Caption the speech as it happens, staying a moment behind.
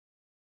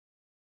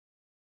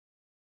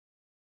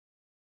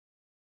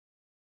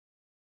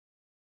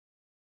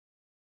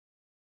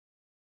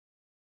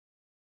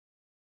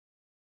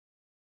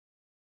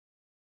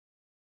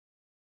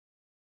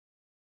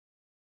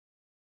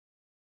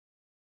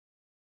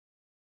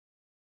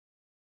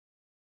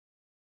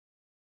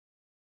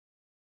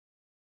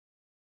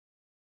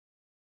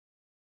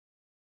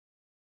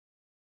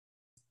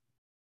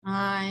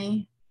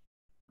Hi.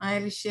 Hi,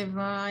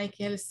 Elisheva. Hi,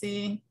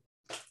 Kelsey.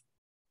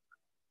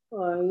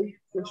 היי,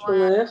 מה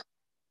שלומך?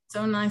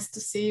 So nice to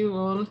see you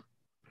all.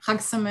 חג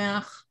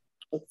שמח.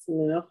 חג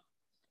שמח.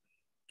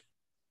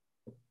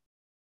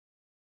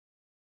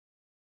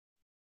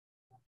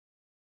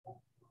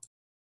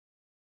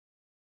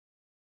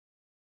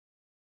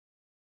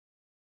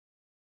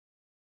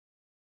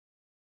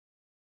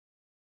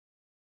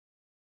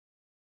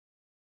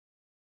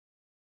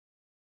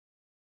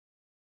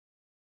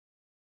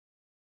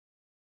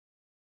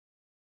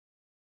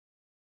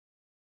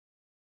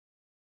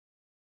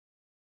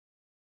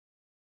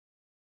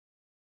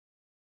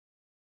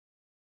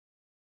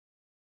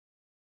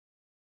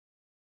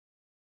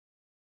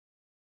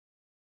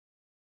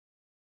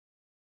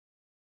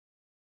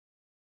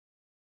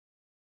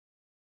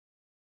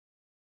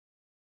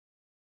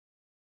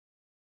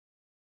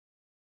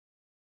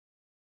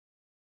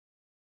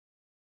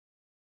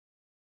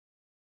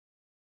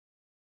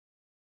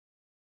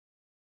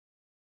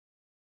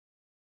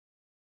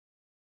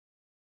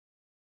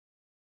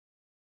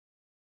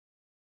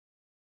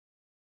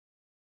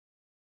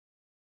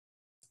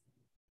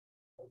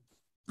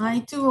 Hi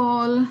to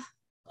all.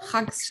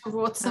 חג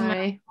שבועות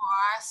שמח for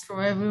us,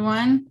 for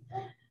everyone.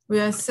 We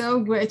are so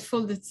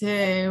grateful that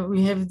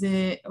we have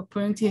the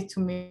opportunity to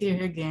meet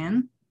here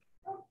again.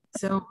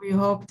 So we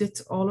hope that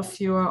all of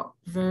you are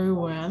very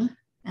well.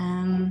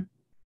 And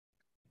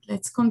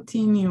let's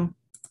continue.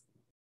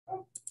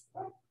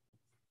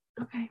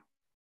 Okay.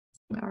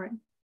 All right.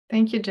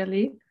 Thank you,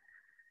 Jali.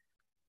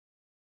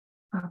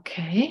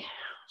 Okay.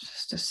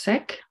 Just a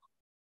sec.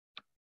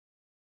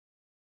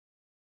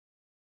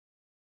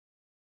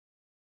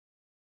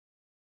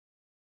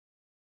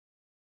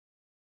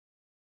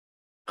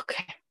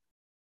 Okay.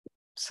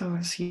 So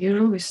as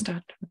usual, we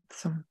start with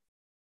some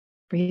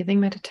breathing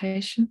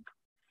meditation.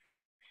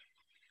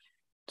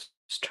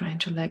 Just trying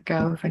to let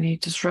go of any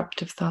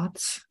disruptive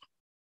thoughts.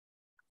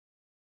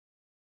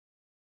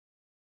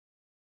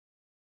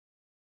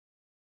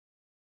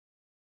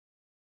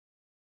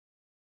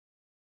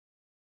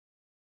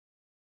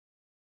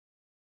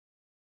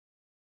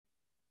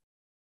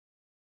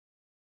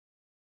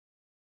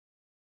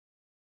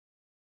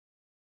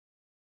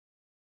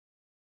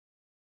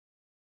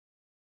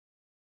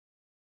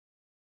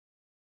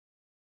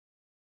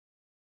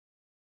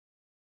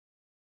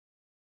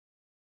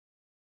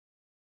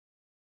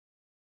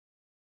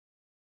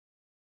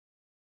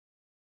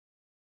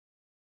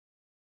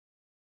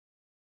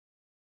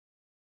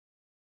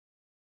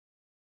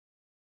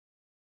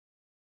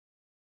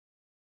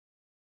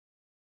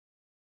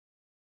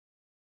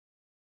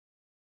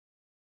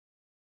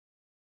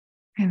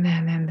 And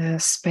then in the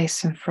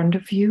space in front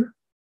of you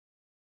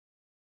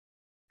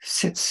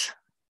sits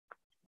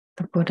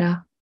the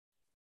Buddha,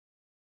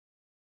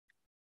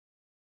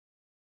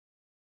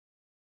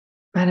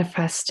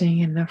 manifesting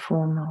in the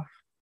form of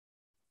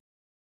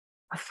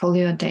a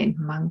fully ordained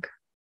monk.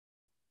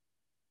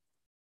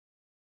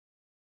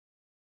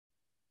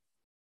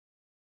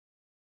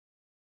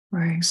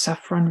 Wearing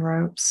saffron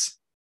robes.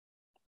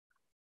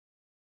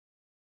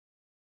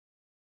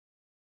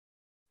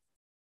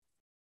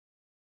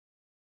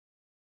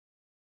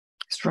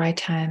 His right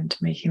hand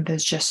making the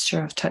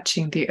gesture of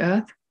touching the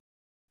earth,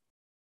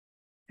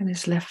 and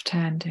his left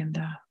hand in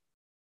the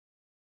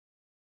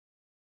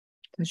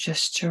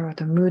gesture or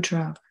the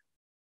mudra of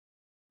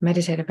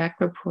meditative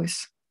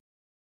equipoise,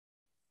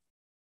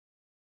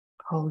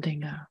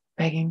 holding a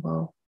begging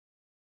bowl.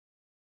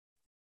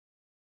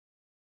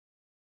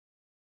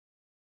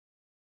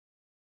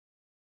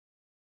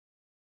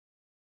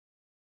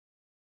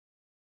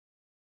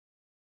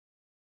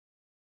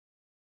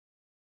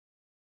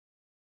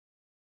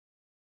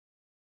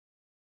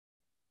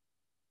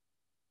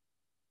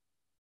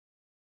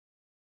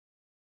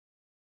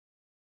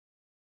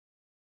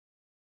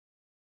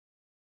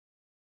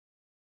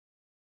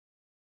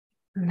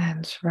 And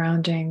then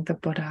surrounding the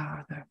Buddha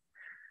are the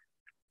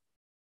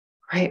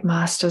great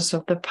masters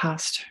of the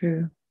past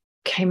who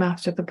came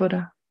after the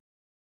Buddha,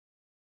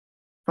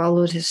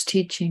 followed his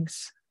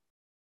teachings,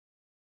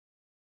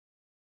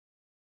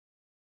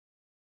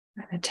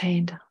 and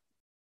attained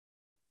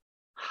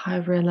high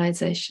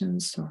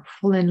realizations or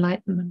full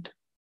enlightenment.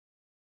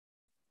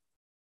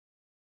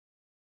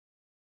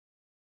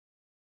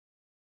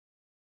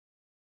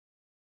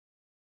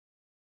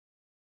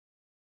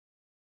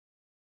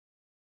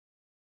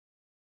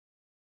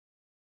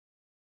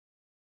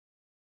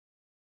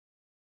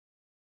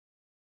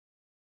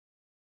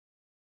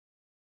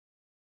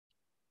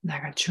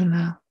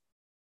 Nagarjuna,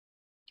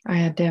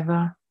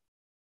 Ayadeva,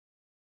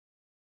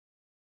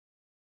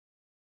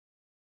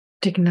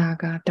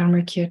 Dignaga,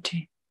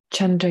 Dharmakirti,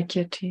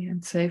 Chandrakirti,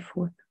 and so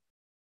forth.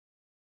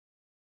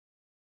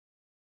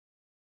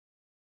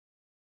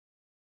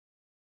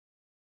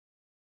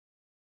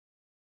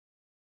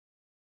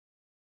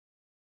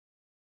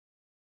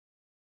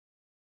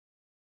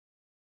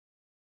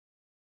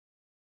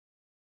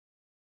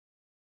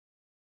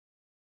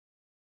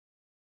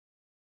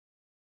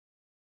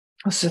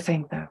 Also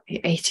think that the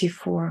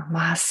 84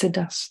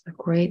 Mahasiddhas, the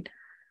great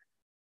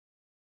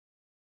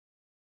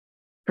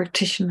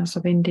practitioners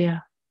of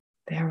India,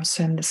 they are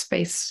also in the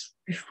space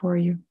before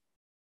you.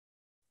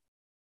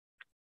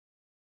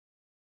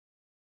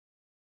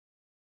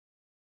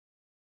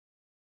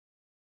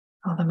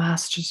 All the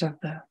masters of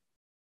the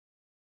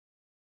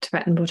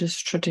Tibetan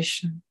Buddhist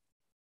tradition.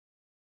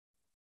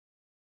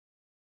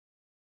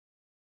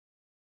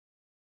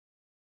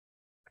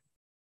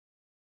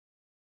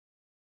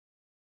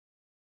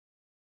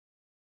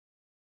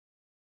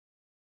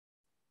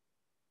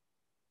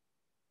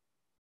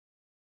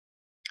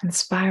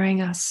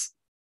 Inspiring us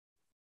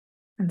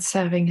and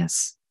serving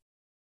us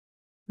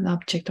an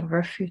object of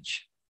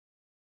refuge.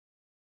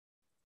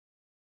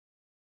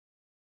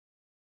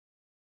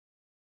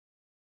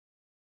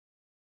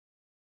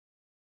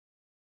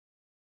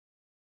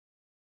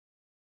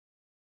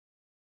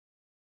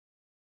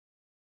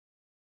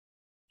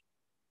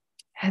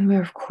 And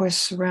we're, of course,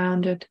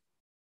 surrounded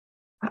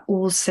by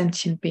all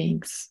sentient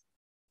beings.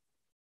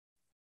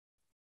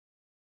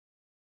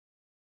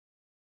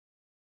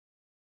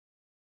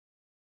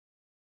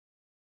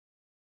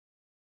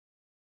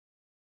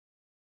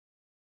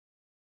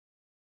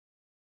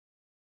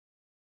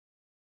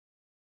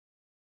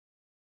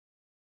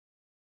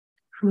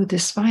 Who,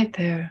 despite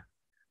their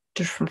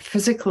different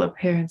physical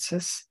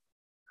appearances,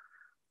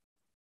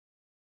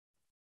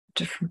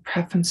 different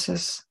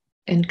preferences,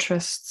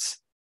 interests,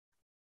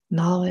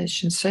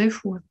 knowledge, and so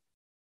forth,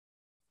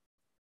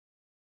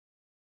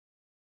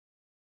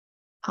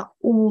 are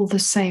all the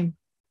same,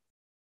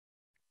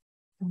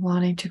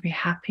 wanting to be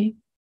happy,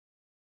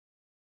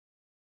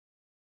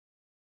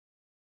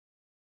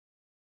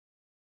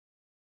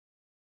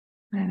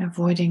 and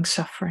avoiding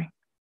suffering.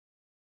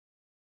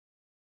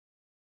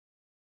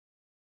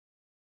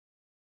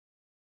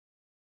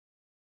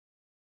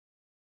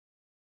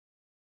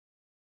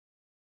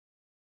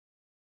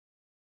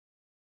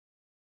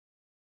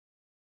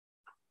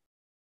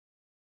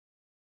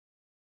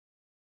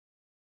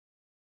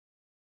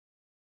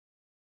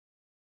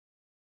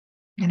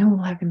 And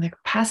all having the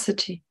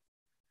capacity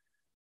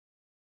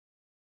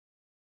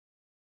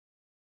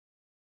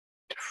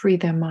to free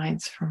their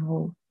minds from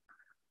all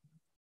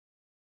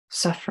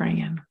suffering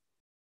and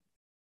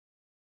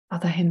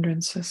other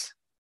hindrances.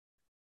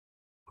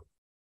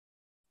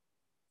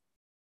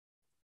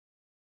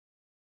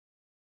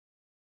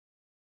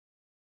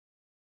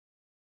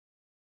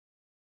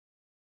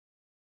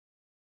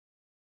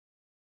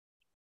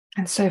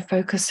 And so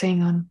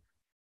focusing on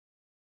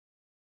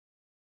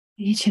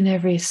each and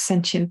every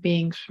sentient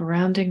being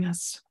surrounding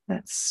us,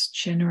 let's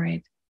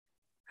generate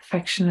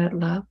affectionate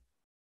love.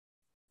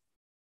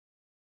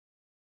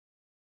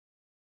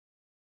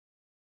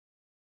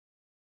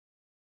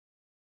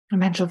 A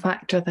mental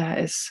factor there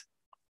is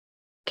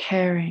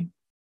caring,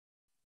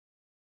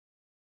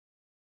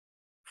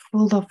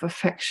 full of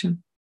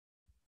affection.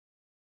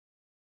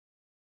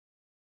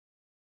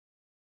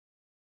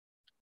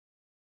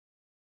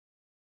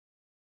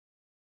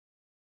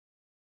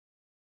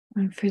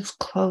 And feels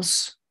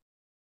close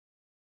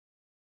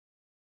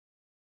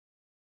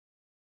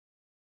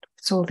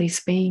to all these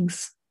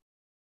beings,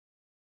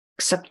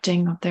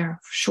 accepting of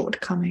their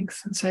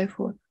shortcomings and so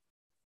forth.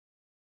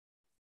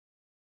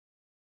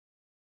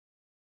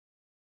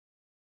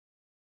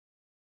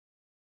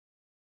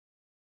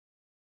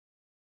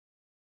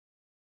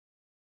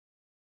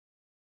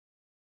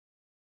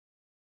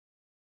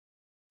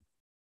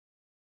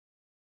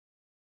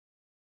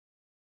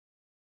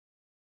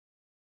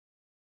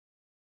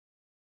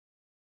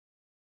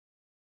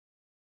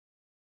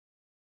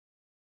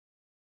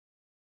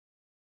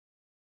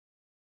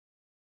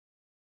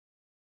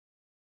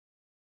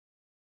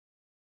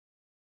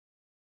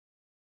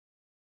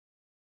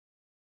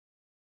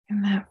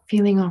 And that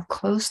feeling of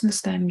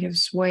closeness then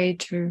gives way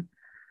to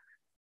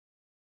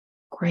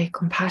great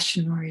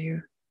compassion, where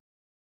you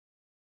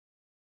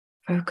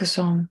focus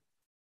on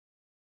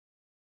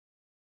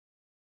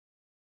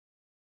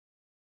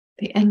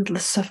the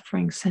endless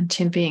suffering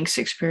sentient beings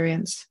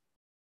experience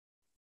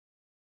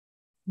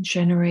and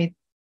generate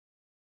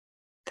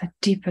that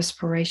deep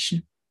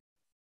aspiration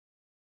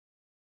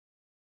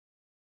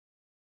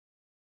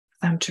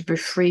for them to be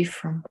free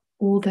from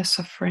all their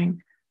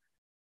suffering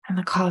and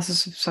the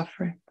causes of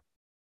suffering.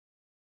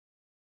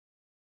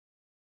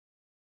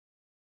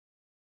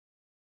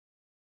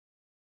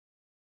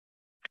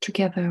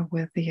 Together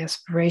with the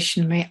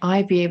aspiration, may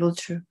I be able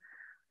to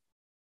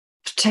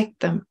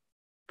protect them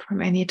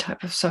from any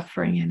type of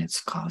suffering and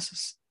its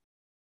causes.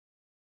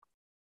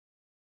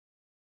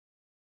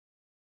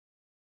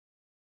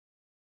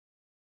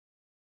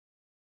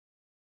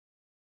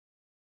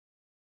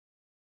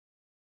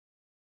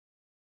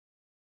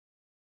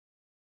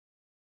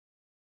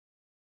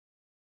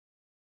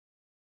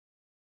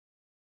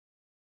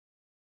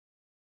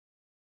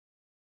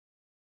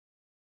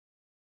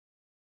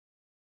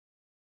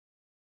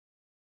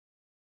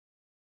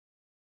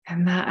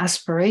 And that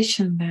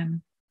aspiration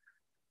then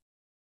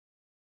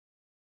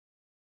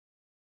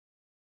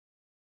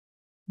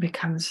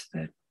becomes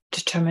the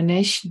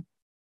determination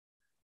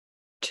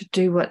to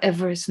do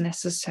whatever is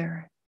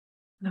necessary,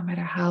 no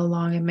matter how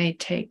long it may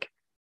take,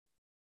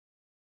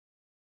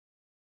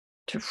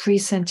 to free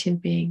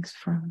sentient beings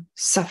from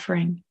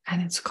suffering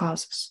and its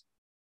causes.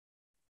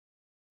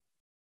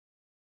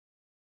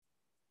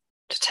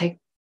 To take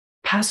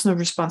personal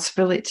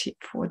responsibility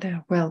for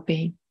their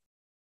well-being.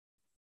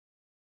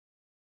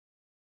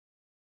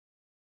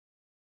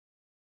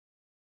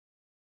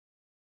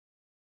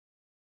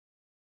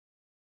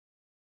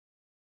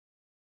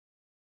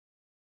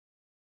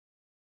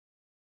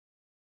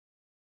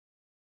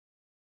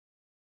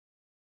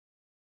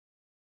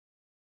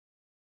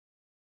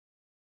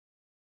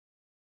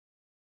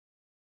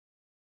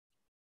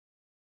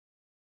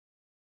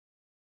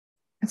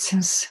 And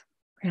since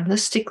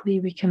realistically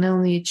we can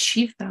only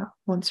achieve that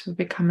once we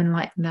become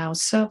enlightened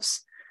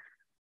ourselves,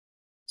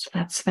 so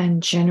let's then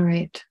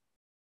generate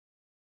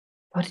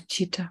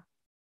bodhicitta,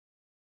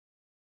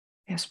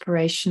 the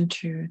aspiration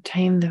to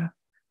attain the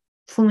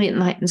fully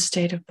enlightened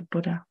state of the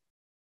Buddha,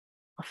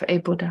 of a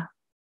Buddha.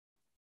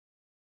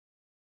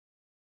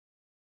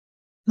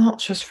 Not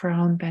just for our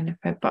own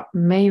benefit, but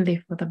mainly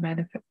for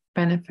the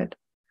benefit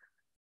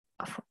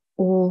of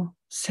all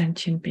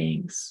sentient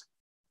beings.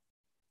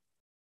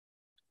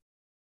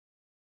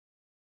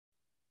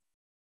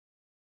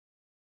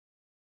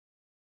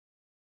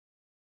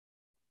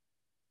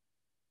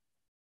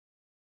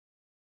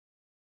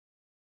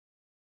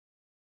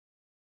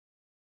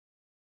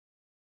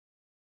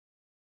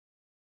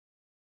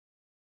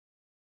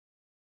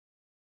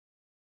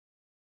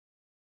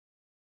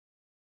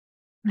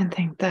 And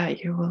think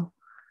that you will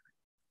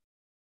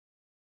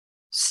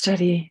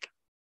study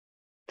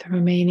the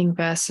remaining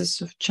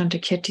verses of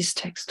Chandrakirti's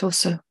text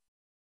also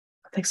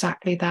with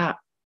exactly that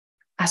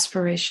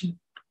aspiration.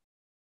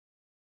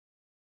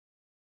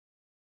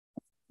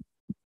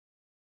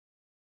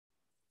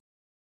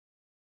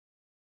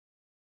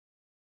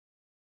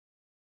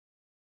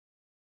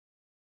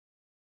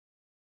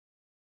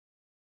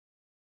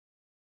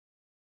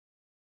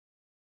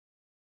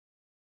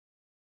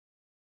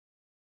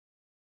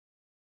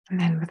 And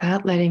then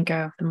without letting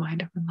go of the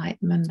mind of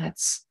enlightenment,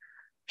 let's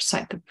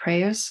recite the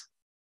prayers.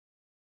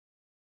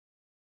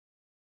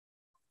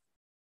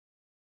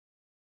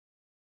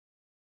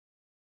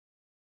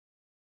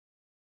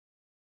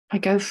 I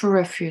go for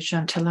refuge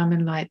until I'm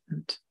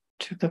enlightened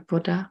to the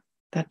Buddha,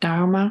 the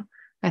Dharma,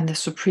 and the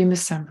Supreme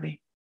Assembly.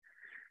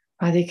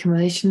 By the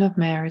accumulation of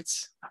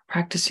merits, of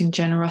practicing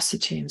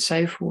generosity, and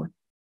so forth,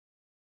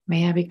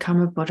 may I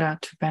become a Buddha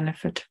to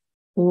benefit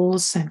all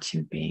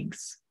sentient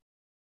beings.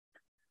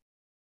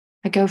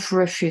 I go for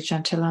refuge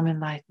until I'm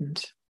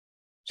enlightened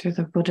to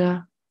the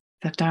Buddha,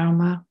 the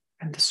Dharma,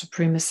 and the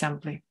Supreme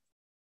Assembly.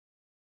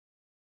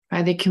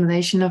 By the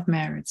accumulation of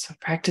merits, of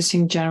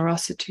practicing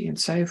generosity, and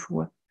so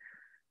forth,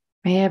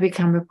 may I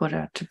become a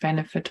Buddha to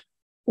benefit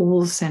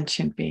all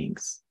sentient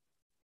beings.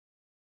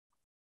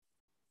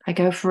 I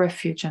go for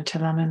refuge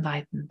until I'm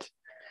enlightened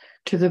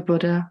to the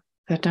Buddha,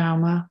 the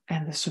Dharma,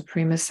 and the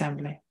Supreme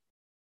Assembly.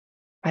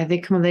 By the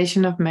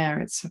accumulation of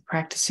merits, of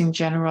practicing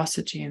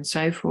generosity, and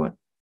so forth,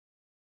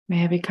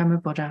 may I become a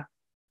Buddha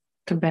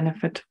to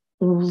benefit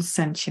all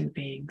sentient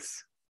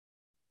beings.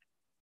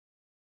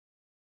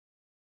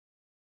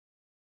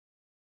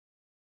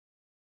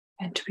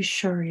 And to be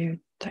sure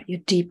that you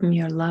deepen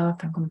your love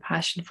and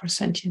compassion for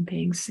sentient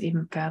beings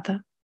even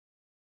further.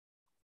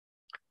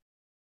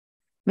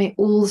 May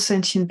all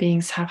sentient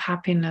beings have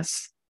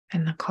happiness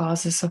and the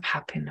causes of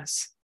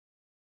happiness.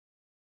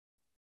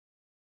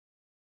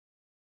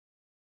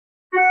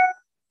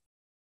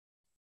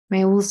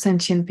 May all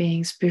sentient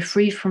beings be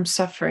free from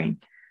suffering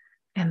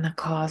and the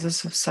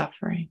causes of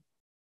suffering.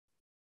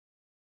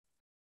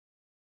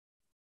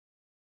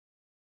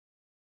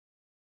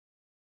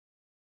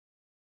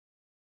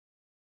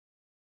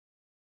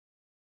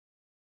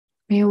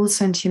 May all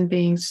sentient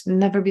beings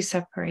never be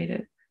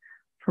separated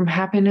from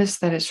happiness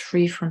that is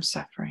free from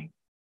suffering.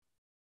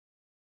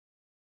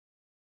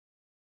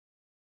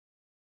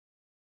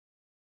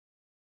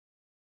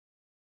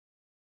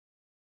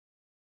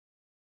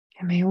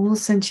 And may all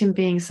sentient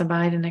beings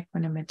abide in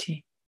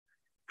equanimity,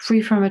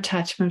 free from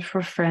attachment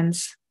for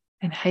friends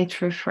and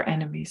hatred for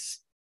enemies.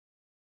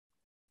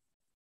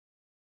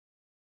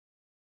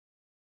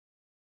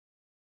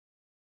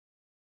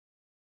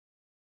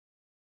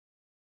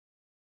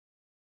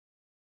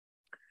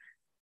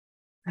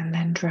 And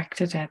then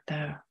directed at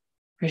the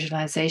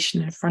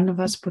visualization in front of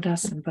us,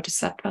 Buddhas and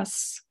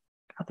Bodhisattvas,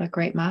 other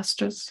great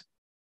masters.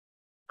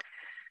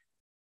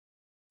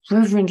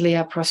 Reverently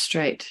I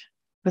prostrate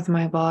with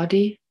my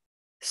body,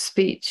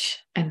 speech,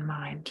 and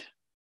mind.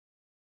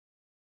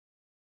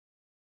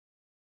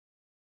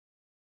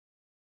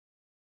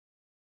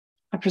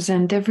 I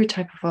present every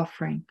type of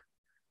offering,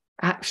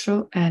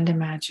 actual and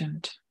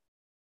imagined.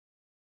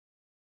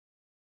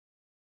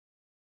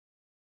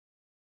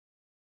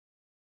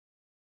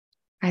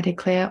 I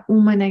declare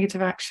all my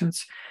negative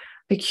actions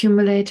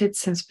accumulated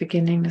since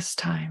beginning this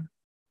time.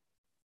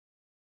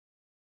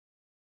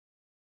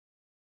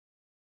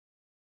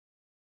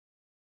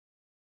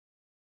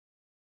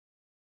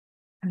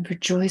 And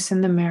rejoice in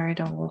the merit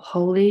of all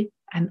holy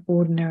and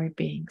ordinary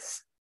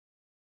beings.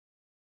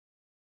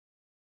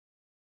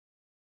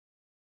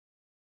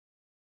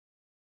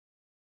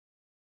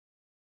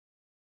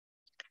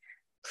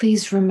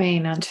 please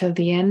remain until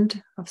the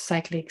end of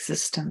cyclic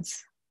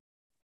existence.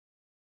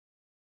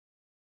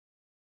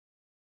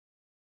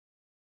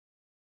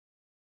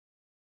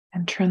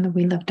 And turn the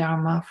wheel of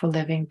Dharma for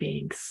living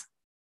beings.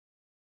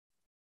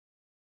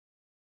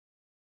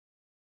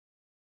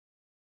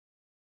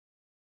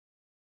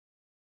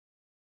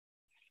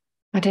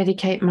 I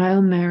dedicate my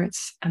own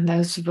merits and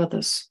those of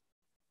others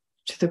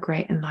to the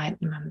great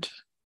enlightenment.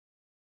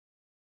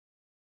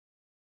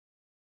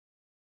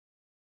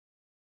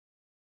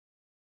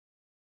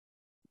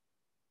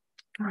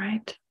 All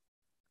right.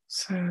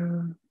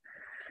 So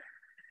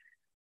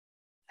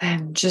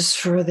then just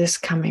for this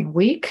coming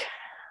week,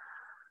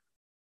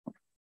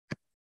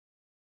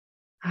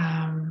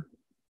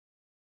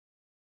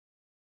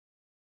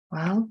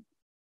 well,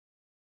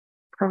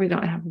 probably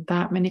don't have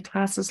that many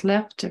classes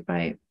left if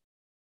I'm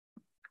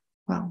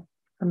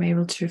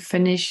able to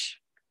finish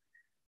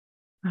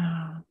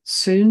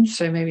soon.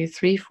 So maybe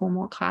 3-4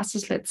 more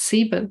classes, let's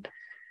see. But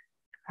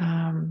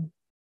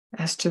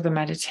as to the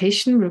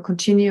meditation, we'll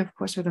continue, of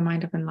course, with the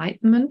mind of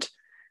enlightenment.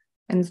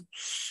 And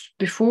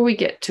before we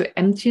get to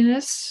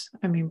emptiness,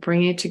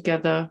 bringing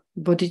together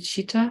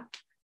bodhicitta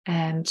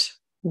and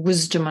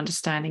wisdom,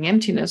 understanding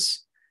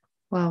emptiness.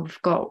 Well,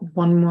 we've got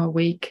 1 more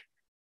week,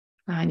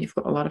 and you've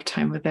got a lot of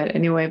time with that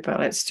anyway, but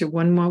let's do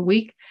 1 more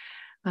week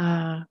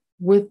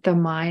with the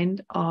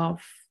mind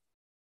of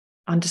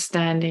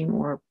understanding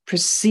or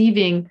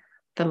perceiving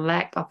the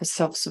lack of a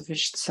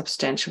self-sufficient,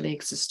 substantially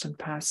existent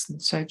person.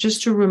 So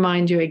just to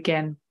remind you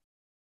again,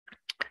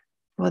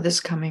 for this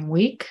coming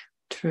week,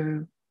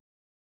 to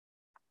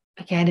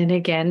again and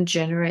again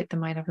generate the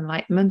mind of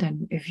enlightenment.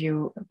 And if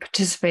you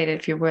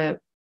participated, if you were,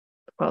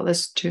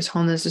 listen to His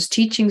Holiness's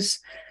teachings,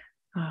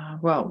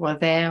 were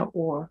there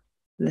or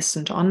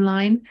listened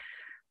online,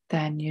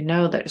 then you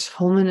know that His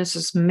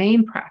Holiness's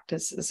main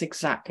practice is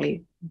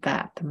exactly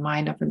that, the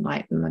mind of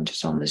enlightenment.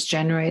 His Holiness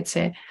generates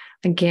it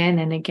again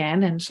and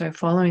again. And so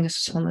following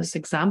His Holiness'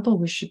 example,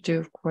 we should do,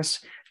 of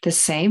course, the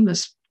same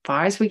as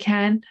far as we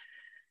can.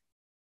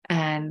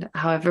 And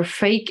however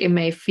fake it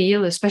may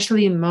feel,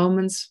 especially in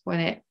moments when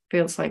it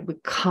feels like we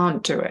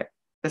can't do it.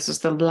 This is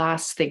the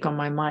last thing on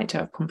my mind, to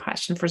have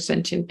compassion for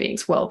sentient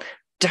beings. Well,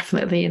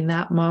 definitely in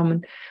that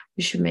moment,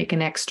 we should make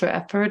an extra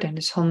effort. And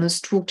His Holiness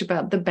talked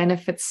about the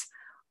benefits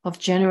of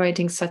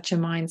generating such a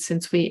mind,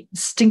 since we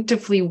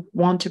instinctively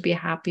want to be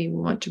happy. We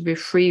want to be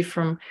free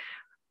from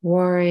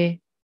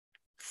worry,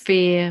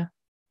 fear,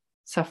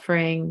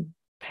 suffering,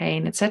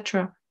 pain,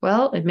 etc.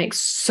 Well, it makes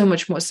so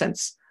much more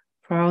sense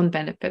for our own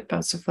benefit, but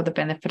also for the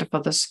benefit of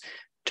others,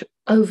 to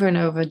over and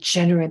over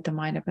generate the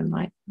mind of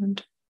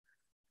enlightenment.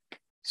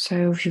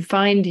 So if you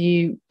find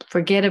you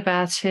forget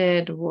about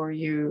it, or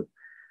you're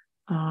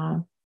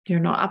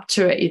not up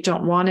to it, you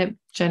don't want to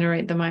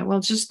generate the mind, well,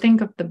 just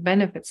think of the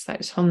benefits that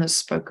His Holiness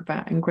spoke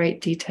about in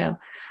great detail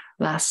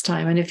last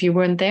time. And if you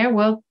weren't there,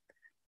 well,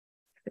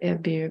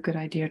 it'd be a good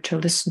idea to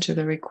listen to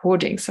the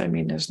recordings.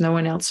 There's no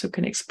one else who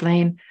can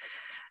explain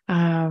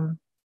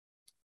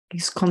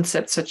these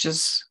concepts, such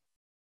as,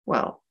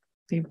 the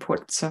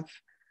importance of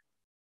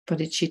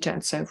bodhicitta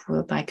and so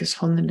forth, like His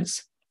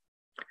Holiness.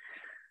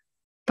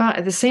 But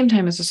at the same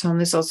time, as His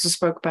Holiness also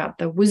spoke about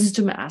the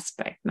wisdom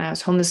aspect. Now,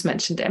 His Holiness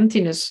mentioned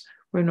emptiness.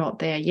 We're not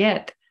there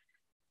yet.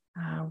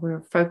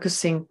 We're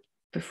focusing,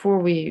 before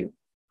we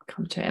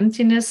come to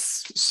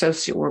emptiness,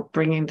 or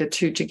bringing the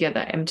two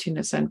together,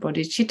 emptiness and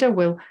bodhicitta,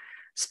 we'll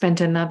spend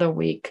another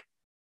week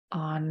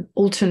on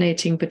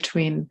alternating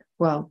between,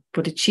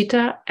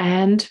 bodhicitta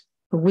and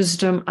the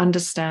wisdom,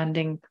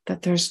 understanding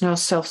that there's no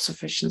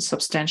self-sufficient,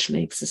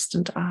 substantially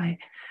existent I.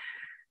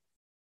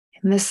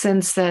 In the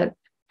sense that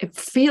it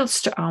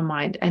feels to our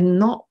mind, and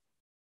not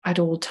at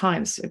all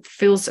times, it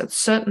feels at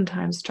certain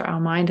times to our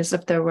mind as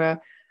if there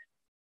were,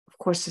 of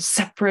course, a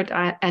separate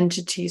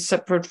entity,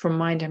 separate from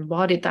mind and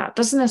body, that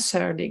doesn't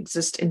necessarily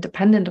exist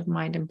independent of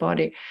mind and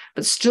body,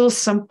 but still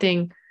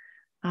something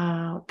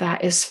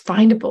that is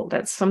findable.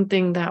 That's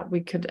something that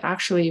we could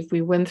actually, if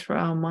we went through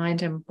our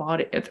mind and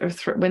body, or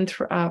went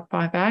through our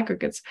 5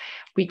 aggregates,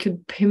 we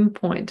could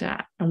pinpoint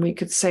that, and we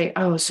could say,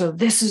 oh, so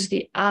this is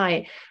the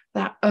I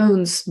that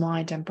owns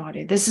mind and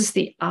body. This is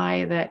the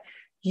I that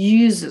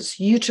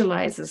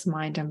utilizes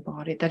mind and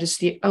body, that is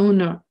the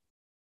owner,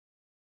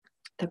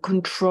 the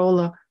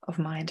controller of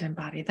mind and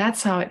body.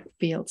 That's how it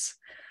feels,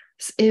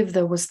 as if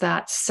there was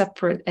that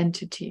separate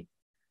entity.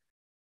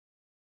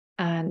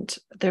 And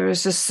there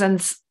is a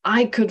sense,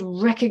 I could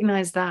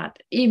recognize that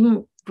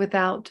even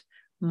without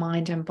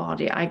mind and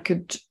body. I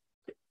could,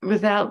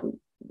 without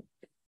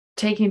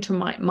taking to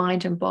my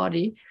mind and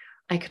body,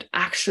 I could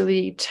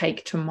actually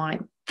take to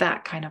mind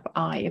that kind of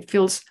I. It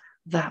feels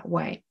that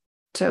way.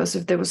 So as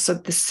if there was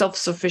this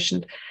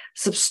self-sufficient,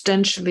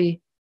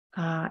 substantially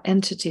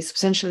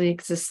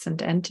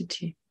existent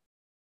entity.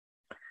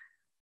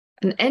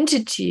 An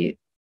entity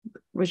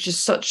which is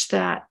such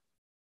that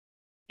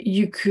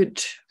you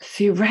could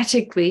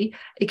theoretically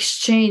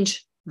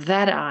exchange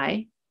that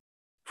I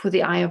for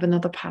the I of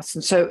another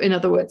person. So in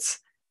other words,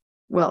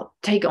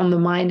 take on the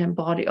mind and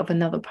body of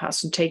another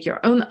person, take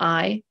your own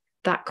I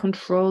that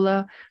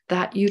controller,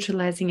 that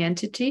utilizing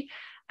entity,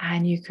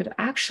 and you could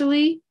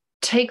actually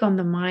take on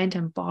the mind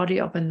and body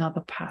of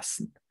another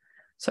person.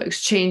 So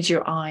exchange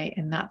your I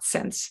in that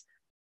sense.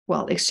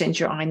 Well, exchange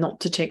your I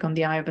not to take on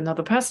the I of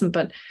another person,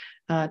 but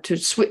to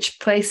switch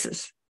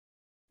places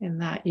in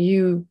that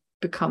you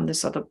become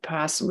this other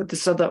person with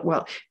this other,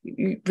 well,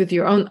 with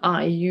your own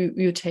I,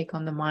 you take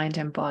on the mind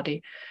and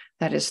body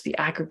that is the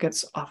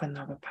aggregates of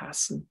another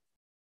person.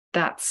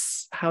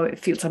 That's how it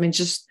feels. I mean,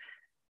 just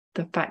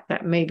the fact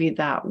that maybe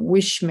that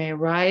wish may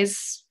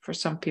arise for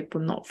some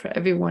people, not for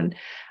everyone,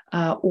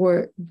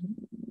 or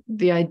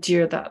the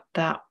idea that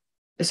that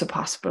is a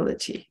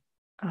possibility,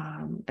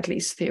 at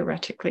least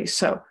theoretically.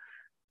 So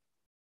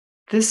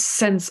this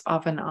sense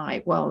of an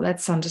I, well,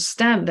 let's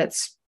understand,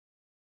 let's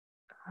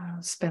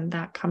spend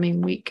that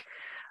coming week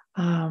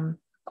on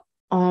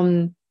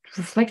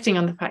reflecting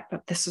on the fact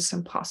that this is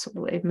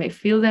impossible. It may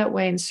feel that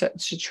way in certain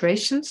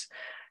situations,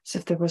 as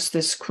if there was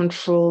this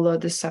controller,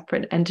 this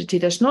separate entity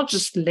that's not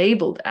just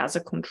labeled as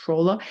a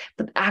controller,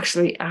 but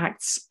actually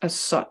acts as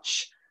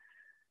such.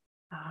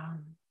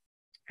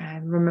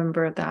 And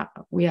remember that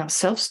we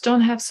ourselves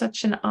don't have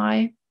such an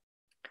I,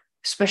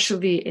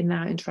 especially in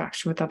our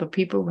interaction with other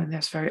people, when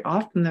there's very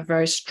often a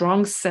very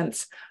strong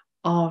sense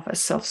of a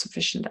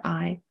self-sufficient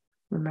I.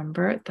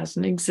 Remember, it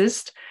doesn't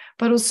exist,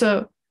 but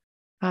also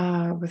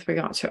with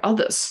regard to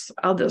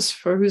others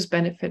for whose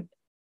benefit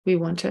we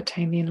want to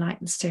attain the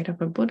enlightened state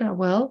of a Buddha.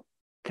 Well,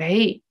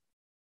 they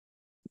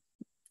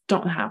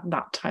don't have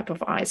that type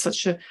of I.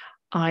 Such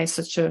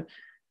a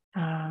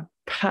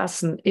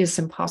person is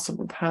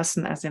impossible.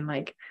 Person as in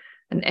like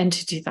an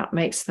entity that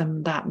makes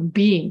them that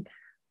being.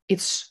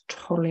 It's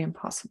totally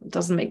impossible. It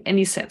doesn't make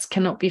any sense.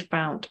 Cannot be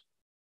found.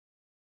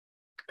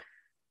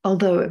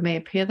 Although it may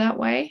appear that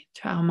way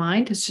to our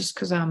mind, it's just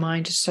because our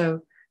mind is so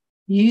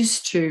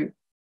used to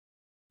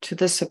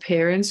this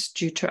appearance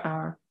due to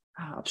our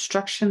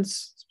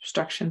obstructions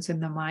in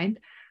the mind.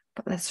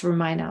 But let's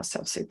remind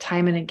ourselves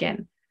time and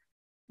again,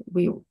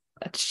 we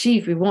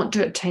want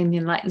to attain the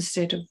enlightened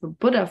state of the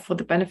Buddha for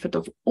the benefit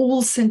of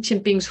all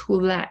sentient beings who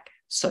lack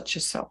such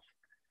a self.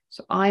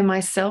 So I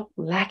myself,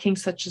 lacking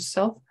such a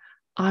self,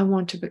 I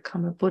want to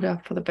become a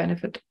Buddha for the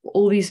benefit of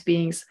all these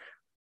beings,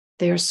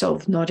 their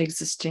self not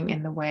existing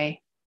in the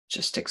way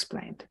just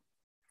explained.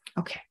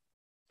 Okay.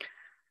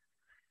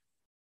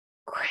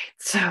 Great.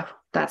 So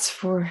that's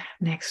for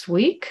next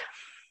week.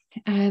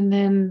 And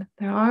then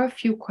there are a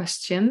few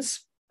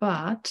questions,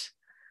 but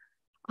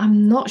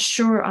I'm not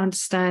sure I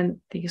understand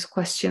these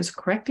questions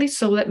correctly.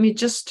 So let me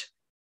just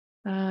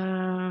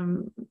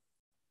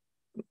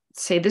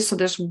say this. So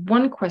there's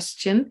one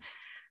question,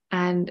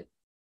 and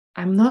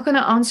I'm not going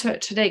to answer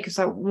it today because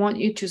I want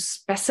you to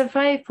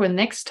specify for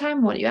next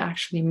time what you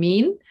actually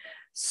mean.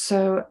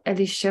 So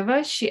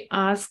Elisheva, she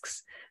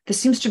asks, there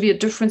seems to be a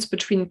difference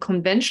between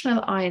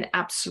conventional I and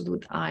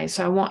absolute I.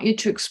 So I want you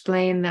to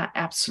explain that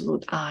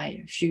absolute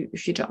I,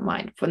 if you don't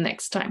mind, for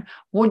next time.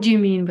 What do you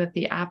mean with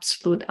the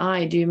absolute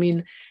I? Do you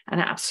mean an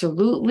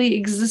absolutely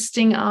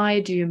existing I?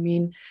 Do you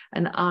mean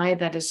an I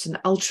that is an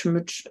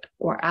ultimate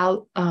or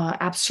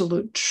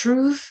absolute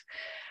truth?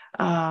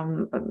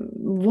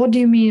 What do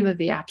you mean with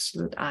the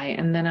absolute I?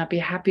 And then I'd be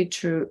happy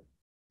to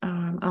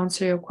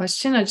answer your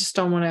question. I just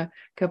don't want to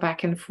go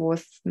back and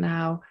forth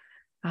now.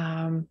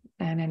 And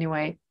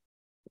anyway,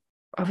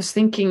 I was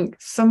thinking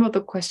some of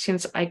the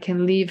questions I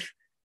can leave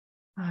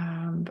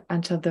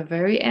until the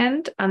very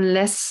end,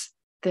 unless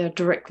they're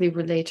directly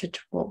related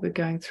to what we're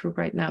going through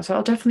right now. So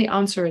I'll definitely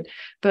answer it,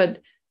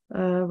 but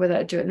whether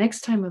I do it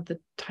next time or the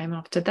time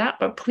after that.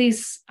 But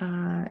please,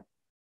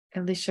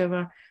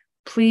 Elisheva,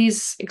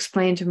 please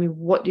explain to me,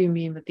 what do you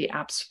mean with the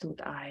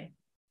absolute I?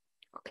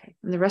 Okay,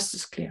 and the rest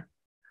is clear.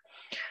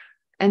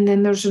 And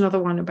then there's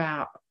another one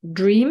about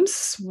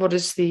dreams. What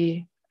is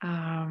the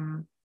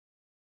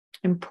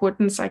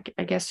importance, I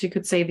guess you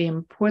could say, the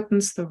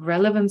importance, the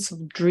relevance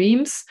of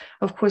dreams?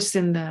 Of course,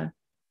 in the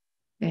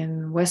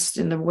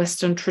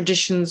Western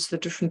traditions, the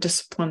different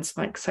disciplines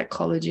like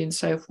psychology and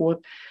so forth,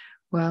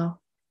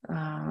 well,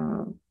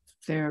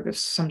 they're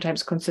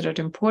sometimes considered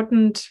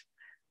important.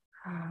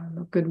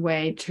 A good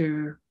way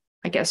to,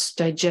 I guess,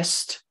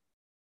 digest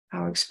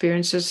our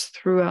experiences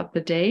throughout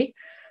the day.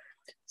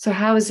 So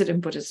how is it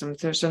in Buddhism?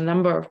 There's a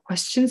number of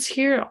questions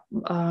here.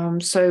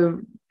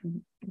 So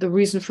the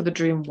reason for the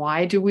dream,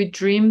 why do we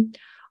dream?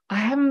 I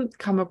haven't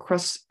come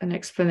across an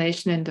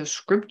explanation in the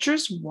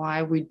scriptures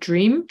why we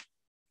dream.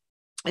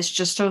 It's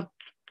just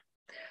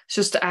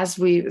it's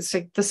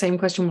like the same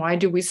question, why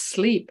do we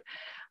sleep?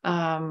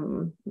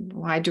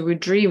 Why do we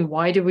dream?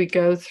 Why do we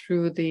go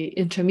through the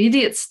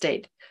intermediate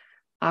state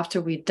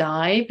after we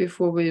die,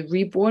 before we're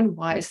reborn?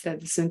 Why is that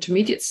this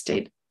intermediate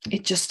state?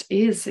 It just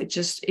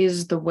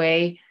is the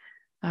way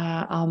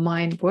our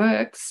mind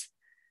works.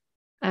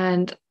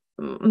 And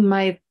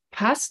my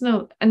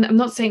personal, and I'm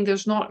not saying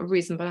there's not a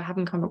reason, but I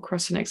haven't come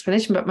across an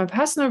explanation, but my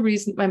personal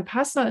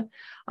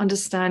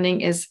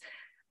understanding is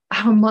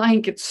our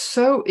mind gets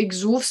so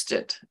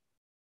exhausted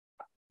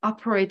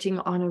operating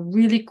on a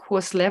really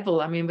coarse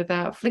level. I mean, with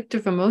our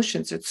afflictive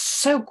emotions, it's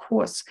so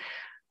coarse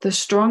the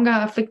stronger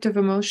afflictive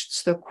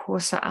emotions, the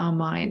coarser our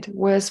mind.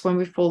 Whereas when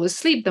we fall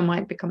asleep, the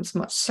mind becomes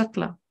much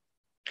subtler.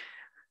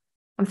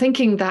 I'm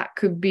thinking that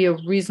could be a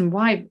reason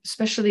why,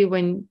 especially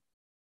when,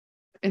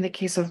 in the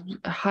case of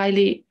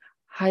highly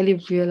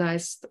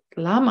realized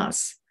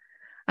lamas.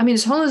 I mean,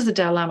 as long as the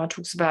Dalai Lama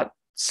talks about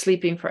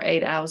sleeping for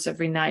 8 hours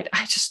every night,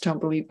 I just don't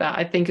believe that.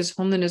 I think His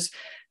Holiness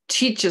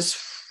teaches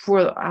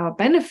for our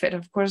benefit,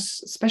 of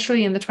course,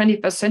 especially in the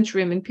 21st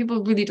century. I mean,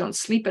 people really don't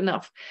sleep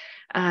enough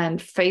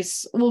and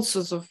face all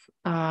sorts of,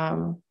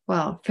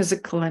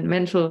 physical and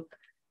mental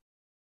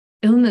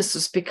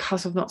illnesses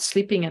because of not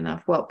sleeping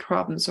enough,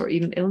 problems or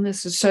even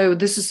illnesses. So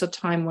this is a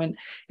time when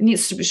it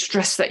needs to be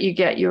stressed that you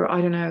get your,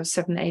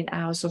 7-8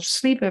 hours of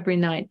sleep every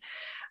night.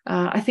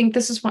 I think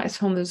this is why His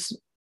Holiness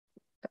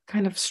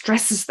kind of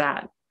stresses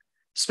that,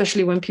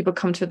 especially when people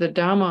come to the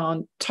Dharma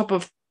on top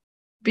of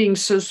being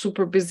so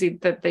super busy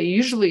that they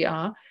usually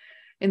are,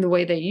 in the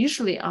way they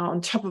usually are. On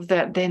top of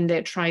that, then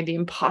they try the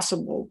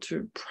impossible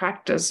to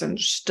practice and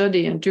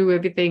study and do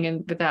everything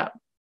and without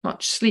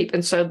much sleep.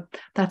 And so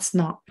that's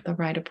not the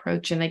right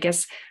approach. And I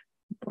guess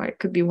it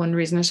could be one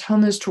reason His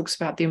Holiness talks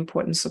about the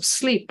importance of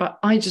sleep, but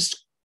I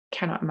just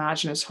cannot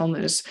imagine His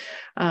Holiness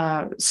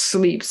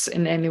sleeps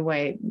in any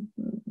way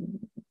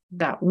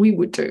that we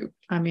would do.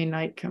 I mean,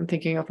 like, I'm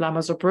thinking of Lama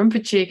Zopa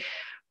Rinpoche,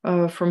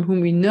 from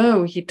whom we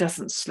know he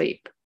doesn't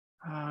sleep.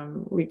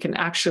 We can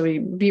actually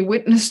be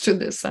witness to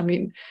this. I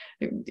mean,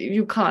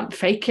 you can't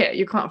fake it.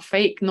 You can't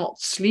fake not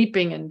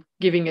sleeping and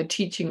giving a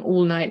teaching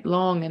all night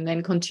long and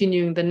then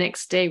continuing the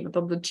next day with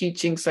other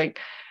teachings. Like,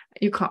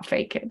 you can't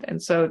fake it.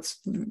 And so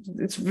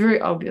it's very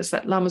obvious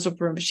that Lama Zopa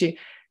Rinpoche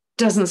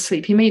doesn't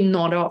sleep. He may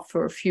nod off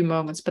for a few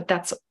moments, but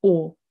that's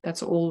all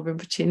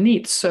Rinpoche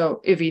needs.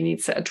 So if he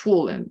needs it at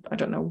all, and I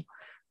don't know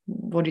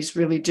what he's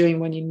really doing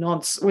when he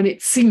nods, when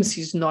it seems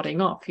he's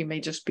nodding off, he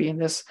may just be in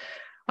this,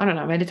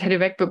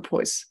 meditative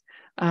equipoise.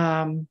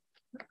 You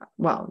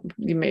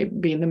may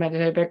be in the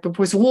meditative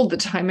equipoise all the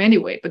time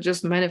anyway, but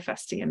just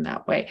manifesting in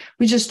that way.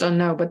 We just don't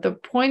know. But the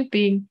point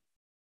being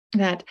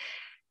that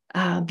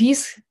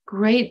these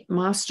great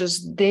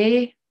masters,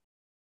 they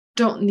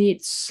don't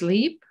need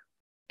sleep,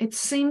 it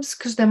seems,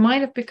 because their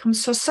mind have become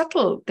so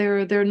subtle.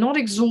 They're not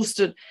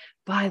exhausted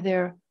by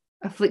their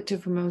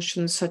afflictive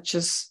emotions, such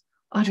as,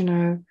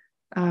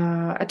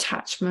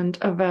 attachment,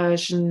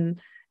 aversion,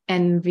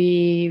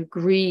 envy,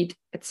 greed,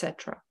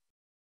 etc.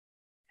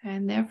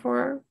 And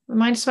therefore, the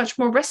mind is much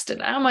more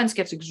rested. Our minds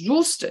get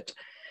exhausted,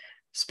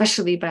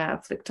 especially by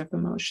afflictive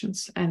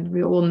emotions. And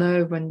we all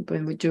know when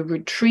we do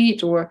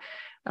retreat or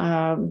do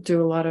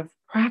a lot of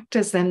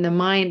practice, then the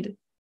mind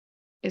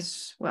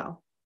is,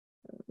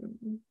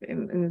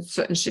 in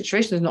certain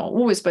situations, not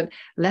always, but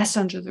less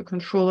under the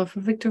control of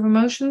afflictive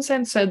emotions.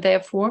 And so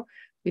therefore,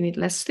 we need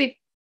less sleep.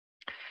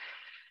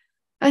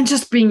 And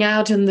just being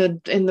out in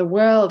the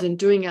world and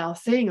doing our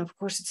thing, of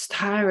course, it's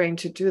tiring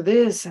to do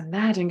this and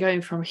that and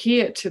going from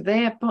here to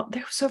there. But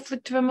there's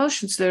afflictive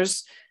emotions.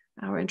 There's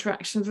our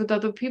interactions with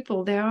other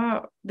people.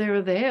 They're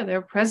there.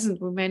 They're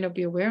present. We may not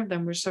be aware of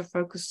them. We're so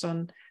focused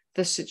on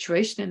the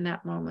situation in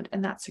that moment,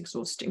 and that's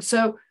exhausting.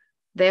 So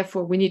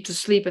therefore, we need to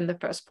sleep in the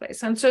first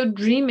place. And so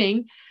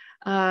dreaming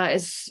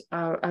is,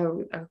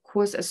 of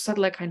course, a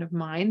subtler kind of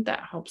mind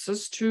that helps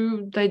us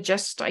to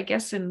digest, I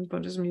guess, in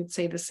Buddhism, you'd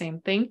say the same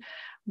thing,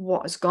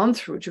 what has gone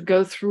through, to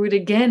go through it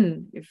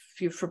again if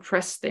you've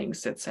repressed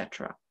things,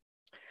 etc.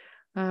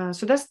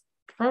 So that's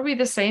probably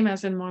the same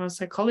as in modern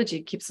psychology.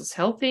 It keeps us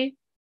healthy.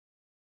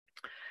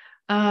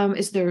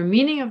 Is there a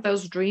meaning of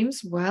those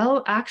dreams?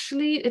 Well,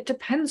 actually, it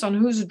depends on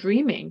who's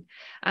dreaming.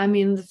 I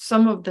mean,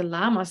 some of the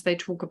lamas, they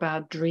talk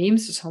about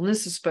dreams. His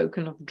Holiness has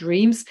spoken of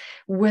dreams,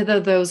 whether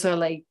those are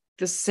like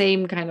the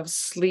same kind of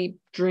sleep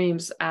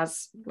dreams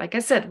as, like I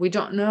said, we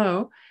don't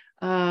know.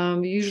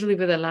 Usually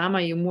with a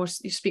lama, you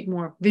speak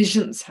more of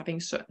visions,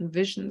 having certain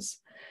visions,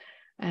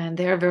 and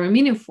they are very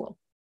meaningful,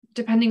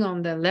 depending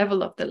on the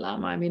level of the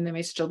lama. I mean, they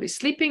may still be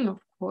sleeping, of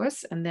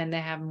course, and then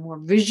they have more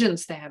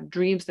visions. They have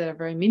dreams that are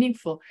very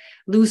meaningful.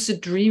 Lucid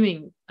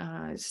dreaming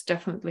is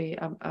definitely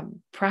a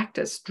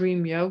practice.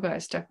 Dream yoga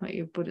is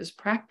definitely a Buddhist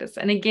practice.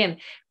 And again,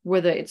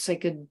 whether it's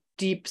like a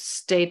deep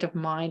state of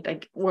mind,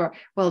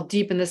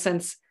 deep in the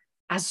sense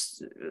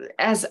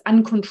as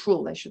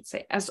uncontrolled, I should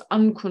say, as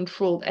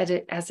uncontrolled as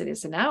it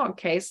is in our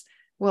case,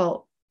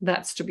 well,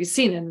 that's to be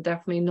seen, and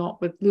definitely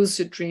not with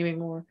lucid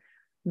dreaming or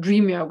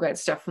dream yoga.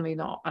 It's definitely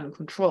not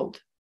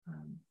uncontrolled.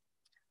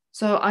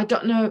 So I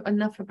don't know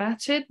enough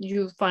about it.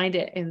 You find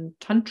it in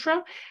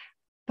Tantra,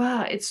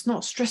 but it's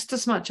not stressed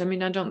as much. I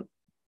mean, I don't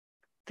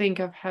think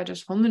I've heard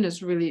His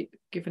Holiness really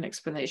give an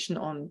explanation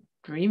on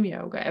dream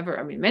yoga ever.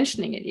 I mean,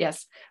 mentioning it,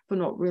 yes, but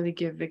not really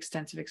give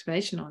extensive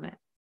explanation on it.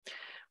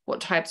 What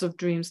types of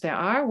dreams there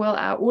are? Well,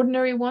 our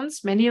ordinary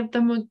ones, many of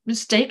them are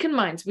mistaken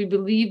minds. We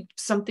believe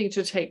something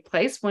to take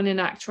place when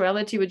in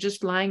actuality we're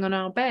just lying on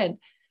our bed.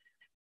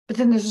 But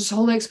then there's this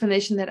whole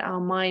explanation that our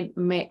mind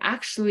may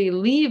actually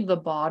leave the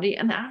body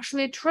and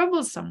actually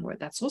travel somewhere.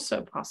 That's also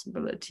a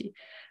possibility.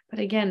 But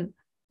again,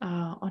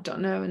 I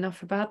don't know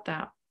enough about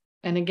that.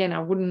 And again, I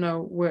wouldn't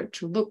know where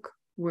to look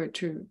were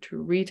to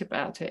read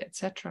about it,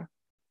 etc.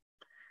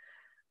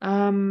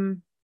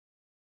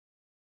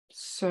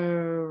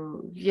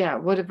 So yeah,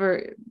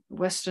 whatever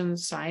Western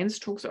science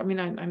talks, I mean,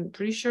 I'm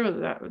pretty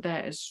sure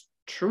that is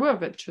true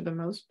of it to the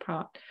most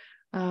part.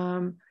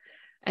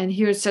 And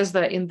here it says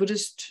that in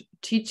Buddhist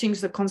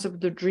teachings, the concept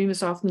of the dream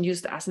is often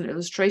used as an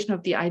illustration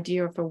of the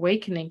idea of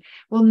awakening.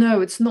 Well,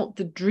 no, it's not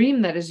the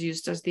dream that is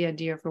used as the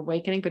idea of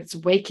awakening, but it's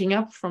waking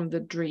up from the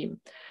dream.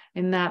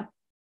 In that,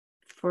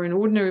 for an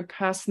ordinary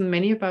person,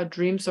 many of our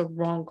dreams are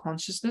wrong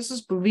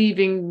consciousnesses,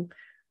 believing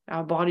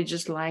our body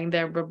just lying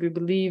there, but we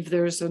believe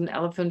there's an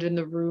elephant in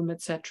the room,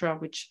 etc.,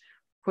 which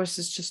of course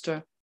is just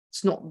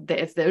it's not there.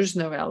 If there's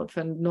no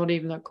elephant, not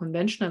even a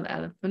conventional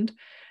elephant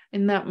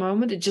in that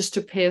moment, it just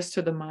appears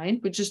to the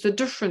mind, which is the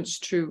difference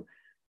to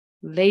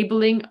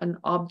labeling an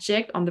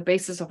object on the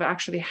basis of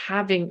actually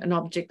having an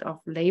object of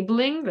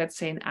labeling, let's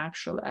say an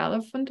actual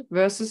elephant,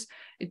 versus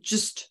it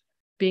just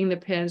being the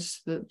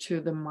appearance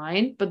to the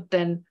mind, but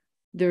then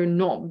they're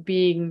not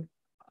being,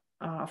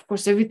 of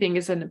course, everything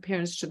is an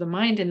appearance to the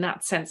mind in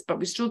that sense, but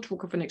we still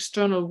talk of an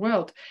external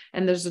world.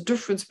 And there's a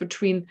difference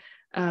between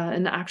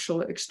an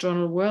actual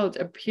external world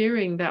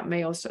appearing that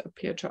may also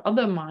appear to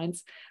other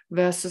minds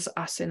versus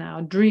us in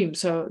our dream.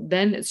 So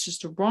then it's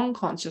just a wrong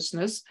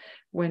consciousness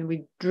when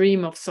we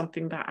dream of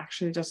something that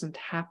actually doesn't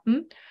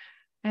happen.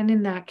 And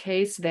in that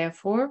case,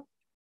 therefore,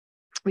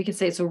 we can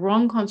say it's a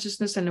wrong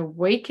consciousness, and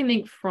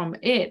awakening from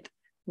it,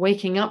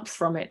 waking up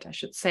from it, I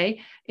should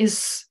say,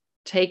 is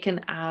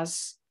taken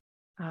as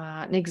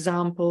an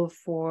example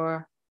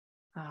for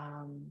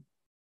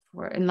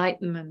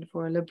enlightenment,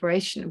 for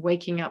liberation,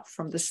 waking up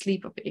from the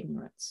sleep of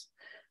ignorance,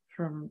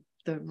 from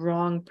the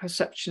wrong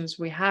perceptions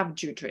we have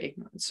due to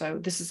ignorance. So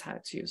this is how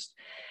it's used.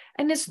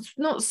 And it's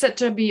not said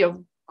to be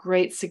of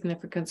great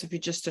significance if you're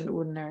just an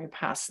ordinary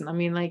person. I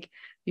mean, like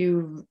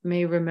you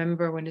may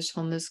remember when His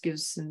Holiness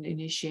gives an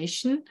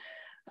initiation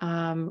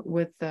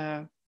with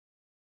the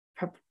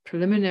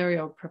preliminary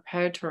or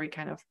preparatory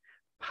kind of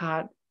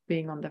part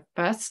being on the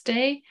first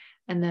day,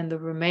 and then the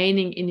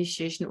remaining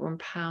initiation or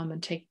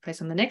empowerment taking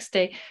place on the next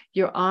day,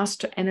 you're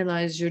asked to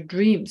analyze your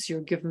dreams.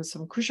 You're given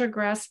some kusha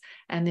grass,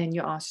 and then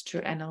you're asked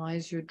to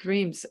analyze your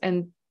dreams.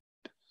 And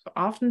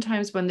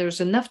oftentimes when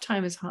there's enough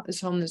time, His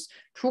Holiness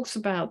talks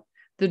about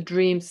the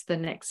dreams the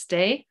next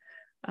day.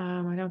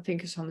 I don't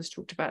think His Holiness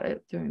talked about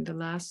it during the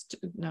last,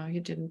 no, he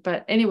didn't.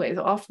 But anyway,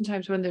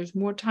 oftentimes when there's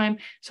more time,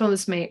 His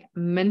Holiness may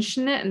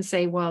mention it and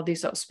say, well,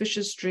 these are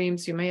auspicious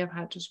dreams. You may have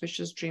had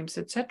auspicious dreams,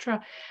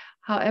 etc.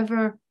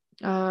 However,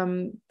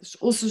 it's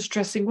also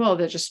stressing, well,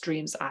 they're just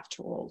dreams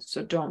after all.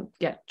 So don't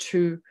get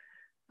too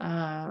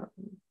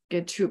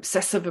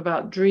obsessive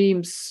about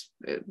dreams.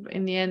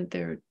 In the end,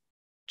 they're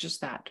just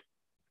that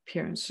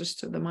appearances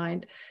to the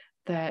mind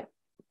that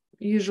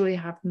usually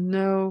have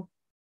no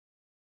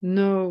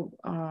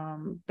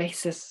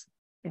basis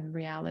in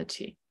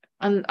reality.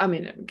 And I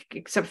mean,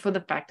 except for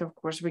the fact, of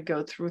course, we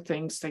go through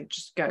things, like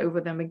just go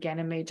over them again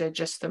and may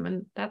digest them,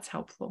 and that's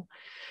helpful,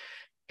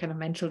 kind of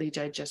mentally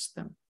digest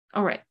them.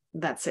 All right,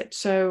 that's it.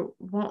 So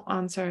we'll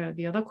answer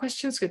the other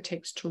questions. It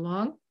takes too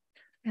long.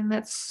 And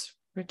let's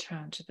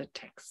return to the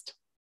text.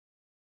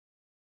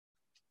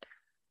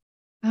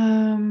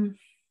 So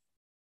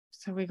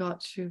we got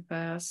to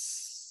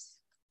verse,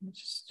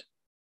 just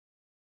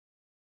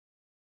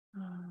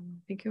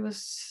I think it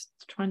was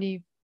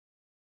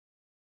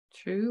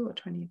 22 or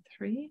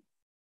 23.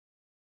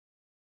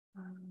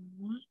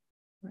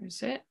 Where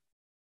is it?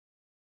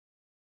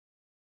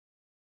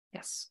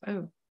 Yes.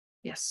 Oh,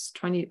 yes.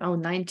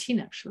 19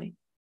 actually.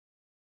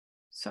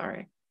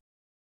 Sorry.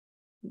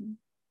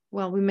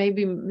 Well, we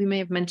may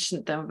have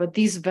mentioned them, but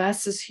these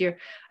verses here,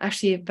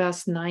 actually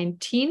verse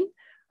 19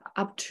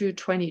 up to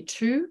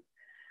 22.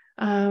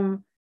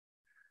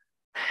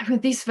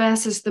 With these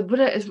verses, the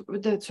Buddha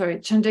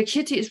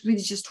Chandrakirti is really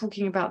just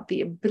talking about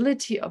the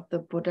ability of the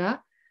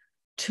Buddha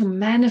to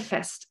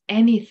manifest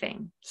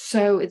anything.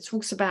 So it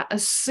talks about a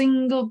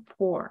single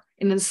pore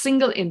in a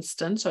single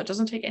instant, so it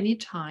doesn't take any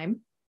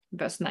time,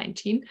 verse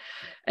 19,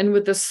 and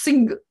with a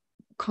single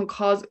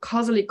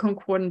causally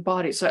concordant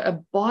body, so a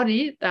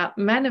body that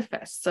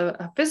manifests, so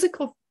a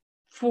physical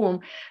form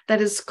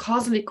that is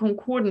causally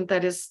concordant,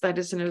 that is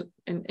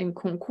in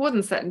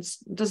concordance, that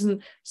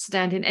doesn't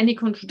stand in any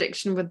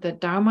contradiction with the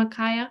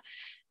Dharmakaya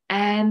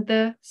and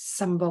the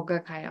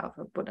Sambhogakaya of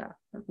a Buddha.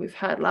 We've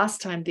heard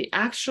last time the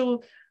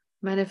actual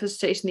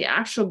manifestation, the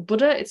actual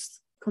Buddha,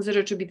 it's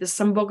considered to be the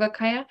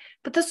Sambhogakaya,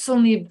 but that's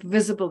only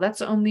visible.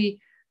 That's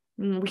only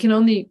we can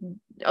only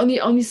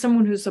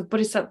someone who's a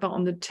bodhisattva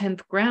on the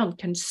 10th ground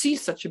can see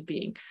such a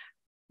being.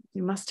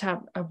 You must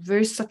have a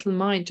very subtle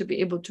mind to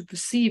be able to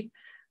perceive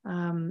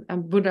a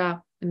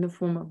Buddha in the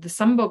form of the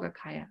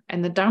Sambhogakaya.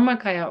 And the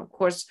Dharmakaya, of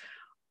course,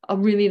 are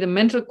really the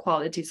mental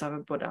qualities of a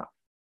Buddha.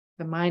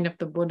 The mind of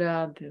the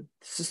Buddha, the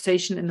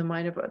cessation in the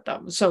mind of a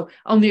Buddha. So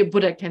only a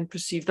Buddha can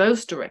perceive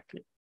those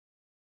directly.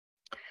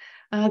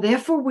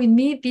 Therefore, we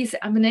need these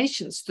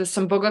emanations, the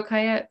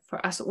Sambhogakaya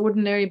for us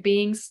ordinary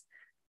beings,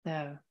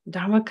 the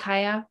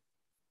Dharmakaya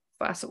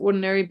for us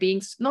ordinary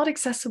beings, not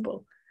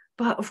accessible,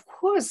 But of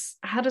course,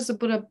 how does the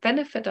Buddha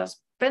benefit us?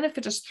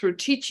 Benefit us through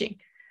teaching.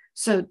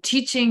 So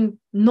teaching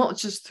not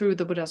just through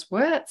the Buddha's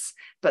words,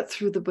 but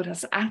through the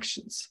Buddha's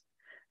actions.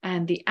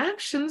 And the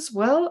actions,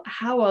 well,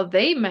 how are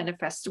they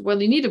manifested? Well,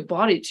 you need a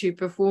body to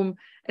perform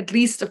at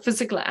least a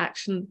physical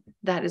action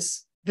that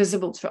is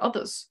visible to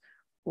others,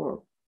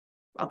 or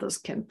others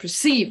can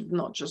perceive,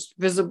 not just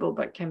visible,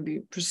 but can be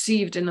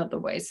perceived in other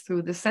ways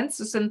through the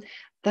senses. And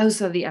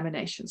those are the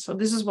emanations. So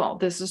this is what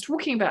this is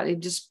talking about. It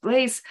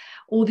displays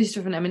all these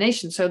different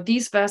emanations. So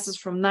these verses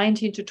from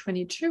 19 to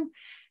 22,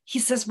 he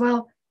says,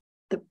 well,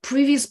 the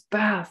previous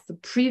birth, the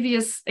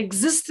previous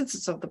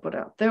existences of the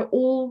Buddha, they're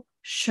all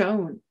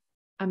shown.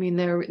 I mean,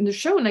 they're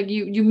shown, like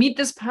you meet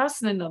this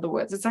person, in other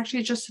words. It's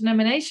actually just an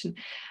emanation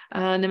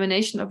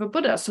of a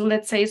Buddha. So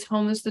let's say His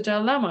Holiness the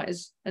Dalai Lama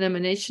is an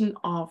emanation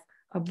of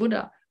a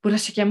Buddha. Buddha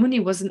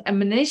Shakyamuni was an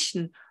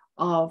emanation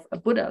of a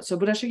Buddha. So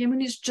Buddha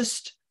Shakyamuni is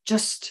just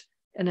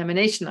an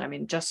emanation. I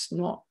mean, just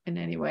not in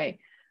any way,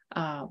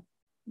 not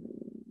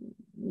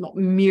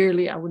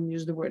merely, I wouldn't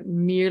use the word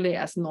merely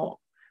as not,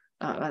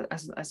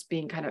 as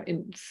being kind of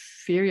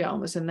inferior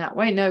almost in that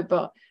way. No,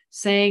 but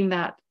saying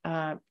that,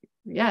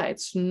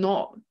 it's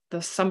not the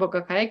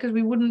Sambhogakaya, because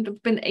we wouldn't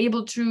have been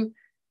able to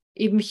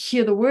even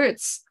hear the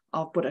words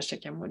of Buddha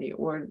Shakyamuni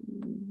or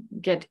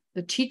get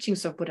the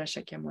teachings of Buddha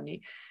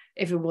Shakyamuni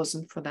if it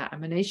wasn't for that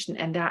emanation.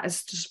 And that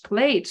is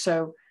displayed.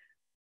 So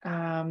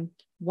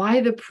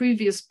why the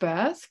previous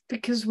birth?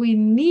 Because we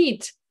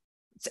need,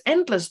 it's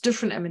endless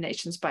different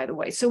emanations, by the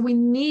way. So we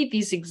need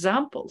these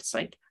examples.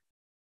 Like,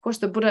 of course,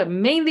 the Buddha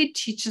mainly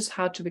teaches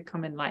how to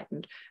become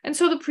enlightened. And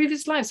so the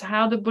previous lives,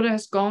 how the Buddha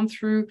has gone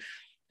through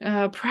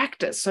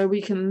practice, so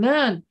we can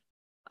learn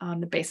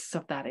on the basis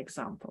of that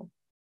example.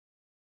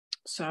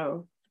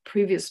 So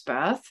previous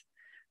birth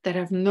that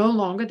have no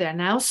longer, they're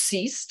now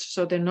ceased,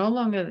 so they're no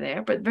longer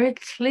there, but very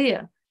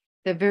clear.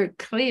 They're very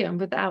clear and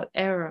without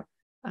error.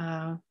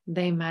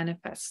 They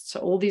manifest. So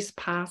all these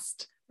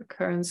past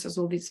occurrences,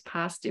 all these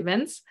past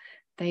events,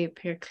 they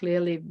appear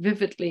clearly,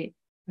 vividly,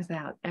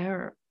 without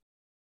error.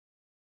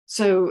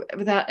 So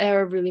without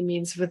error really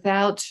means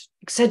without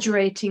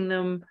exaggerating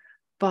them,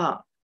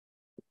 but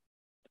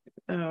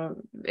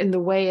in the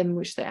way in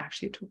which they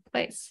actually took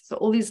place. So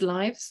all these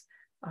lives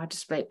are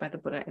displayed by the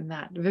Buddha in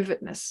that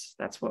vividness.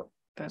 That's what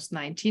verse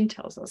 19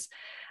 tells us.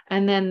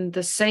 And then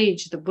the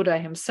sage, the Buddha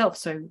himself,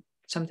 so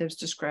sometimes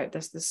described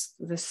as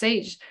the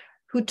sage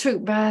who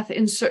took birth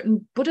in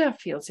certain Buddha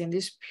fields, in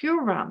these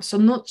pure realms. So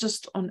not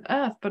just on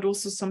earth, but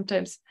also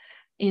sometimes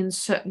in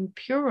certain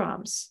pure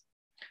realms.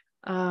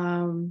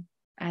 And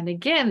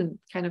again,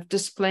 kind of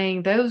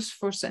displaying those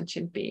for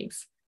sentient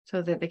beings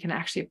so that they can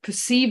actually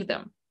perceive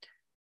them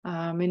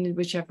in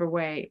whichever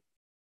way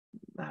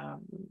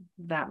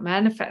that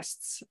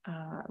manifests,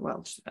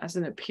 as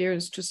an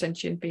appearance to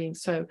sentient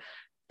beings. So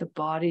the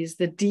bodies,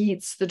 the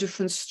deeds, the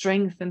different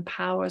strength and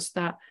powers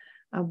that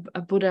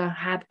a Buddha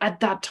had at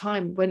that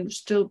time when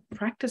still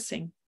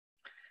practicing.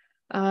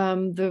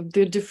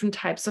 The different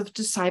types of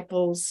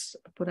disciples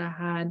Buddha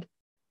had,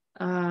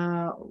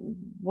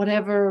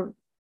 whatever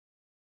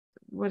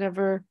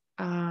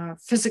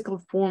physical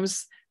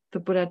forms the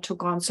Buddha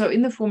took on. So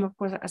in the form, of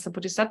course, as a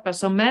bodhisattva.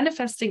 So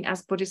manifesting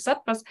as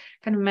bodhisattvas,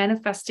 kind of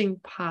manifesting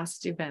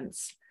past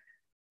events,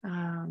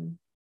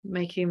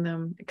 making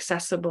them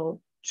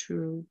accessible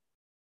to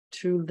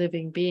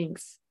living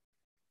beings.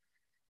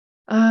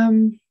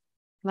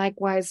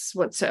 Likewise,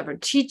 whatsoever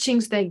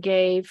teachings they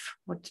gave,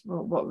 what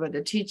were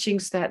the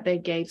teachings that they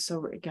gave? So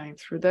we're going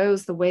through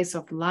those, the ways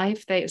of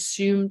life they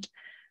assumed,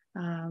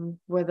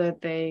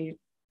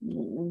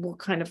 what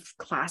kind of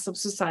class of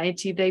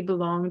society they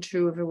belonged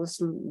to, if it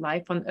was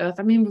life on earth.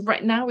 I mean,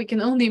 right now we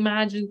can only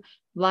imagine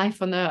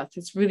life on earth.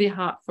 It's really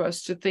hard for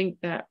us to think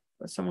that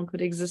someone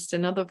could exist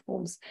in other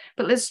forms.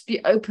 But let's be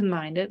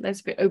open-minded.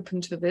 Let's be open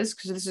to this,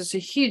 because this is a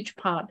huge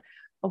part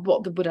of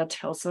what the Buddha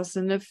tells us.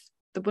 And if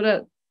the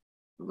Buddha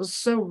was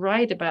so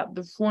right about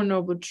the Four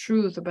Noble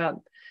Truths,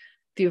 about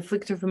the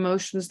afflictive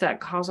emotions that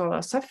cause all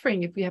our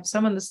suffering, if we have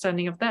some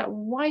understanding of that,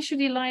 why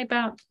should he lie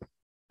about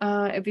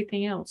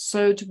everything else?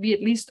 So to be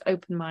at least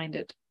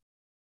open-minded.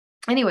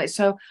 Anyway,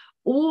 so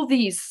all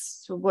these,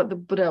 so what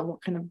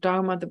kind of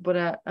Dharma the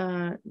Buddha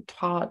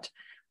taught,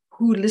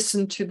 who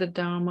listened to the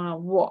Dharma,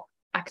 what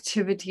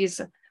activities,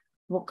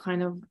 what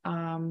kind of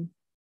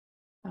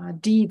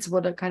deeds,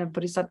 what kind of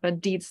bodhisattva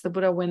deeds the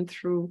Buddha went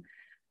through,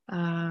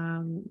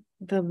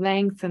 the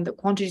length and the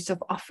quantities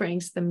of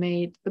offerings the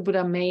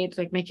Buddha made,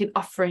 like making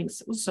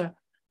offerings, also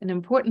an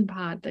important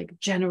part, like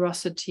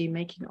generosity,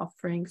 making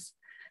offerings.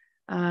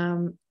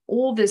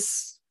 All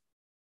this,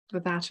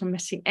 without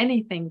omitting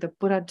anything, the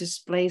Buddha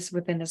displays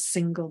within a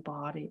single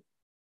body.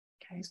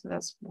 Okay, so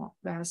that's what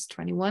verse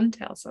 21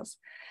 tells us.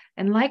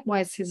 And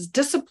likewise, his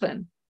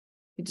discipline,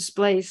 he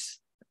displays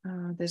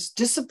this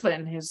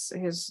discipline, his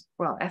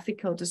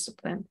ethical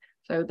discipline.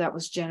 So that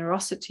was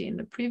generosity in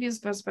the previous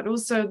verse, but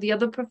also the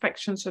other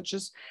perfections, such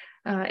as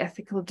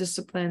ethical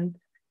discipline,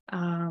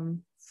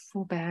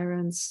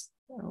 forbearance,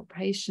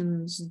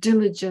 patience,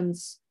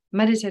 diligence,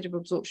 meditative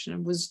absorption,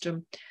 and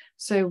wisdom.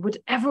 So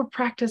whatever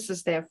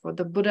practices, therefore,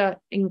 the Buddha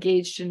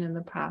engaged in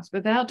the past,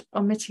 without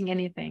omitting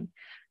anything,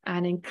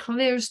 and in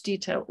clearest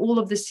detail, all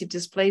of this he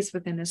displays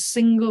within a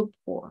single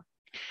pore.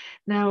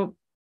 Now,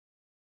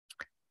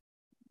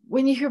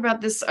 when you hear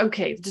about this,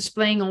 okay,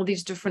 displaying all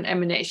these different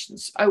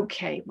emanations,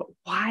 okay, but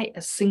why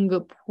a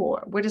single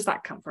pore? Where does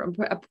that come from?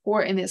 A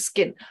pore in his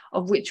skin,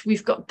 of which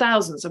we've got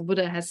thousands. A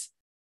Buddha has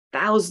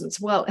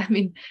thousands. Well, I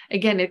mean,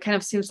 again, it kind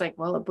of seems like,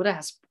 well, a Buddha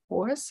has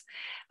pores.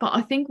 But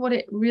I think what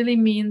it really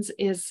means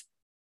is,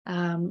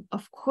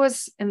 of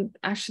course, and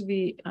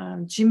actually,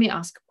 Jimmy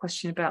asked a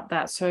question about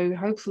that. So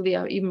hopefully,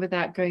 even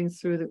without going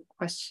through the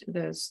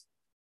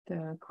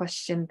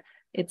question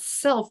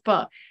itself,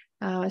 but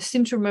I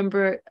seem to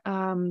remember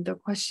the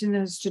question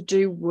has to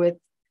do with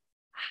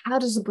how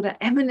does the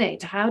Buddha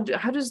emanate? How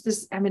does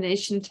this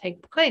emanation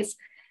take place?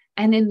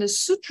 And in the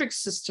sutric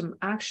system,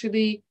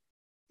 actually,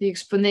 the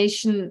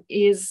explanation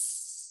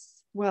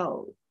is,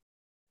 well,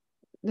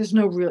 there's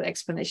no real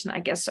explanation, I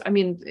guess. I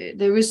mean,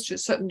 there is to a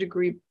certain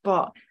degree,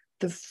 but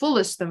the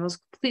fullest, the most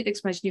complete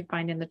explanation you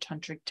find in the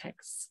tantric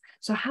texts.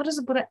 So how does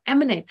the Buddha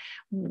emanate?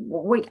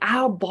 Wait,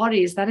 our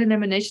body, is that an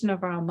emanation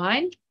of our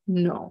mind?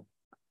 No.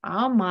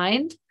 Our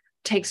mind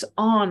takes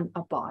on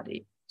a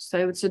body.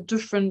 So it's a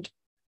different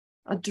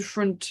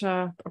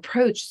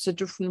approach. It's a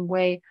different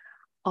way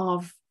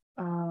of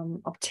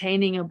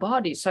obtaining a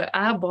body. So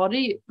our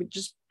body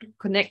just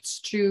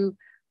connects to,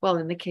 well,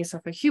 in the case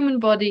of a human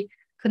body,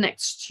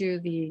 connects to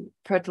the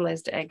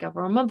fertilized egg of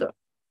our mother,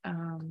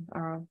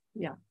 our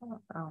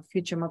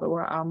future mother,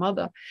 or our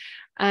mother.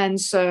 And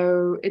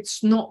so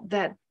it's not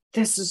that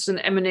this is an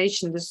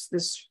emanation,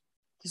 this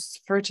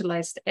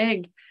fertilized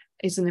egg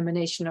is an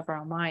emanation of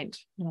our mind,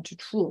 not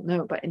at all.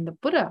 No, but in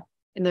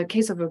the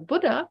case of a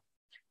Buddha,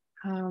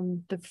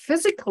 the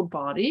physical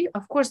body,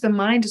 of course, the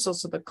mind is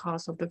also the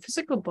cause of the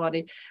physical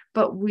body,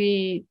 but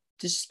we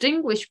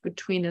distinguish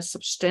between a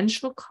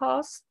substantial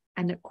cause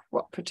and a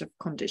cooperative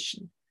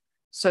condition.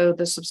 So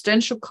the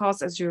substantial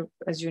cause, as you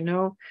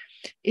know,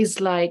 is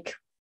like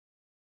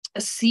a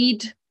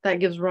seed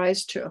that gives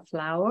rise to a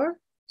flower.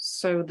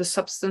 So the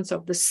substance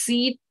of the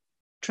seed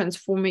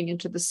transforming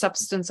into the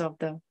substance of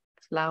the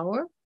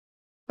flower.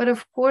 But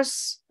of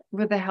course,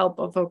 with the help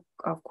of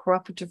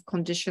cooperative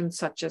conditions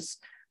such as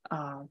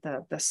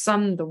the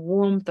sun, the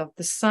warmth of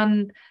the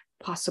sun,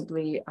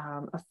 possibly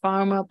a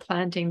farmer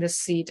planting the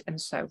seed,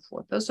 and so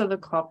forth. Those are the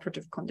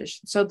cooperative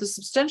conditions. So the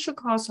substantial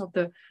cause of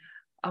the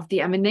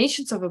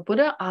emanations of a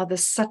Buddha are the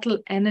subtle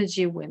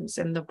energy winds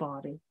in the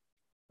body,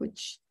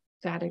 which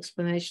that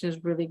explanation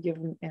is really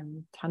given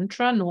in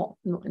Tantra, not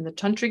in the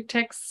Tantric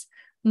texts,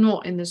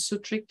 nor in the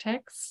Sutric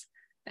texts.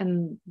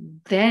 And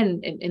then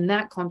in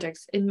that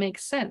context, it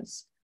makes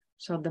sense.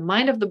 So the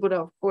mind of the Buddha,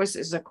 of course,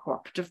 is a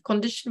cooperative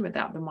condition.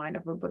 Without the mind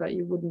of a Buddha,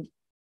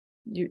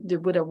 the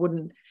Buddha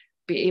wouldn't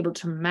be able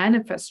to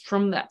manifest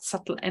from that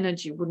subtle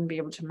energy, wouldn't be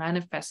able to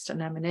manifest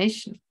an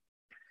emanation.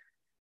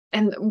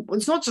 And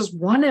it's not just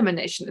one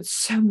emanation, it's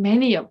so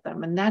many of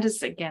them. And that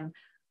is, again,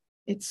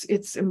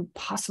 it's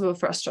impossible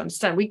for us to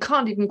understand. We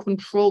can't even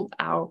control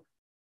our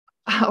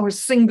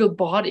single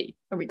body.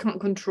 And we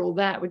can't control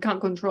that. We can't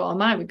control our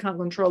mind. We can't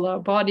control our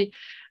body.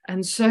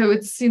 And so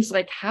it seems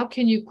like, how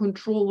can you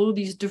control all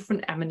these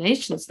different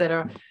emanations that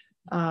are,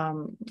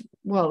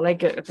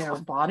 they're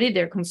a body,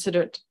 they're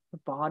considered a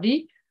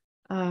body.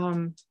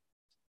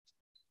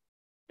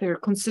 They're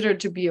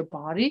considered to be a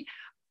body,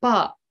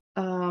 but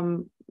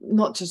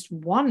not just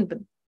one, but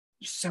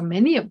so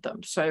many of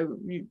them. So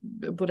the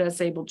Buddha is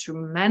able to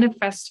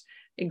manifest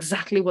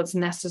exactly what's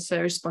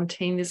necessary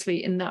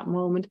spontaneously in that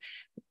moment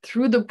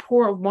through the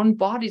pore of one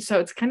body. So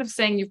it's kind of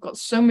saying you've got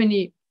so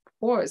many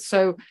pores.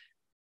 So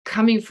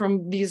coming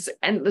from these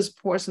endless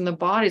pores in the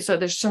body. So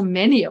there's so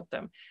many of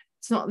them.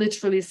 It's not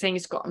literally saying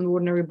it's got an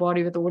ordinary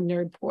body with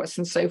ordinary pores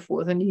and so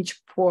forth, and each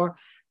pore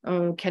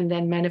can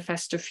then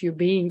manifest a few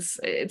beings.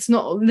 It's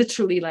not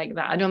literally like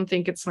that. I don't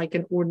think it's like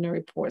an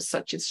ordinary pore as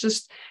such. It's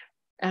just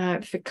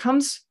if it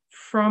comes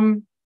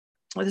from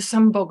the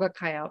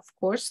Sambhogakaya, of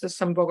course, the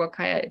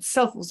Sambhogakaya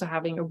itself also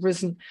having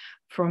arisen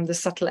from the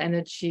subtle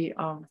energy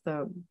of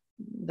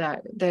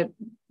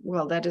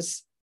that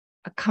is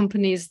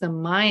accompanies the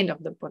mind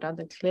of the Buddha,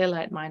 the clear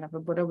light mind of the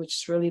Buddha, which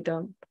is really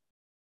the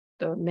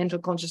mental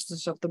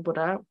consciousness of the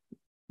Buddha.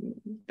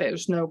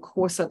 There's no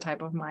coarser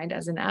type of mind,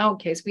 as in our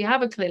case. We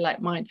have a clear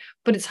light mind,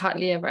 but it's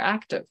hardly ever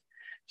active.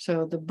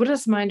 So the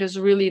Buddha's mind is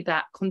really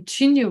that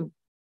continuum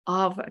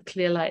of a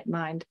clear light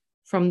mind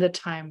from the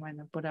time when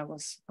the Buddha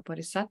was a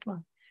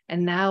bodhisattva.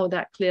 And now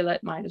that clear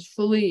light mind is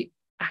fully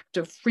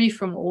active, free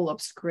from all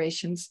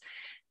obscurations.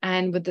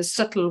 And with the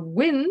subtle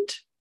wind,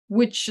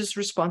 which is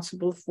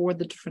responsible for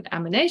the different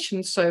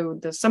emanations, so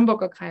the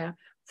Sambhogakaya,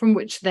 from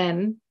which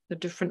then the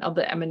different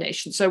other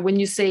emanations. So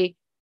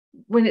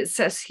when it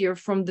says here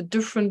from the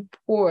different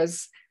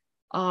pores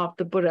of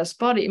the Buddha's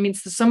body, it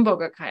means the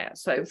Sambhogakaya.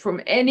 So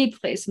from any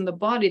place in the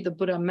body, the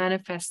Buddha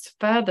manifests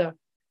further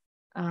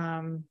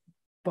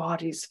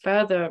bodies,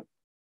 further,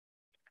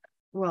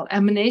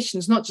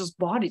 emanations, not just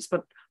bodies,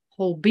 but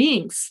whole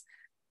beings,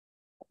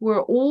 who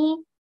are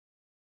all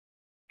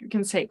you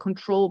can say,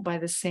 controlled by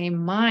the same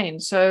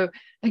mind. So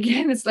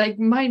again, it's like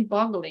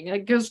mind-boggling.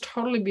 It goes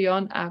totally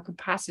beyond our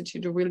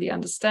capacity to really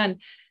understand.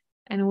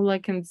 And all I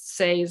can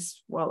say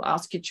is, well,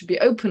 ask you to be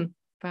open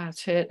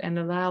about it and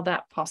allow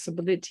that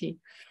possibility.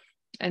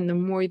 And the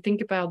more you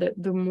think about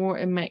it, the more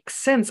it makes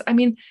sense. I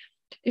mean,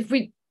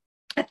 I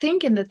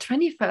think in the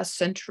 21st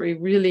century,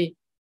 really,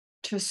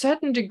 to a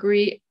certain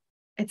degree,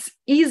 it's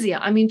easier.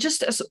 I mean,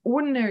 just as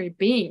ordinary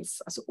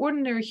beings, as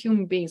ordinary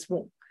human beings,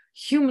 well,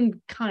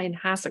 humankind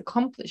has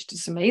accomplished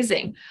is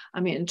amazing.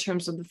 I mean, in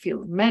terms of the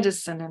field of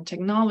medicine and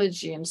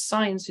technology and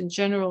science in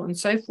general and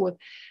so forth.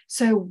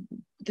 So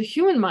the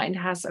human mind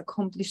has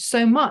accomplished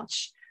so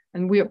much,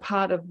 and we are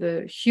part of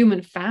the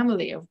human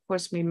family. Of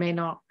course, we may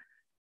not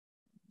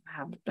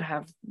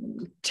have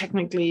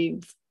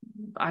technically,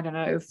 I don't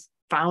know,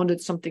 founded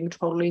something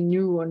totally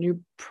new or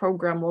new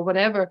program or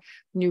whatever,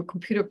 new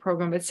computer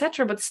program,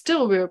 etc. But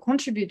still, we are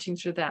contributing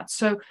to that.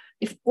 So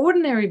if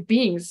ordinary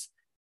beings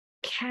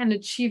can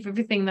achieve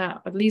everything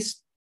that at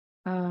least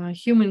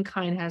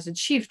humankind has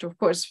achieved, of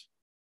course,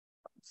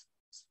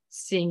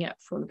 seeing it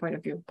from the point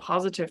of view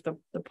positive, the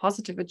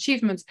positive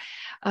achievements,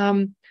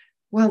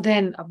 well,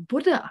 then a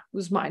Buddha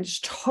whose mind is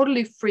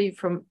totally free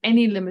from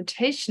any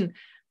limitation,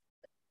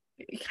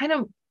 it kind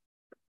of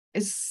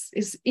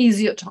is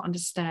easier to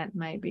understand,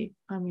 maybe.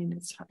 I mean,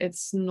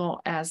 it's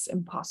not as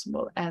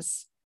impossible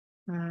as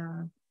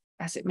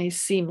it may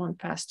seem on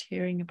first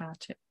hearing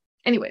about it.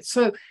 Anyway,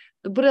 so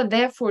the Buddha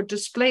therefore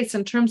displays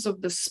in terms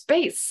of the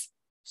space.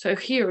 So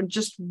here,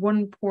 just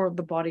one pore of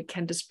the body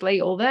can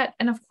display all that,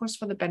 and of course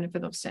for the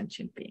benefit of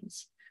sentient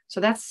beings. So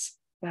that's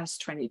verse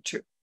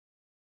 22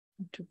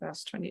 to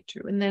verse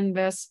 22, and then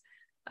verse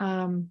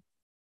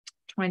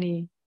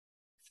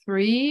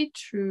 23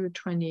 to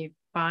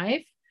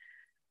 25.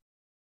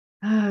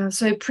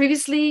 So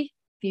previously,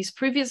 these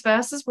previous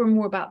verses were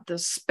more about the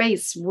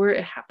space where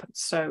it happens.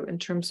 So in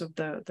terms of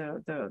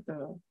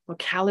the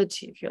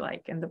locality, if you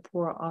like, and the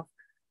pore of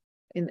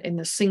in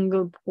the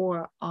single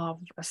pore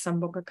of a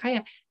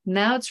Sambhogakaya.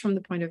 Now it's from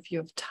the point of view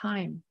of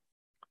time.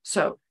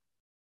 So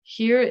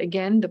here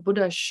again, the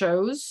Buddha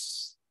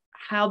shows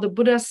how the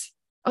Buddha's.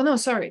 Oh no,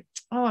 sorry.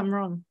 Oh, I'm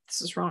wrong.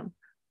 This is wrong.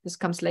 This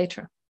comes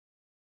later.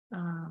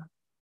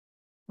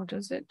 What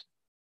is it?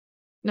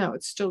 No,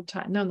 it's still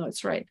time. No,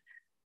 it's right.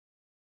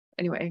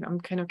 Anyway, I'm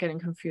kind of getting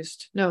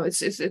confused. No,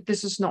 this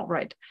is not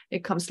right.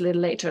 It comes a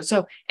little later.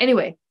 So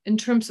anyway, in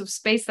terms of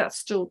space, that's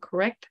still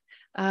correct.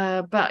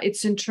 But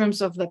it's in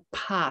terms of the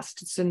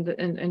past. It's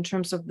in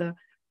terms of the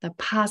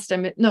past. I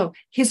mean, no,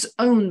 his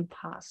own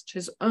past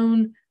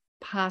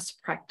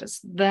practice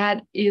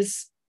that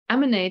is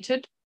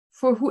emanated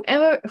for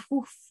whoever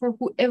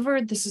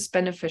this is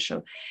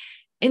beneficial.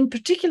 In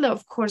particular,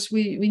 of course,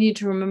 we need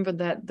to remember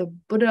that the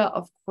Buddha,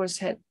 of course,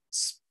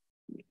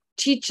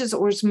 teaches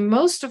or is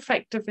most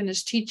effective in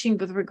his teaching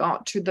with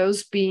regard to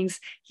those beings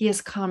he has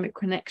karmic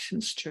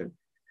connections to.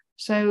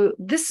 So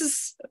this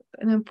is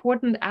an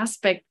important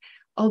aspect.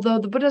 Although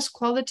the Buddha's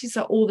qualities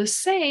are all the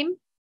same,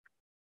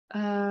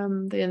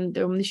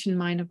 the omniscient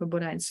mind of a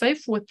Buddha and so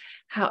forth,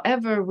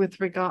 however, with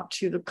regard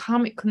to the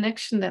karmic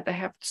connection that they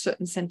have to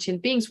certain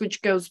sentient beings,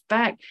 which goes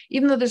back,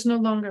 even though there's no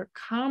longer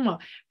karma,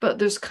 but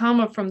there's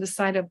karma from the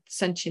side of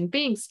sentient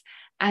beings.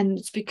 And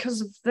it's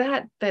because of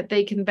that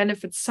they can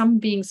benefit some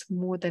beings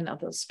more than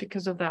others,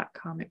 because of that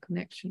karmic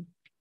connection.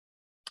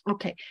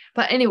 Okay,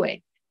 but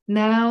anyway,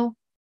 now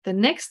the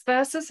next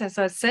verses, as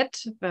I said,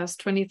 verse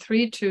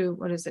 23 to,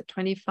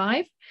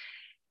 25,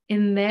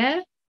 in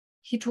there,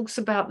 he talks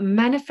about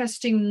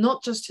manifesting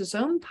not just his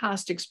own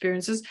past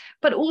experiences,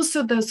 but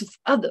also those of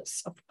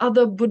others, of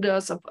other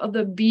Buddhas, of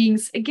other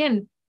beings,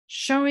 again,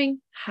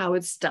 showing how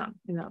it's done,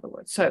 in other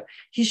words. So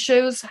he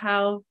shows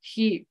how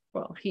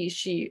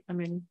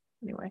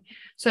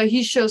so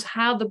he shows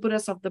how the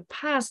Buddhas of the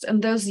past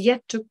and those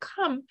yet to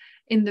come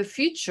in the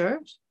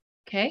future,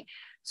 okay,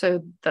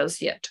 so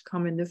those yet to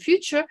come in the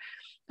future,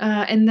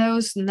 and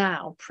those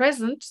now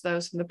present,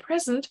 those in the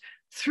present,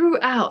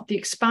 throughout the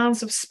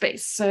expanse of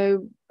space.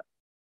 So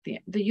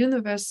the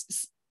universe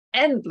is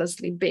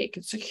endlessly big.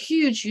 It's a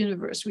huge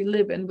universe we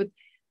live in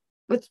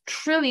with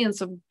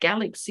trillions of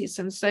galaxies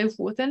and so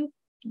forth, and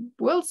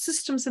world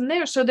systems in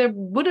there. So there are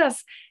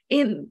Buddhas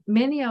in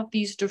many of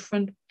these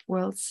different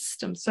world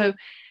systems. So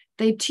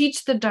they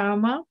teach the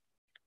Dharma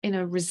in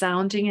a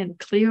resounding and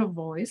clear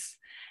voice,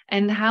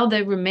 and how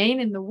they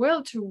remain in the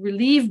world to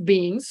relieve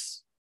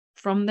beings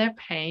from their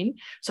pain.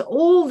 So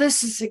all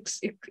this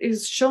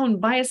is shown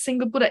by a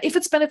single Buddha. If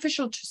it's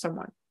beneficial to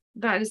someone,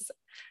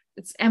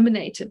 it's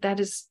emanated, that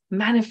is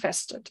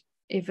manifested,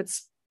 if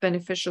it's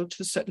beneficial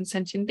to certain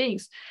sentient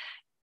beings.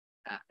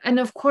 And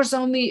of course,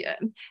 only,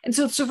 and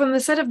so from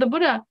the side of the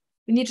Buddha,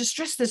 we need to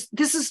stress this.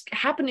 This is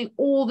happening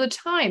all the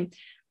time.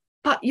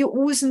 But you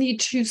always need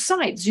two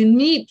sides. You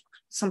need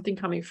something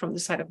coming from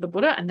the side of the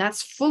Buddha, and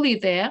that's fully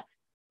there.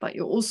 But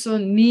you also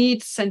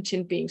need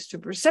sentient beings to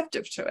be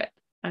receptive to it.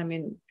 I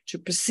mean, to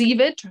perceive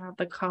it, to have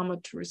the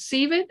karma to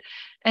receive it,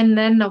 and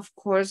then, of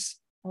course,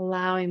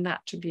 allowing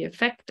that to be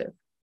effective.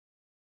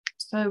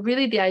 So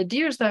really the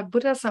idea is that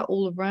Buddhas are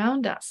all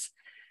around us.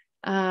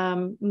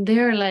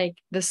 they're like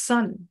the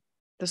sun.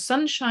 The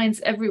sun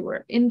shines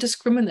everywhere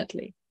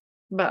indiscriminately,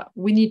 but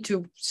we need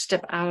to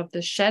step out of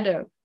the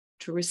shadow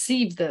to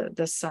receive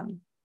the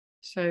sun.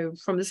 So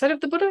from the side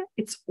of the Buddha,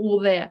 it's all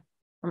there.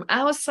 From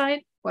our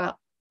side, well,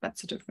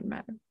 that's a different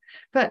matter.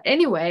 But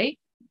anyway,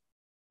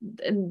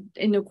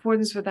 in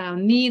accordance with our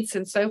needs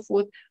and so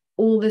forth,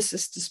 all this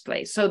is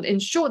displayed. So in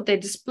short, they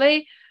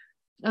display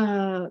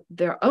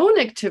their own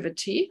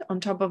activity on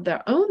top of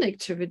their own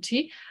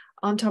activity.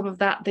 On top of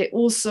that, they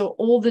also,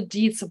 all the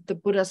deeds of the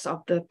Buddhas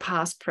of the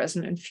past,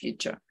 present, and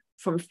future.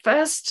 From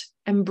first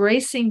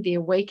embracing the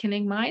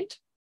awakening mind.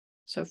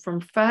 So from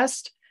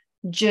first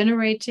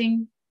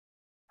generating,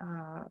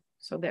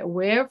 so they're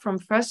aware, from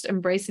first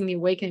embracing the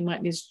awakening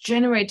mind means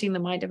generating the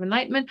mind of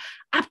enlightenment,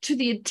 up to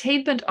the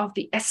attainment of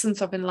the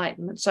essence of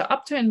enlightenment. So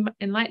up to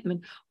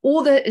enlightenment,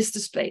 all that is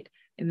displayed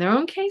in their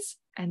own case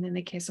and in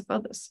the case of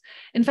others.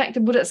 In fact, the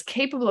Buddha is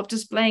capable of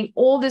displaying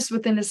all this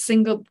within a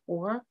single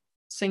pore,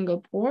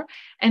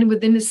 and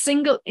within a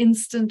single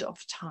instant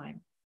of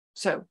time.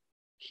 So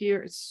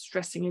here it's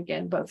stressing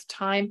again both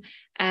time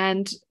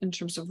and in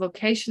terms of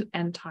location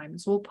and time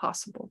is all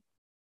possible.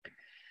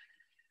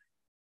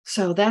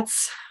 So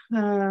that's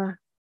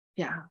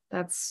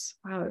that's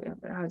how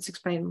it's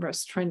explained in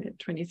verse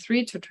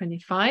 23 to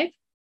 25.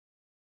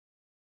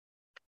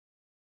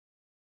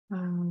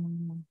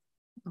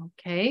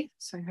 Okay,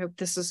 so I hope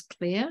this is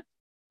clear.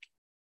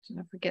 Did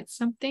I forget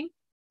something?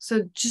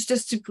 So just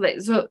as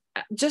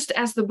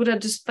the Buddha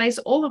displays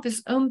all of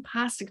his own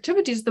past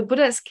activities, the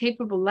Buddha is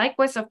capable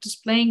likewise of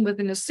displaying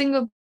within a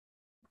single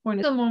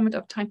point, a moment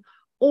of time,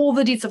 all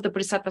the deeds of the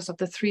Bodhisattvas of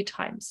the three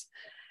times.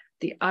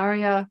 The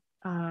Arya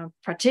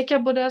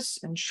Pratyeka Buddhas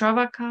and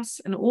Shravakas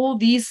and all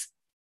these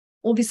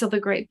other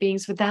great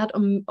beings without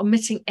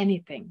omitting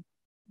anything.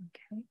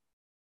 Okay.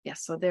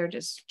 Yes, so there it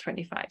is,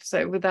 25.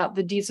 So without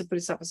the deeds of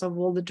Bodhisattvas of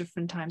all the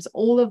different times,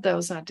 all of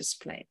those are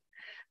displayed.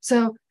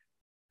 So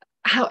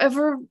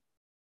however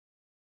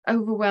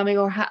overwhelming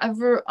or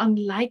however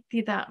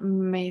unlikely that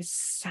may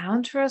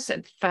sound to us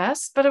at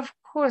first, but of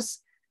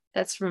course,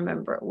 let's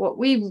remember what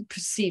we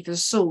perceive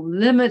is so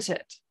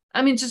limited.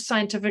 I mean, just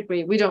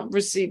scientifically, we don't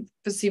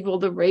perceive all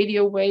the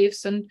radio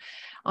waves and,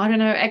 I don't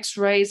know,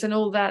 X-rays and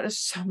all that. There's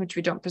so much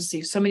we don't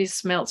perceive, so many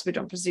smells we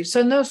don't perceive.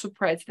 So no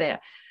surprise there.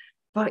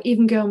 But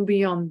even going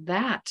beyond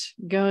that,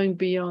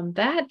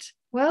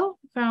 well,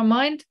 for our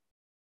mind,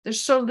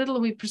 there's so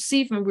little we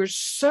perceive and we're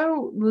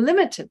so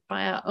limited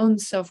by our own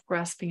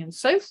self-grasping and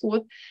so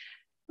forth.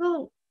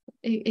 Well,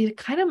 it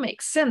kind of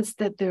makes sense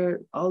that there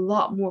are a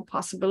lot more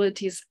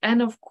possibilities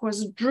and, of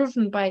course,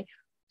 driven by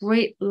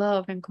great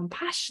love and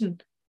compassion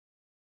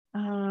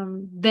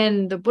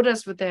than the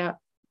Buddhas with their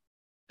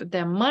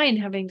mind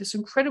having this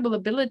incredible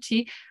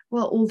ability.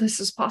 Well, all this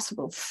is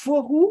possible.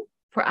 For who?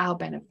 For our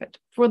benefit,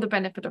 for the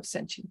benefit of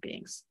sentient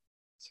beings.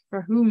 So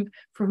for whom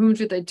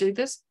do they do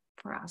this?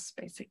 For us,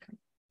 basically.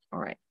 All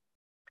right.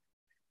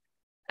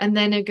 And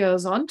then it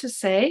goes on to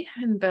say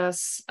in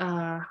verse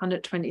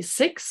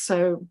 126,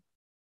 so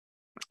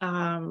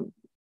the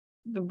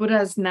Buddha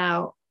has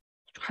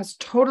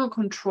total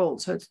control.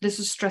 So this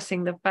is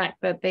stressing the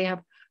fact that they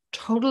have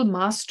total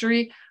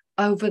mastery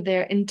over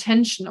their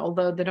intention,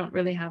 although they don't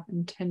really have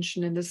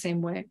intention in the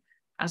same way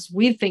as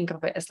we think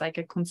of it as like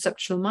a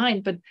conceptual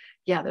mind. But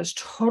yeah, there's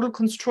total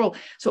control.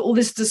 So all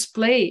this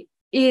display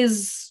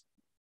is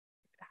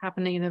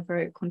happening in a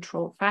very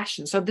controlled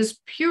fashion. So this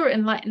pure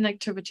enlightened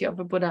activity of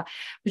a Buddha,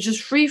 which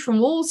is free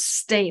from all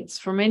states,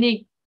 from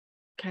any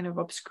kind of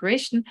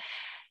obscuration,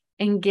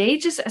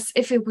 engages as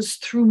if it was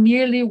through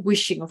merely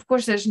wishing. Of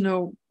course, there's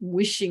no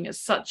wishing as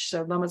such.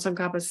 So Lama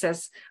Tsongkhapa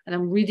says, and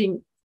I'm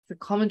reading the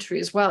commentary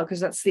as well, because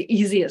that's the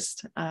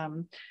easiest.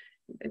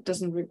 It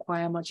doesn't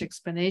require much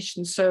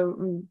explanation. So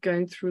I'm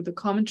going through the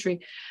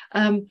commentary.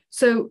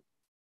 So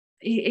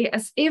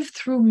as if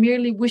through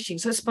merely wishing,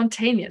 so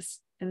spontaneous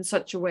in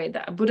such a way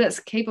that a Buddha is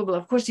capable.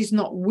 Of course, he's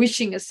not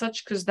wishing as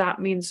such, because that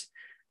means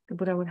the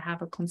Buddha would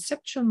have a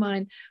conceptual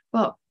mind,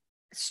 but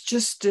it's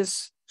just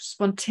this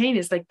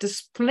spontaneous, like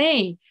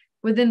display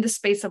within the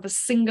space of a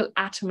single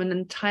atom, an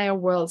entire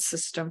world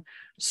system,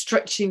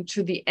 stretching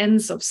to the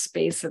ends of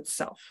space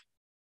itself.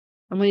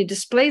 And when he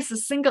displays a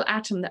single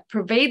atom that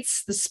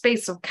pervades the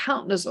space of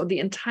countless or the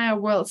entire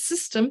world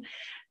system,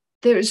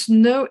 there is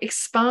no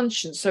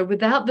expansion. So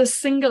without the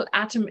single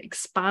atom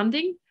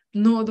expanding,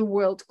 nor the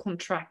world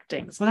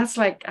contracting. So that's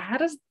like, how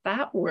does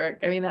that work?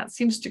 I mean, that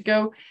seems to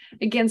go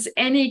against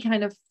any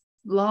kind of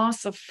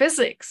laws of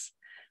physics.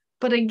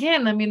 But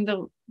again, I mean,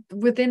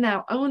 within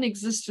our own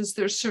existence,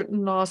 there are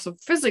certain laws of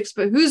physics,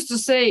 but who's to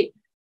say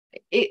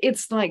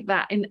it's like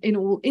that in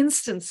all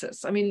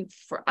instances? I mean,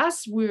 for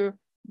us, we're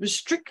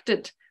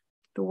restricted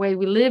the way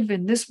we live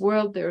in this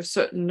world. There's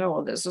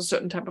a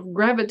certain type of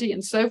gravity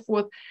and so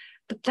forth,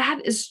 but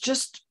that is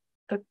just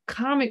the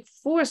karmic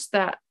force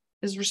that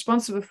is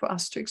responsible for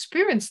us to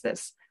experience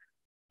this.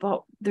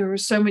 But there are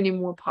so many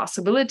more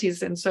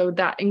possibilities, and so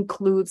that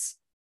includes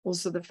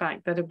also the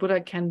fact that a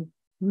Buddha can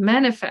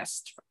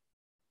manifest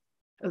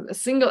a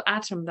single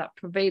atom that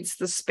pervades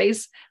the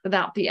space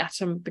without the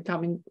atom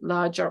becoming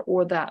larger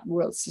or that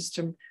world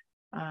system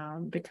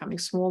becoming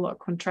smaller,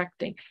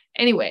 contracting.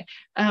 Anyway,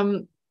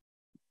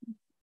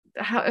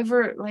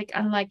 however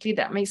unlikely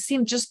that may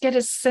seem, just get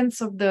a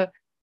sense of the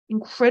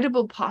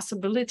incredible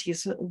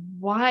possibilities,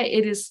 why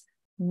it is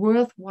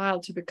worthwhile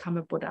to become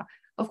a Buddha.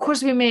 Of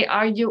course, we may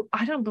argue,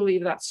 I don't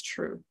believe that's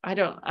true. I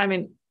don't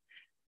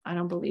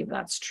believe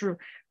that's true.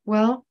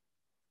 Well,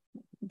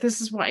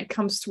 this is why it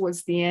comes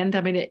towards the end.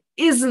 I mean, it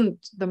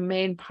isn't the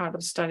main part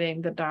of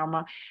studying the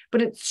Dharma,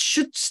 but it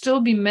should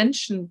still be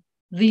mentioned,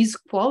 these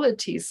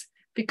qualities,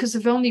 because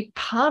if only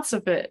parts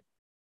of it,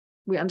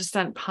 we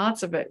understand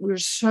parts of it, we're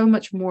so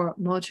much more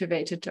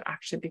motivated to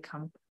actually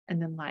become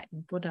an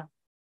enlightened Buddha.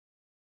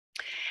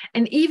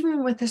 And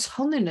even with His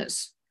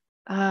Holiness,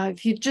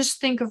 if you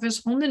just think of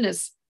His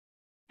Holiness,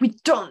 we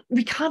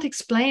can't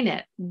explain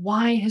it,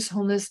 why His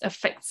Holiness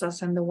affects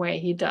us in the way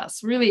He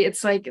does. Really,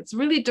 it's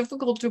really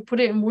difficult to put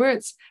it in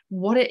words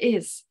what it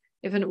is.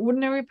 If an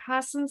ordinary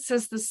person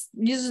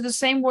uses the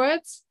same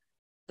words,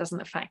 it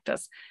doesn't affect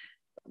us.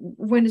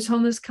 When His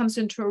Holiness comes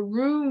into a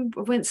room,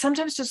 when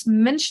sometimes just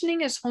mentioning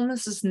His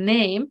Holiness's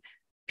name,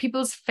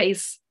 people's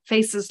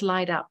faces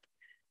light up.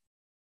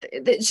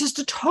 It's just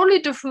a totally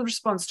different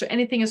response to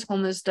anything His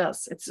Holiness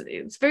does.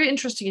 It's very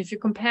interesting if you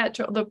compare it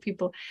to other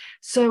people.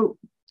 So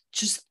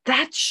just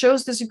that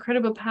shows this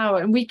incredible power,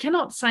 and we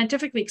cannot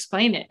scientifically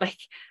explain it. Like,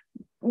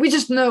 we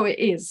just know it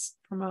is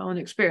from our own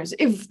experience,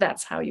 if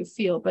that's how you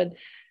feel. But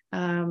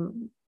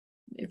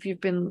if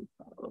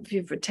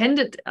you've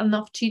attended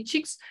enough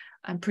teachings,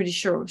 I'm pretty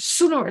sure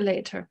sooner or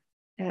later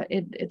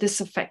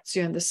this affects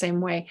you in the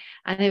same way.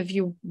 And if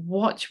you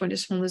watch when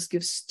His Holiness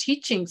gives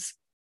teachings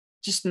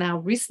just now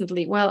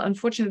recently, well,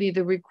 unfortunately,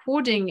 the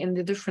recording in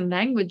the different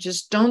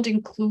languages don't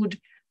include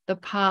the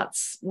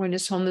parts when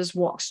His Holiness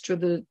walks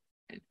to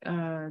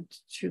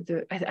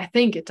I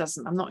think it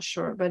doesn't, I'm not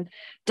sure, but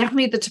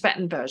definitely the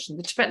Tibetan version.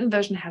 The Tibetan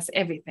version has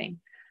everything.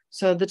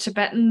 So the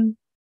Tibetan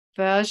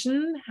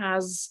version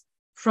has,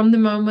 from the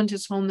moment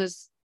His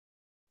Holiness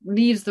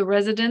leaves the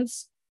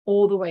residence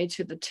all the way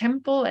to the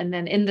temple, and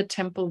then in the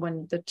temple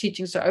when the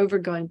teachings are over,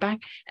 going back,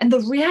 and the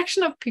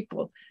reaction of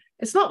people,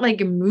 it's not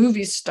like a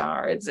movie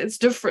star, it's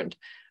different.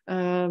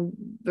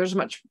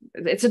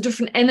 It's a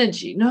different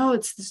energy. No,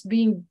 it's this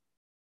being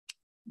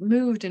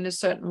moved in a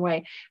certain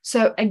way.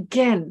 So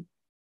again,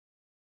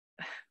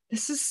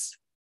 this is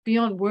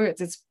beyond words.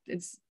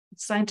 It's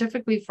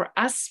scientifically, for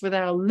us with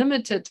our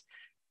limited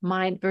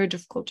mind, very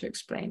difficult to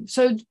explain.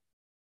 So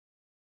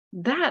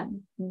that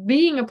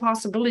being a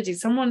possibility,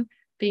 someone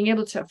being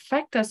able to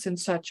affect us in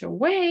such a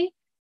way,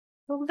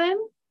 well, then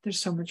there's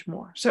so much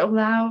more. So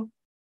allow,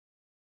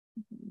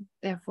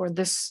 therefore,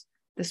 this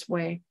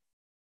way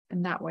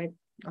and that way,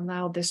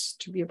 allow this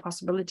to be a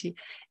possibility.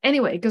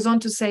 Anyway, it goes on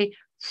to say,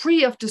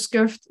 free of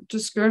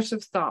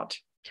discursive thought,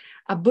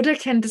 a Buddha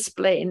can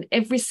display in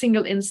every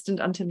single instant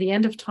until the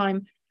end of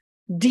time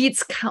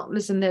deeds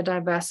countless in their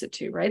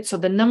diversity, right? So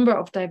the number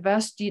of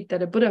diverse deeds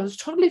that a Buddha who's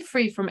totally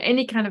free from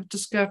any kind of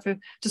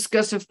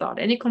discursive thought,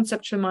 any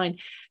conceptual mind,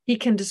 he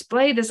can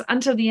display this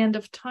until the end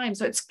of time.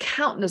 So it's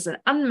countless and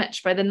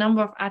unmatched by the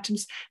number of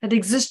atoms that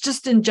exist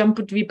just in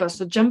Jambudvipa.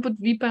 So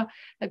Jambudvipa,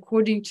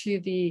 according to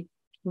the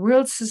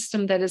world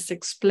system that is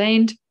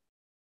explained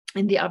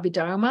in the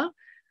Abhidharma,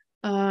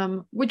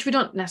 which we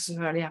don't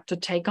necessarily have to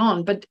take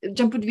on, but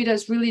Jambudvipa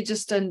is really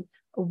just a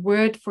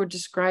word for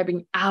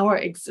describing our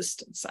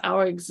existence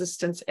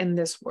in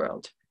this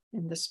world,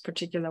 in this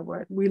particular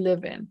world we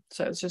live in.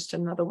 So it's just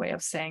another way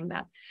of saying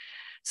that.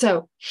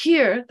 So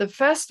here, the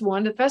first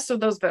of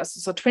those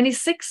verses, so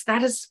 26,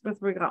 that is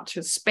with regard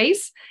to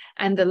space,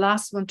 and the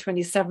last one,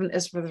 27,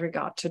 is with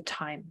regard to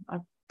time. I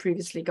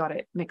previously got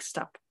it mixed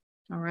up.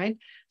 All right.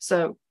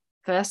 So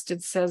first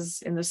it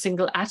says in the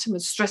single atom,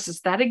 it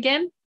stresses that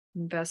again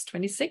in verse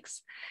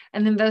 26.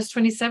 And then verse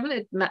 27,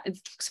 it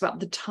talks about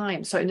the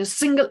time. So in a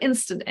single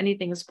instant,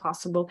 anything is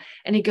possible.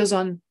 And it goes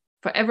on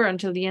forever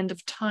until the end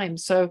of time.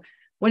 So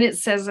when it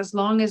says, as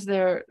long as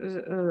there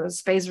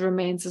space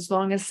remains, as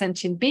long as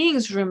sentient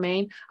beings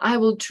remain, I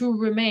will too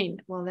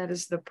remain. Well, that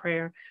is the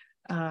prayer,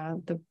 at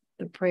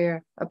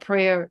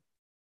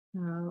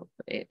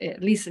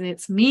least in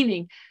its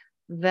meaning,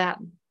 that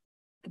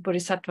the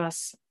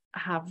Bodhisattvas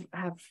have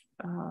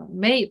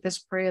made this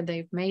prayer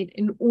they've made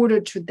in order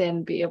to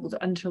then be able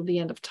to, until the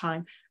end of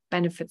time,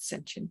 benefit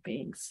sentient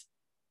beings.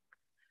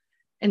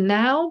 And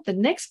now the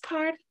next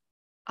part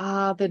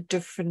are the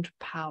different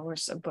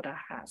powers a Buddha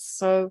has.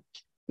 So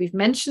we've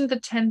mentioned the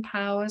 10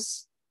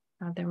 powers.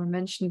 They were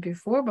mentioned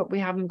before, but we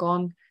haven't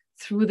gone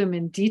through them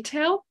in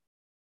detail.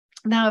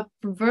 Now,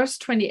 from verse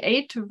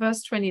 28 to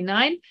verse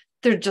 29,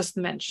 they're just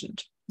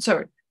mentioned.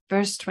 Sorry,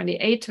 verse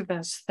 28 to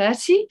verse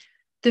 30,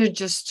 they're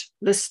just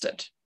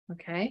listed.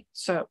 Okay,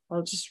 so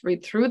I'll just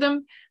read through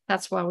them.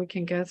 That's why we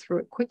can go through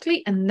it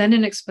quickly. And then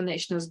an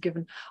explanation is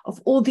given of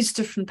all these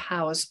different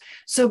powers.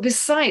 So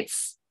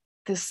besides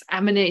this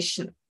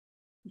emanation,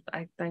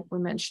 I think we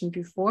mentioned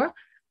before,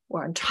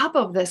 or on top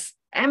of this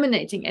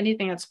emanating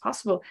anything that's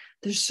possible,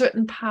 there's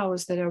certain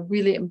powers that are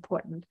really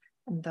important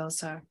And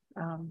those are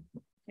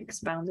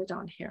expounded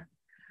on here.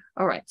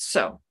 All right,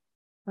 so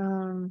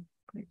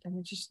wait, let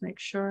me just make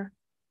sure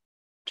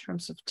in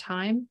terms of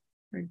time,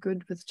 we're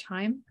good with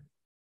time.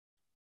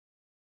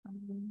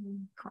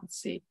 Can't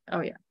see.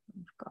 Oh yeah,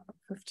 we've got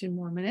 15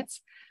 more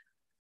minutes.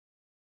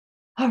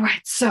 All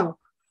right, so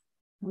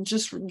we'll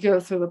just go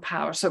through the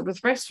power. So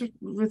with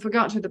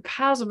regard to the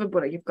powers of a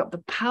Buddha, you've got the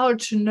power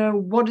to know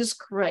what is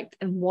correct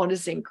and what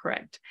is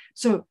incorrect.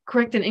 So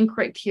correct and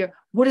incorrect here,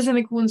 what is in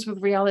accordance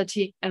with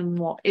reality and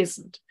what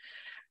isn't.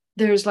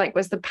 There's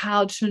likewise the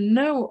power to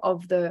know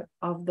of the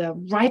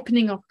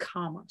ripening of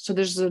karma. So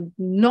there's a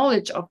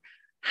knowledge of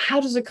how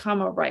does a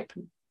karma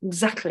ripen?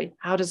 Exactly,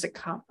 how does it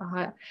come?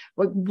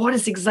 What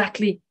is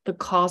exactly the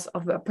cause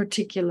of a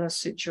particular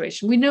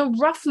situation? We know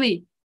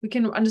roughly, we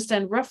can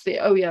understand roughly,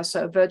 oh yeah,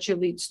 so a virtue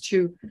leads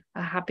to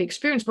a happy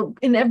experience, but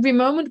in every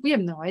moment, we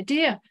have no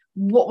idea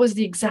what was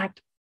the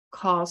exact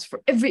cause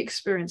for every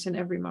experience in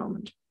every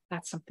moment.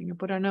 That's something a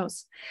Buddha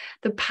knows.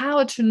 The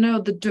power to know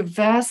the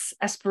diverse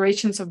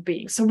aspirations of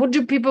being. So what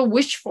do people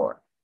wish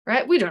for,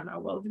 right? We don't know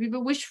what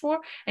people wish for.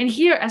 And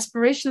here,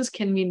 aspirations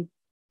can mean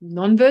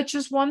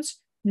non-virtuous ones,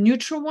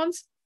 neutral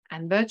ones,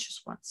 and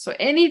virtuous ones. So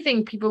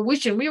anything people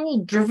wish, and we're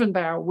all driven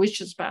by our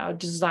wishes, by our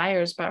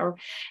desires,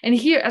 and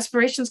here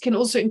aspirations can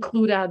also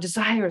include our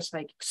desires,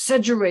 like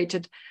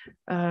exaggerated,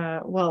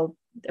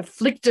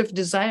 afflictive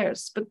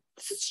desires. But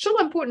it's still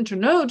important to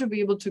know to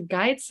be able to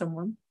guide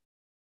someone.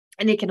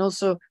 And it can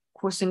also, of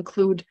course,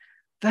 include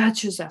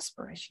virtuous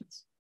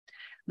aspirations.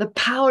 The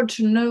power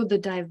to know the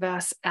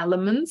diverse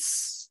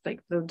elements, like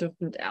the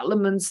different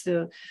elements,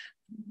 the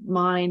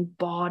mind,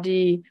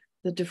 body,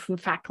 the different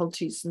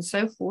faculties and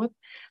so forth.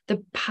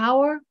 The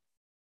power,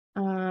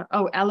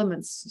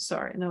 elements,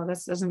 sorry, no,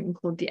 that doesn't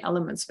include the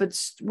elements, but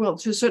well,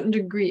 to a certain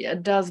degree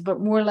it does,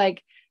 but more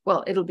like,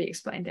 well, it'll be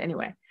explained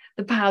anyway.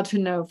 The power to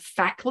know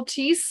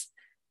faculties.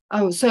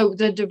 Oh, so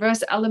the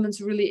diverse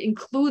elements really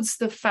includes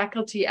the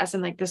faculty as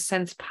in like the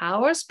sense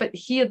powers, but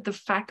here the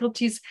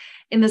faculties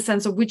in the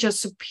sense of which are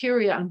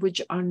superior and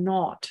which are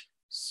not.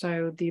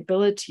 So the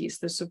abilities,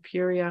 the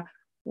superior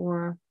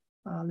or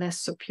less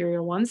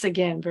superior ones,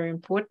 again, very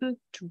important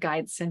to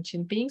guide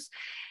sentient beings.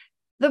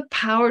 The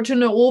power to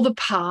know all the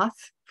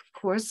path, of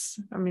course.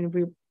 I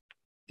mean,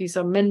 these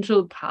are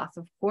mental paths,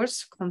 of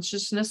course,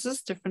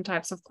 consciousnesses, different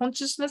types of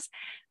consciousness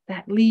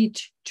that lead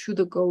to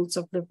the goals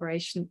of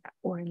liberation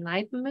or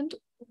enlightenment,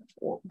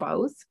 or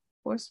both,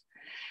 of course.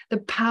 The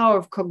power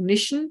of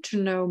cognition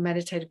to know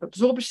meditative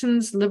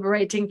absorptions,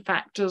 liberating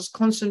factors,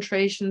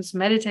 concentrations,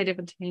 meditative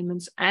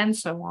attainments, and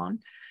so on.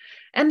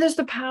 And there's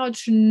the power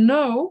to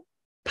know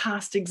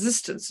past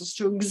existences,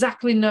 to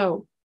exactly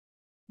know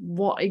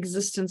what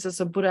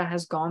existences a Buddha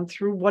has gone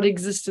through, what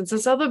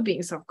existences other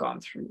beings have gone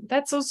through.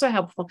 That's also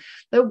helpful.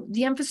 Though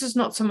the emphasis is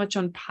not so much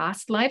on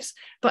past lives,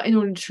 but in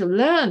order to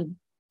learn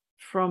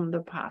from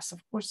the past,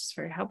 of course, it's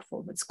very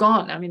helpful. It's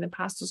gone. I mean, the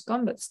past is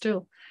gone, but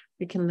still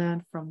we can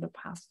learn from the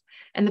past.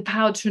 And the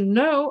power to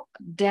know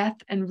death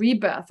and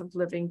rebirth of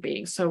living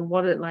beings. So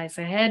what it lies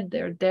ahead,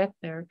 their death,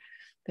 their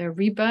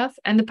rebirth,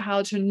 and the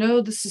power to know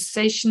the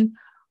cessation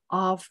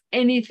of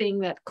anything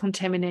that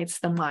contaminates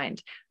the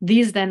mind.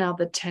 These then are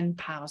the 10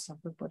 powers of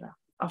the Buddha,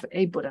 of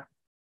a Buddha.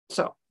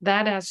 So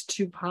that has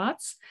two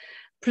parts,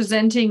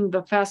 presenting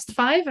the first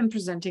 5 and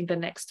presenting the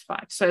next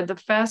 5. So the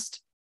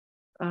first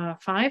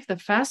 5, the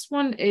first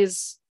one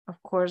is,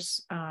 of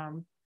course,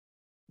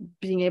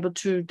 being able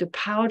to, the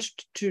power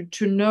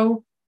to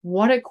know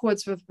what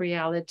accords with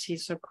reality.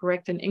 So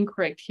correct and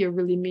incorrect here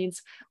really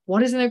means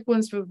what is in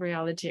accordance with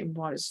reality and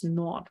what is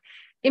not,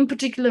 in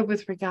particular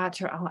with regard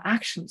to our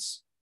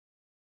actions.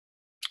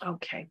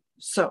 Okay,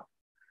 so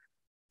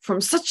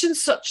from such and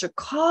such a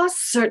cause,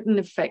 certain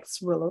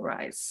effects will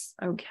arise.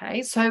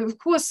 Okay, so of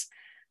course,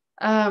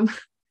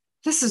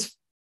 this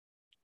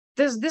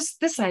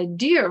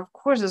idea, of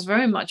course, is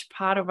very much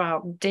part of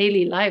our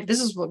daily life.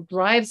 This is what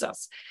drives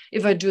us.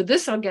 If I do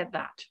this, I'll get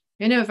that.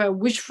 You know, if I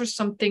wish for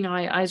something,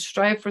 I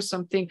strive for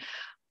something.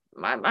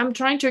 I'm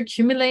trying to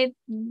accumulate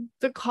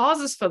the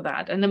causes for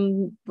that, and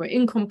then we're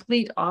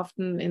incomplete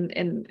often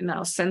in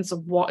our sense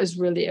of what is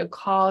really a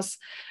cause.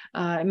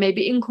 It may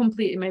be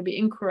incomplete, it may be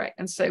incorrect,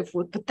 and so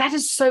forth. But that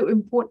is so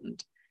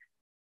important,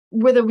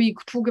 whether we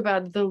talk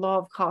about the law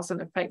of cause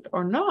and effect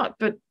or not.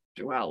 But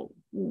well,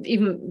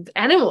 even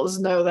animals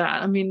know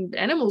that. I mean,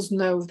 animals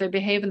know if they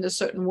behave in a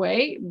certain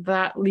way,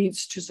 that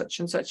leads to such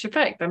and such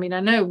effect. I mean, I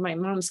know my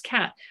mom's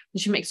cat, when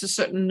she makes a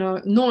certain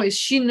noise,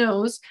 she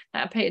knows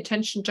that I pay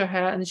attention to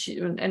her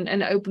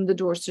and open the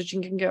door so she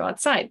can go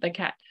outside, the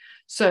cat.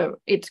 So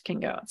it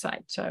can go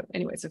outside. So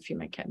anyway, it's a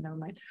female cat, never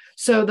mind.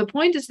 So the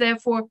point is,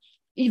 therefore,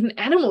 even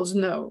animals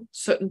know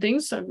certain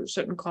things,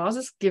 certain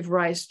causes give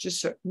rise to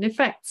certain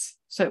effects.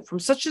 So from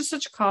such and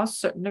such cause,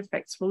 certain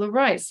effects will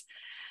arise.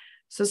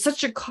 So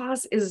such a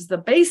cause is the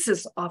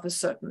basis of a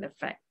certain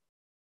effect.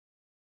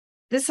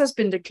 This has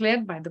been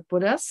declared by the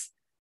Buddhas,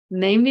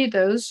 namely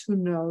those who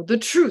know the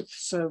truth.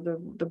 So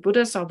the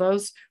Buddhas are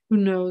those who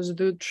know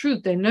the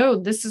truth. They know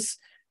this is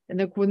in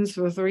accordance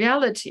with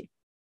reality.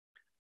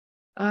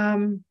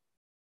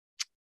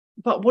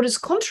 but what is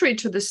contrary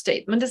to the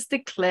statement is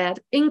declared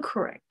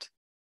incorrect.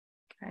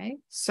 Okay,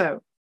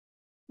 so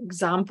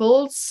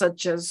examples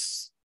such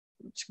as,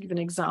 to give an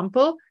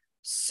example,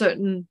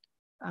 certain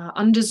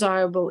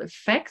undesirable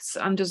effects,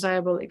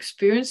 undesirable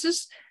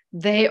experiences,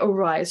 they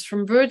arise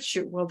from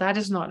virtue. Well, that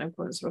is not in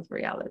accordance with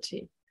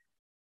reality.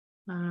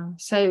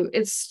 So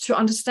it's to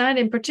understand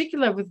in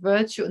particular with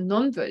virtue and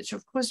non-virtue.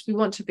 Of course, we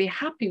want to be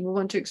happy. We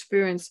want to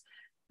experience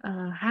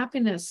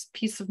happiness,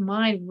 peace of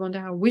mind. We want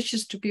our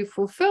wishes to be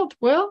fulfilled.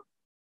 Well,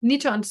 we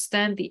need to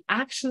understand the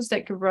actions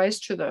that give rise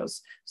to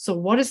those. So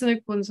what is in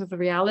accordance with the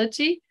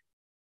reality?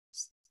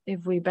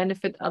 If we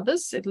benefit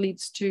others, it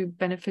leads to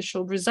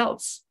beneficial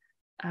results.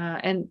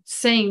 And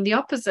saying the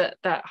opposite,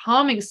 that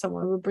harming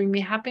someone will bring me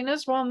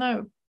happiness, well,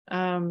 no,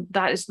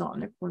 that is not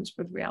in accordance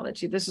with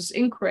reality. This is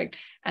incorrect,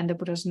 and the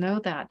Buddhas know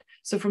that.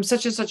 So from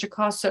such and such a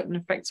cause, certain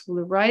effects will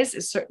arise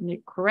is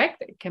certainly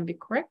correct. It can be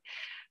correct.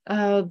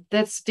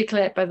 That's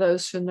declared by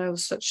those who know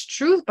such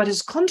truth, but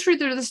is contrary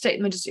to the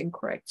statement is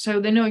incorrect. So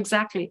they know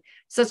exactly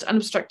such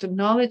unobstructed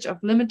knowledge of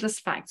limitless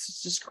facts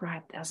is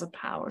described as a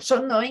power.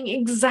 So knowing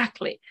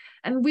exactly,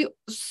 and we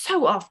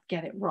so often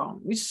get it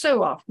wrong. We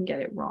so often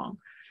get it wrong.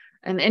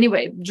 And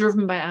anyway,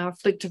 driven by our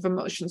afflictive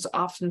emotions,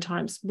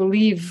 oftentimes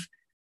believe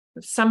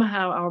that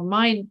somehow our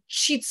mind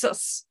cheats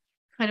us,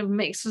 kind of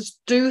makes us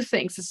do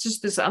things. It's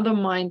just this other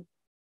mind,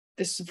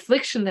 this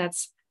affliction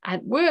that's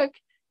at work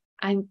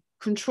and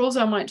controls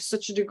our mind to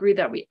such a degree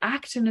that we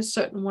act in a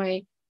certain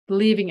way,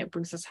 believing it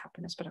brings us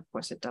happiness, but of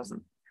course it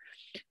doesn't.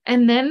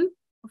 And then,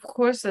 of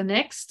course, the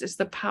next is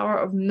the power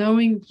of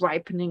knowing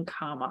ripening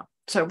karma.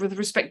 So with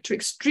respect to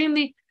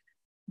extremely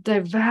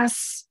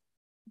diverse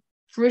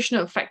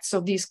fruitional effects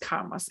of these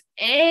karmas,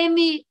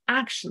 any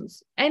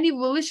actions, any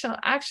volitional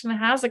action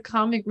has a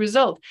karmic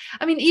result.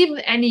 I mean, even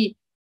any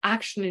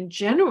action in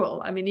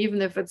general, I mean,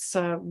 even if it's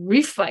a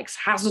reflex,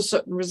 has a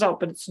certain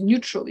result, but it's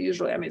neutral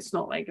usually. I mean, it's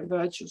not like a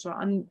virtuous or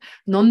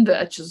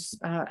non-virtuous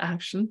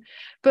action,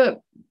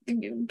 but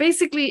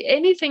basically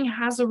anything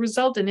has a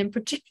result. And in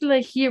particular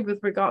here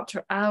with regard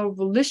to our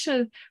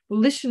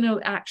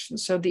volitional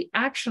actions, so the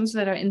actions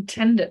that are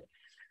intended,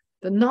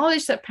 the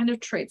knowledge that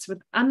penetrates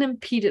with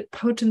unimpeded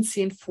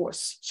potency and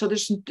force. So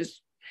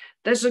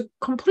there's a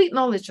complete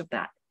knowledge of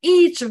that.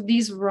 Each of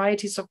these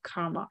varieties of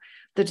karma,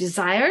 the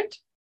desired,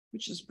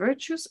 which is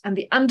virtuous, and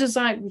the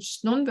undesired, which is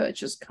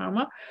non-virtuous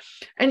karma,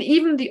 and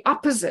even the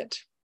opposite.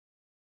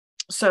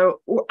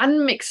 So, or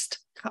unmixed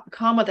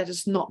karma that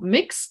is not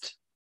mixed,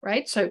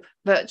 right? So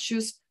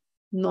virtues,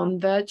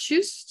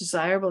 non-virtues,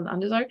 desirable and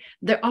undesirable.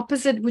 The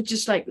opposite, which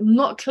is like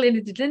not clearly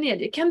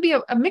delineated. It can be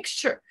a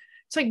mixture.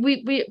 It's like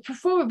we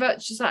perform a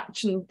virtuous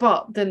action,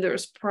 but then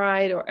there's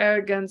pride or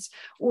arrogance,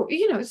 or,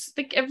 it's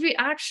like every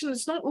action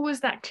is not always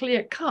that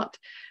clear cut.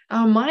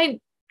 Our mind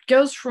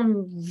goes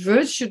from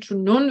virtue to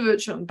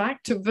non-virtue and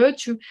back to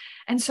virtue.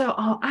 And so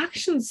our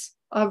actions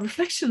are a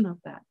reflection of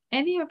that.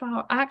 Any of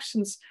our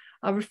actions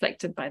are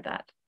reflected by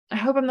that. I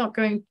hope I'm not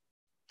going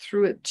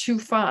through it too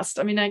fast.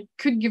 I mean, I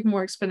could give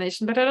more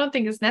explanation, but I don't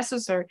think it's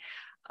necessary.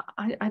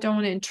 I don't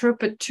want to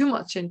interpret too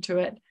much into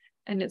it.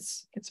 And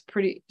it's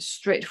pretty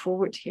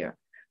straightforward here.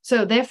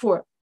 So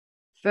therefore,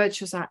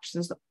 virtuous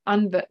actions,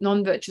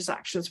 non-virtuous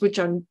actions, which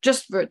are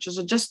just virtuous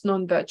or just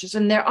non-virtuous,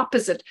 and their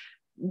opposite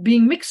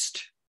being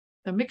mixed,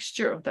 the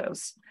mixture of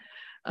those.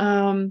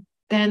 Then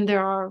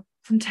there are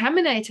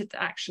contaminated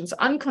actions,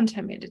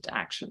 uncontaminated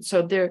actions.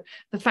 So the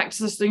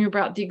factors thing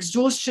about the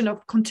exhaustion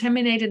of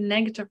contaminated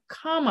negative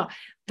karma,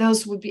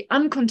 those would be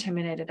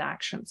uncontaminated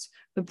actions.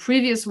 The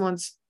previous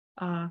ones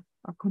are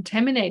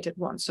contaminated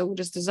ones. So what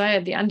is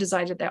desired, the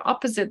undesired, their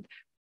opposite.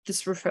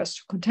 This refers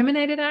to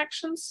contaminated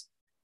actions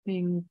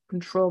being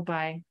controlled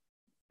by,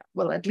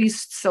 well, at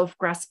least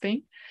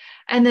self-grasping.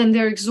 And then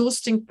their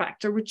exhausting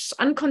factor, which is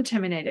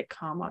uncontaminated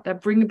karma,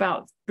 that brings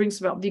about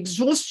the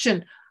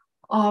exhaustion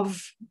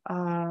of,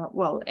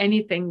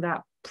 anything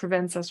that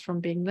prevents us from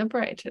being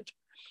liberated.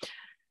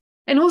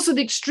 And also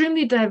the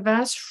extremely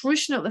diverse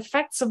fruitional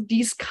effects of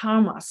these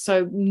karmas.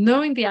 So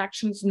knowing the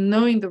actions,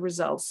 knowing the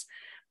results,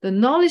 the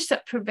knowledge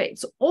that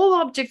pervades all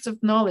objects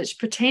of knowledge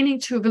pertaining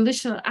to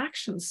volitional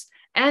actions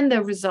and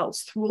their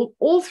results through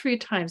all three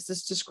times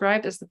is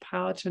described as the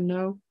power to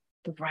know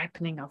the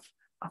ripening of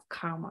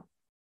karma.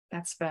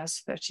 That's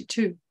verse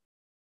 32.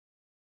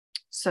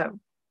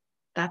 So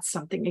that's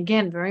something,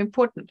 again, very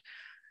important.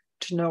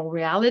 To know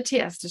reality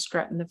as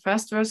described in the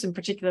first verse, in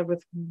particular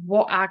with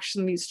what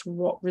action leads to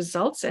what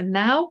results. And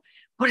now,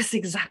 what is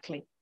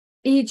exactly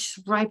each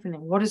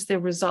ripening? What is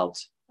the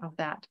result of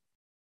that?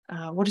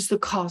 What is the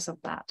cause of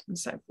that? And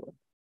so forth.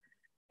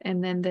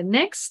 And then the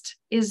next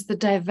is the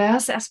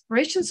diverse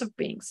aspirations of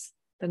beings.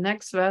 The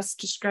next verse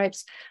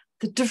describes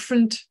the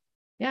different,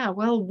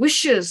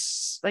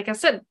 wishes. Like I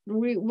said,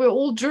 we're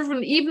all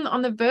driven, even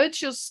on the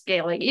virtuous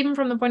scale, like even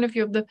from the point of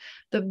view of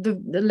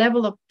the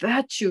level of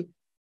virtue.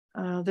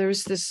 There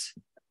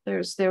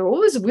are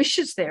always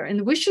wishes there. And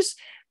the wishes,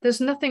 there's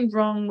nothing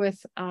wrong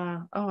with,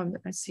 I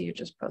see you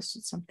just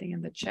posted something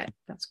in the chat.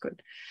 That's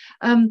good.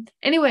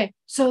 Anyway,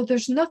 so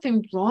there's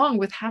nothing wrong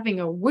with having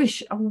a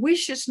wish. A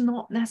wish is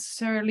not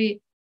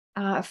necessarily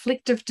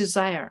afflictive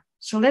desire.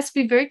 So let's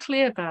be very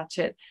clear about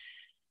it.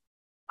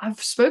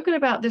 I've spoken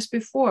about this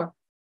before,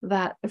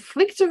 that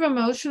afflictive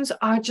emotions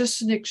are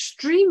just an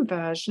extreme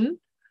version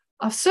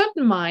of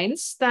certain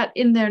minds that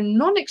in their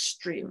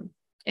non-extreme,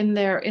 in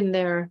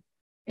their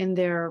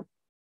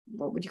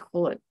what would you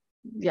call it?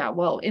 Yeah,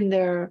 well, in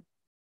their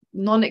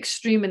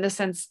non-extreme, in the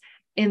sense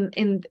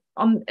on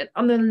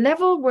the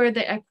level where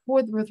they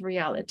accord with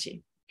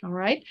reality. All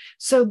right.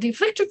 So the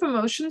afflictive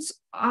emotions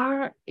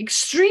are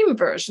extreme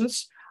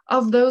versions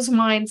of those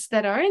minds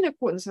that are in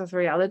accordance with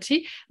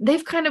reality.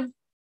 They've kind of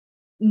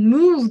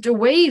moved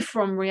away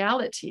from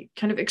reality,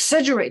 kind of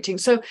exaggerating.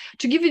 So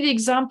to give you the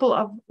example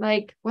of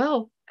like,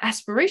 well,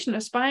 aspiration,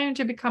 aspiring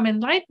to become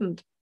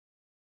enlightened,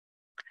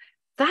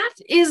 that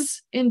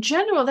is, in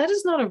general, that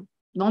is not a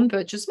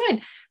non-virtuous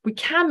mind. We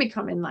can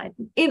become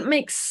enlightened. It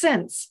makes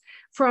sense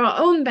for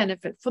our own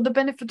benefit, for the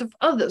benefit of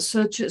others.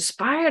 So to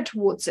aspire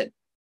towards it,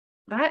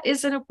 that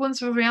is in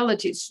accordance with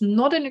reality. It's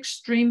not an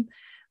extreme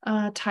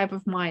type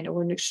of mind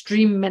or an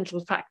extreme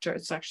mental factor.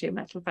 It's actually a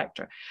mental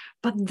factor.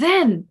 But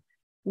then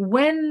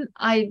when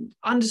I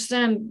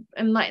understand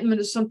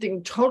enlightenment is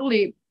something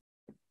totally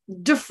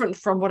different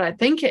from what I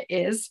think it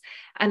is,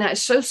 and I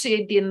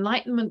associate the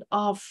enlightenment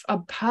of a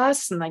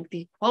person, like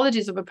the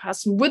qualities of a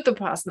person, with the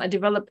person, I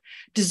develop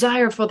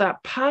desire for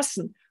that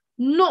person,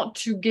 not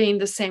to gain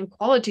the same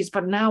qualities,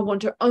 but now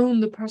want to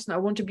own the person. I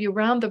want to be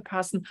around the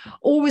person,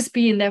 always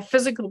be in their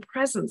physical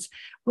presence.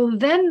 Well,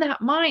 then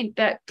that mind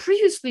that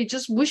previously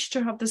just wished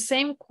to have the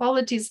same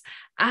qualities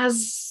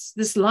as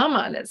this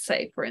Lama, let's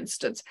say, for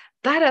instance,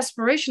 that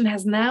aspiration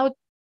has now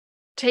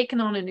taken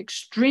on an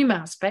extreme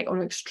aspect, or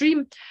an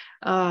extreme,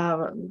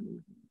 it's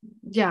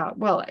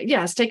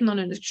taken on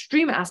an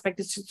extreme aspect.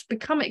 It's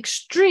become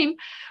extreme,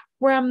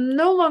 where I'm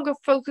no longer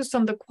focused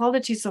on the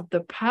qualities of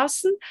the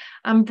person.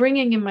 I'm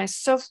bringing in my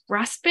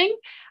self-grasping.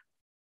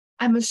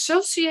 I'm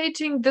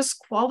associating this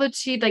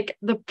quality, like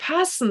the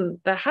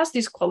person that has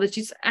these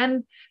qualities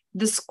and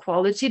this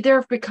quality, they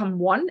have become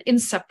one,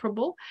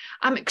 inseparable.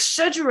 I'm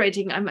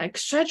exaggerating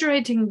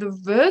the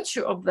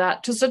virtue of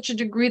that to such a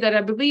degree that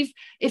I believe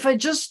if I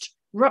just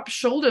rub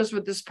shoulders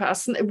with this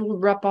person, it will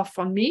rub off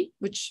on me,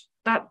 which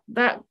that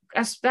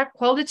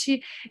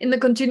quality in the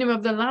continuum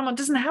of the Lama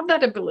doesn't have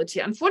that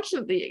ability.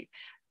 Unfortunately,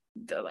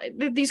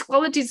 these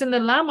qualities in the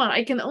Lama,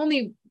 I can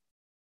only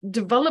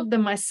develop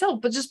them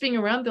myself, but just being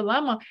around the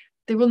Lama,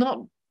 they will not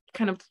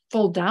kind of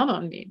fall down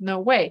on me. No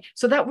way.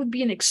 So that would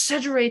be an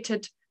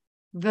exaggerated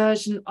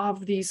version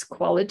of these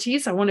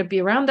qualities. I want to be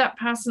around that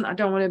person. I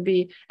don't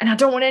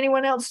want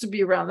anyone else to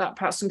be around that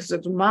person because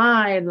it's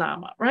my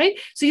Lama, right?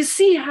 So you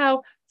see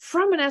how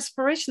from an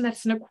aspiration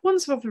that's in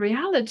accordance with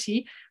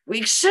reality, we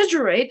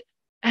exaggerate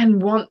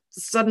and want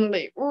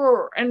suddenly,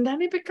 and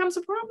then it becomes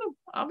a problem.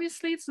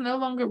 Obviously, it's no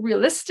longer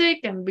realistic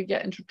and we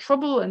get into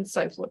trouble and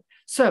so forth.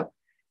 So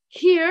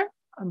here,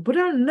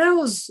 Buddha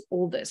knows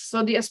all this.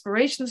 So the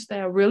aspirations, they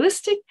are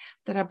realistic,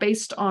 that are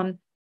based on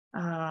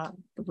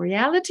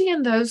reality,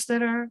 and those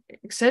that are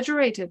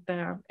exaggerated,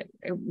 that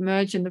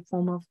emerge in the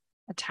form of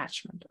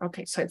attachment.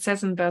 Okay, so it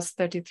says in verse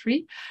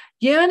 33,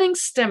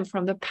 yearnings stem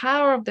from the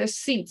power of their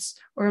seats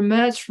or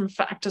emerge from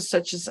factors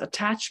such as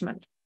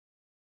attachment.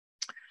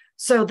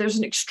 So there's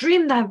an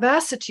extreme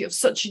diversity of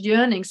such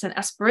yearnings and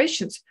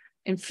aspirations,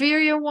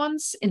 inferior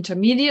ones,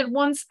 intermediate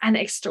ones, and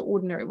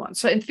extraordinary ones.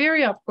 So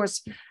inferior, of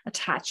course,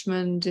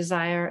 attachment,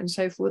 desire, and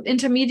so forth.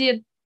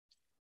 Intermediate,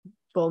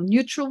 well,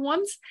 neutral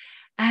ones.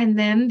 And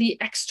then the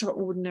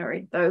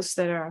extraordinary, those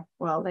that are,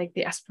 well, like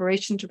the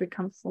aspiration to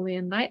become fully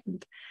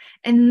enlightened.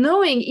 And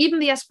knowing even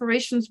the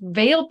aspirations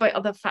veiled by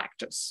other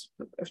factors,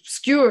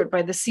 obscured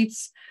by the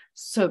seats,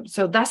 so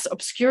thus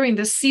obscuring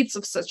the seats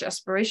of such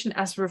aspiration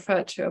as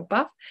referred to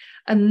above,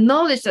 a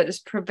knowledge that is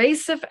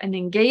pervasive and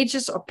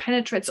engages or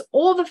penetrates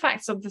all the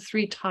facts of the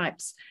three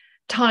times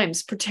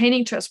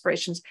pertaining to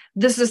aspirations.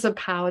 This is the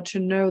power to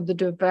know the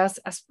diverse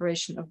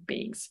aspiration of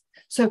beings.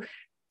 So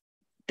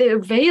they're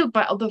veiled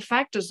by other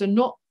factors. They're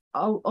not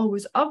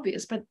always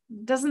obvious, but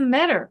it doesn't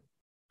matter.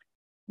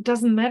 It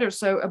doesn't matter.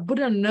 So a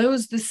Buddha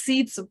knows the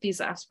seeds of these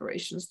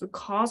aspirations, the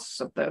causes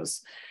of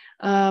those.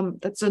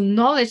 That's a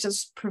knowledge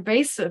that's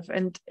pervasive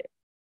and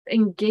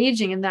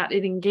engaging, in that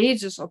it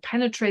engages or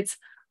penetrates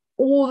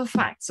all the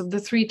facts of the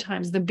three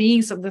times, the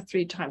beings of the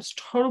three times,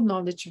 total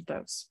knowledge of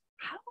those.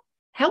 How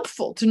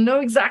helpful to know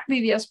exactly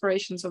the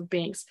aspirations of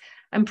beings.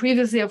 And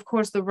previously, of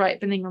course, the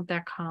ripening of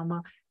their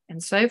karma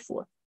and so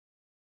forth.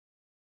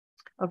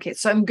 Okay,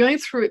 so I'm going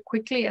through it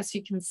quickly, as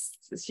you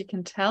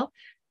can tell,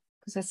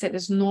 because I said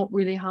it's not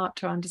really hard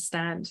to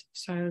understand.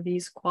 So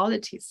these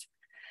qualities.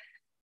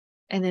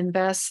 And in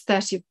verse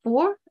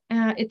 34,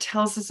 it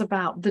tells us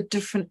about the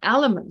different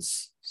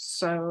elements.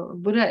 So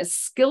Buddha is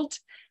skilled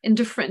in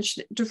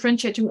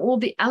differentiating all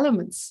the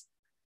elements.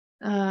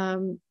 I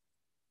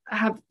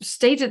have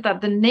stated that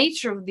the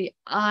nature of the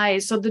eye,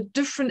 so the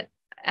different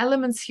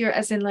elements here,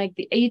 as in like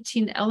the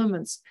 18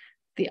 elements,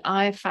 the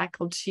eye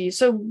faculty.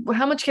 So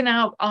how much can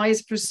our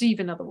eyes perceive,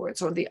 in other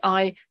words, or the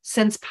eye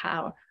sense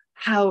power?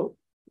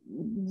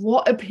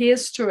 What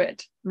appears to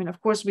it? I mean, of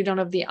course, we don't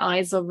have the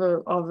eyes of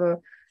a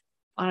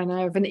I don't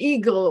know, of an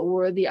eagle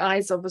or the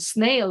eyes of a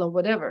snail or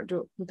whatever.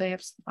 Do they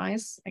have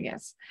eyes? I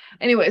guess.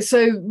 Anyway,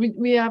 so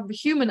we have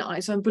human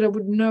eyes, but I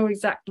would know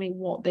exactly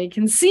what they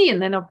can see. And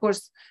then, of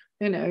course,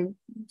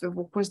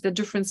 the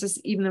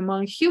differences even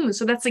among humans.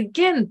 So that's,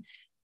 again,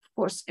 of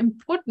course,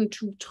 important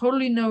to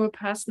totally know a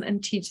person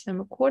and teach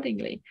them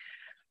accordingly.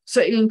 So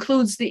it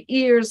includes the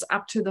ears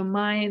up to the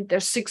mind.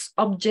 There's the six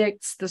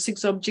objects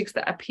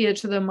that appear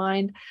to the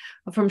mind,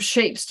 from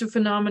shapes to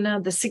phenomena,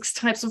 the 6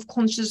 types of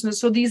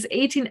consciousness. So these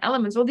 18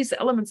 elements, all these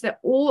elements, they're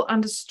all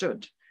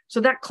understood.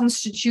 So that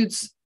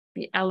constitutes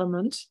the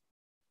element.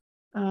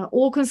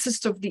 All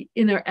consist of the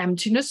inner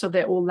emptiness, so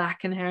they all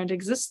lack inherent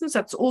existence.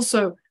 That's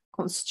also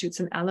constitutes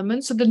an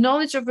element. So the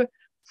knowledge of a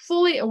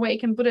fully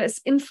awakened Buddha is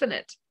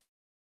infinite.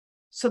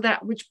 So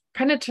that which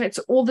penetrates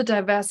all the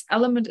diverse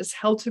element is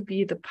held to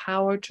be the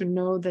power to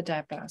know the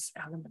diverse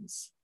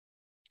elements.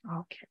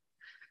 Okay.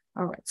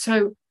 All right.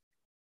 So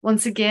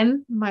once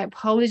again, my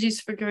apologies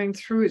for going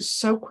through it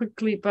so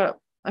quickly, but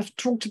I've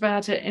talked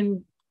about it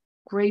in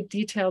great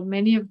detail,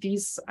 many of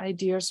these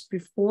ideas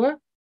before.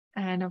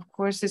 And of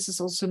course, this is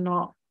also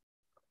not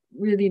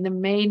really the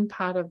main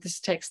part of this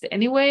text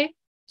anyway.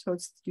 So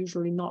it's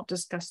usually not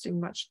discussed in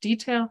much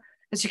detail.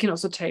 As you can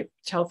also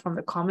tell from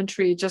the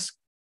commentary, it just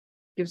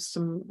gives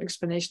some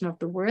explanation of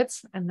the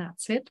words, and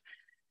that's it.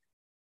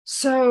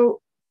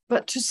 So,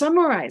 but to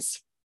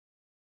summarize,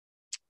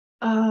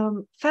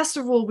 first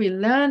of all, we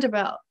learned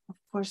about, of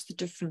course, the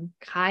different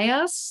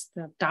kayas,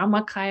 the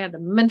Dharma kaya, the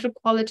mental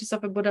qualities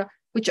of a Buddha,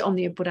 which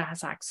only a Buddha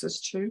has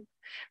access to.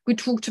 We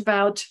talked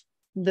about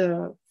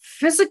the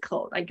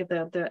physical, like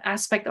the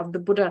aspect of the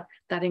Buddha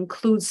that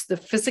includes the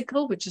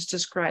physical, which is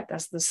described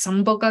as the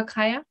Sambhoga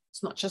kaya.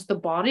 It's not just the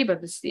body,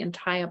 but it's the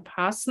entire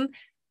person,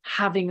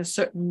 having a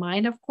certain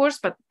mind, of course,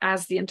 but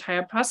as the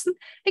entire person.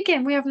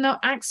 Again, we have no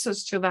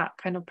access to that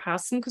kind of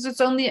person because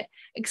it's only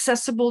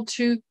accessible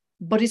to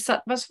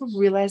bodhisattvas who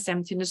realize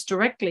emptiness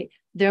directly.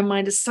 Their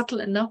mind is subtle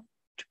enough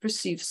to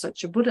perceive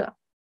such a Buddha.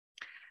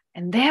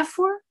 And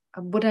therefore,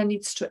 a Buddha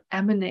needs to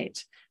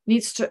emanate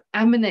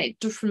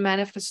different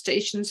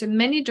manifestations in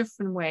many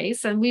different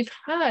ways. And we've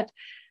heard,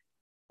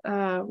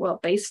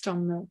 based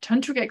on the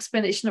tantric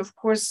explanation, of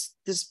course,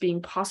 this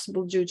being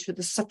possible due to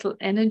the subtle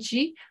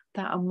energy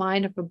that a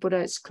mind of a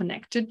Buddha is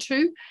connected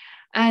to.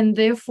 And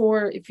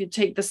therefore, if you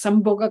take the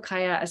Sambhoga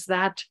kaya as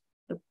that,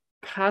 the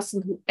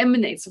person who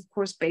emanates, of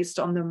course, based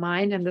on the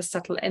mind and the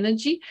subtle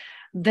energy,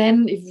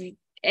 then if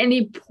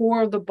any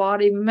pore of the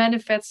body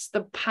manifests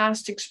the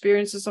past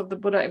experiences of the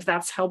Buddha, if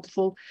that's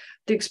helpful,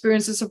 the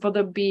experiences of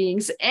other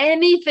beings,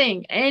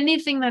 anything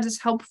that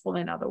is helpful,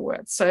 in other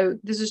words. So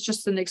this is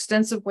just an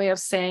extensive way of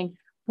saying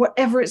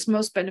whatever is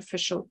most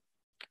beneficial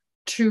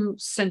to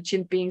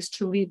sentient beings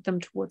to lead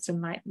them towards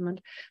enlightenment.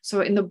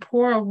 So in the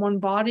pore of one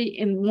body,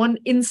 in one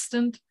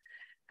instant,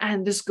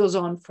 and this goes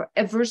on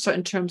forever. So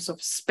in terms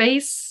of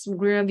space,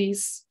 where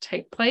these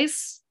take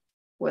place,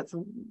 with,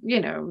 on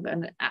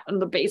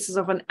the basis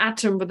of an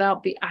atom,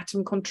 without the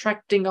atom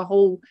contracting, a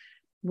whole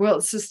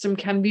world system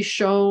can be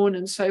shown,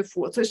 and so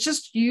forth. So it's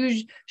just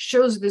huge,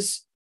 shows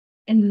this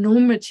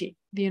enormity,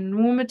 the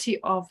enormity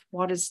of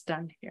what is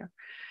done here.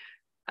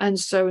 And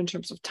so in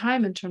terms of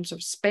time, in terms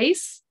of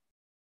space,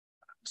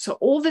 so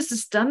all this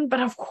is done, but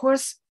of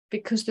course,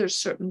 because there's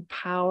certain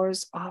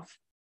powers of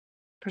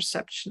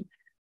perception,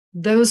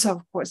 those are,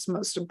 of course,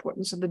 most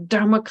important. So the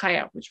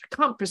Dharmakaya, which we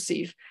can't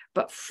perceive,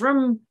 but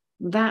from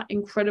that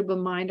incredible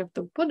mind of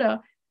the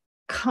Buddha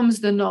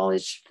comes the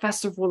knowledge,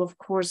 first of all, of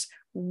course,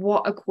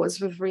 what accords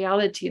with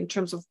reality in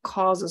terms of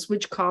causes,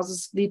 which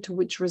causes lead to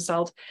which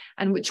result,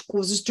 and which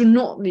causes do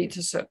not lead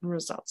to certain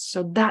results.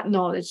 So that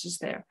knowledge is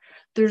there.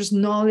 There's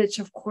knowledge,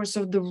 of course,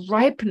 of the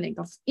ripening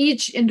of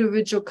each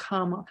individual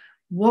karma.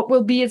 What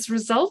will be its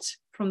result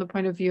from the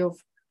point of view of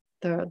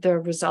the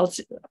result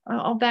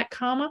of that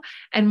karma,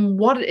 and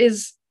what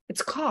is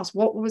its cause?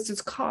 What was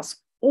its cause?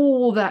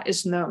 All that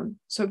is known.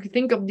 So if you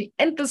think of the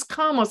endless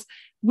karmas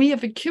we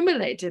have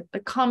accumulated, the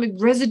karmic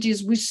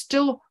residues we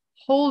still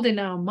hold in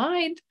our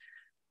mind,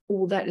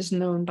 all that is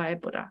known by a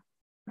Buddha,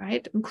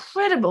 right?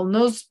 Incredible,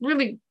 knows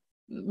really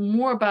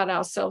more about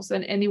ourselves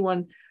than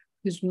anyone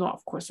who's not,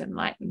 of course,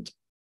 enlightened.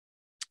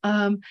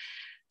 And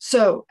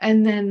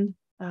then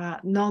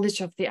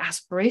knowledge of the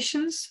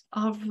aspirations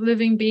of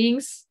living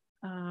beings,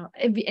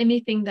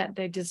 anything that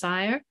they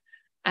desire,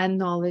 and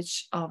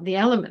knowledge of the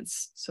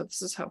elements. So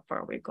this is how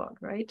far we got,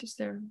 right? Is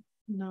there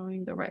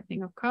knowing the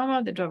ripening of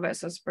karma, the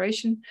diverse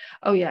aspiration?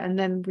 Oh yeah, and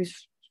then we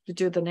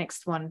do the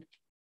next one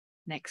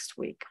next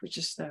week, which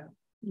is the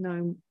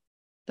knowing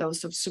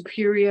those of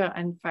superior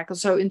and faculty.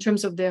 So in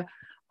terms of their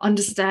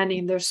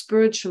understanding, their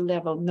spiritual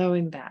level,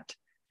 knowing that.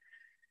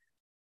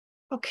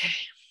 Okay.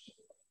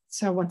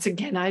 So once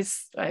again, I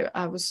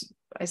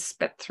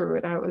sped through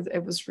it.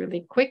 It was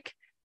really quick.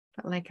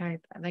 But like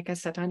I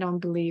said, I don't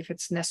believe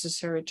it's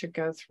necessary to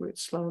go through it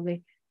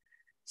slowly.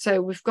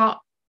 So we've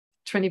got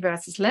 20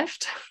 verses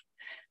left.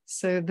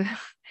 So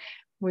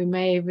we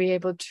may be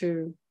able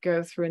to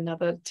go through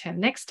another 10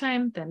 next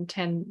time, then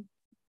 10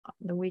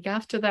 the week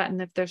after that.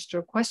 And if there's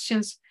still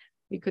questions,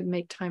 we could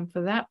make time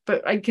for that.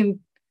 But I can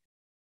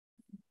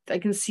I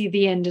can see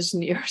the end is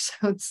near,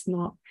 so it's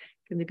not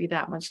going to be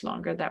that much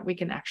longer that we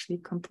can actually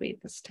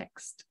complete this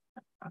text.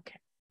 Okay,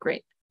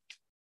 great.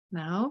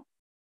 Now,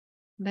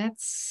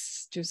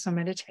 let's do some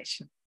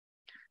meditation.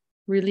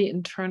 Really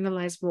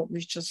internalize what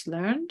we've just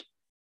learned.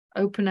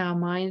 Open our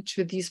mind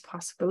to these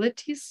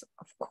possibilities.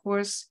 Of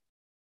course,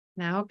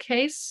 in our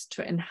case,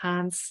 to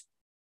enhance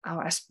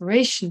our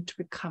aspiration to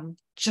become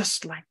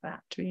just like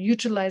that, to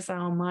utilize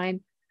our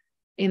mind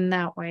in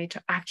that way,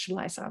 to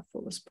actualize our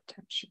fullest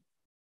potential.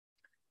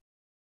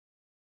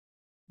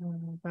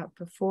 But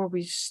before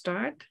we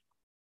start,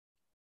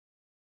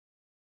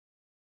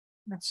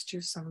 let's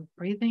do some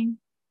breathing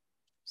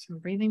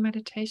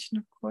meditation,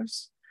 of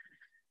course,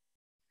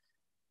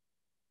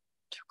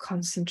 to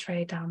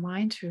concentrate our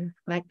mind, to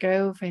let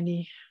go of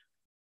any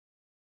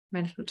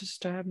mental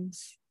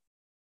disturbance,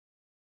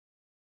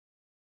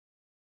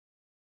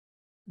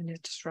 any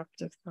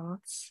disruptive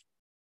thoughts.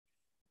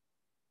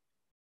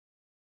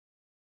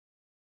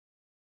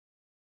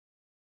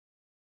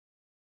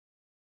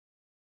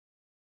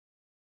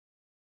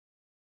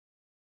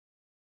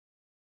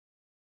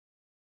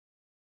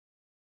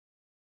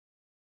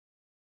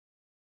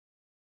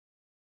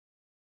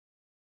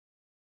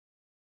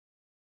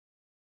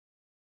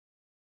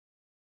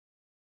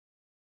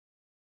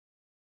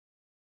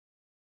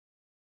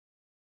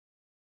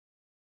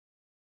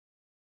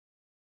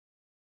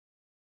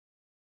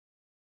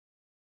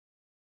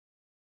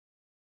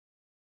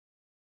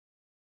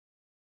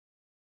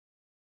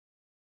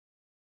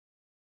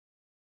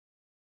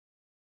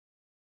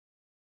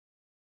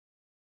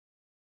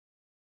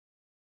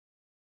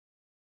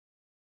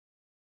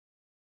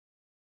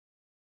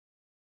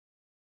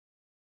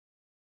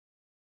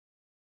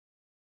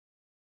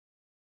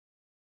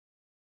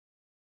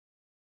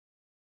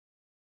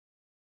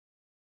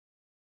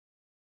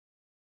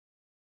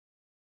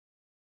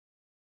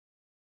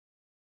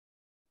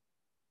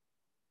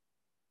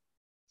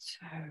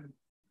 So,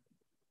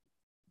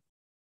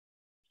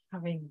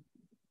 having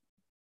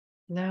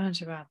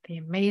learned about the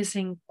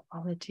amazing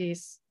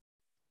qualities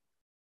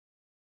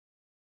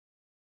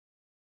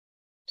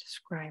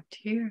described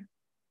here,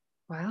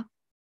 well,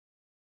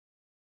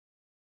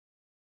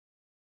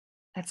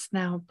 let's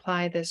now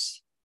apply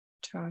this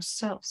to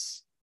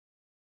ourselves.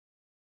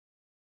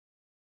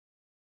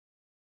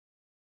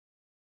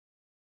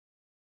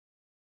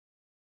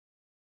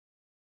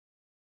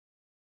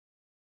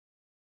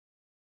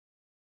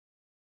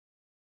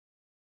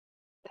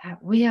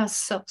 That we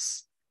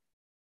ourselves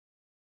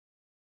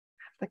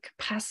have the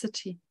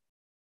capacity,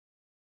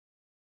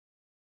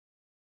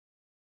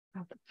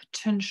 have the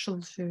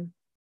potential to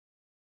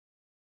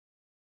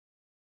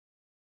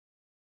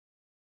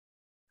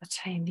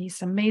attain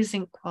these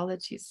amazing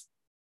qualities.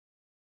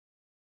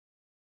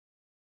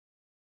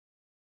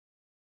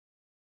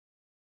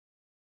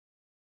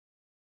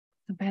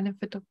 The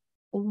benefit of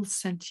all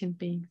sentient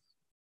beings.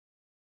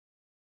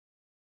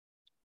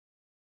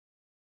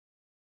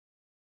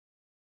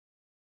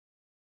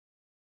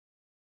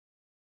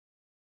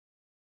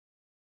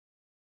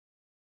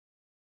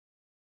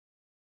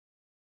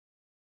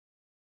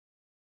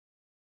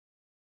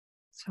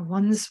 So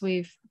once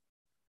we've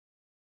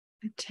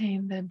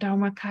attained the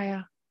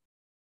Dharmakaya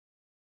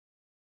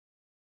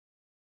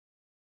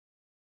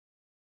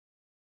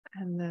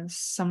and the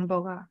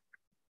Sambhoga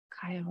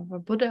Kaya of a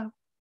Buddha,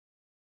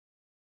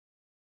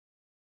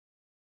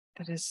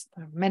 that is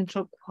the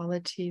mental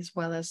quality as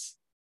well as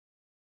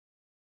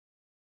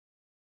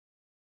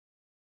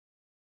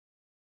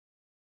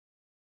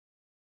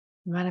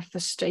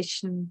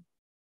manifestation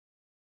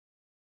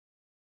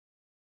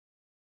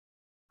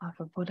of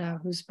a Buddha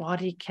whose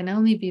body can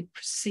only be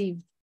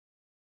perceived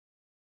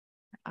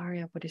by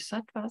Arya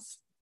Bodhisattvas.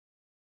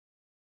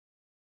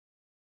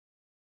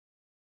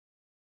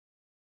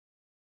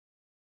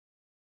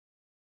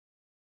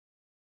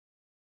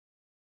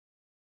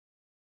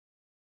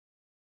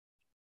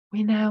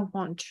 We now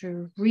want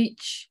to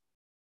reach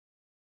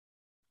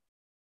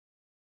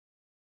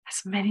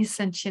as many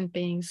sentient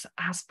beings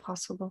as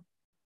possible.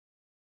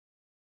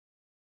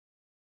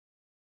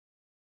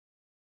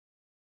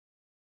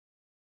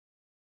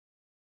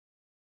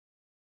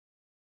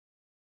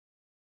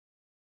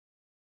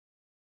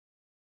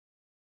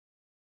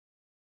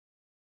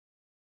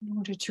 In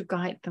order to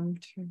guide them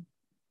to a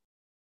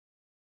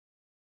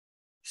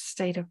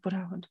state of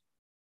Buddhahood.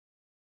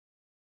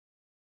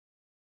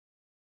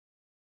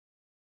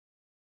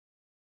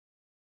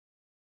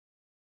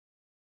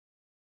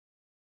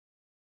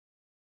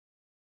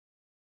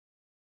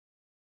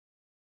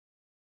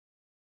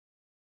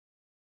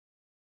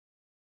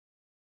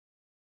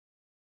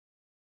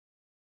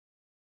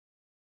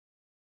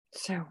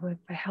 So with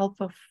the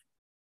help of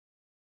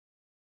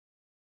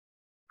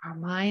our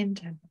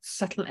mind and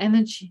subtle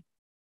energy,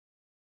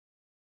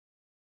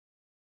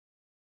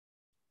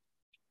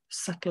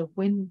 subtle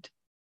wind,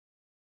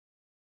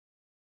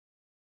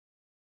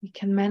 we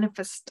can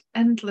manifest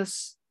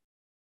endless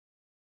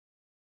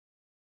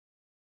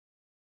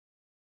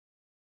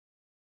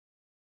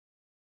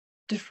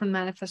different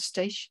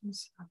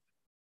manifestations of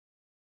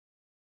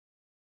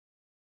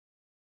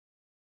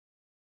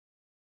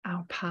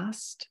our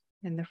past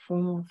in the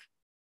form of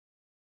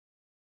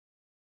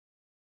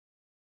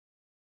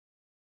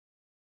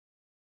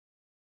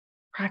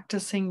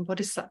practicing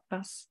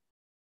bodhisattvas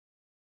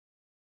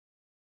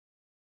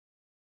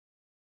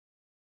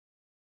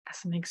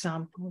as an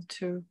example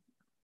to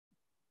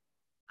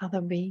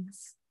other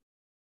beings.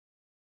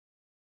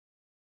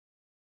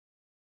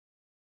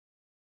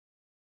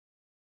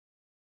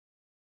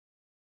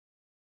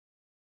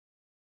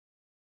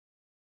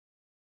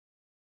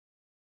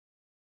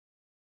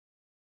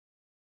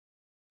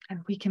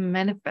 And we can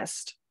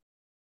manifest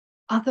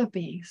other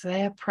beings,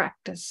 their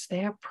practice,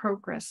 their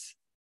progress.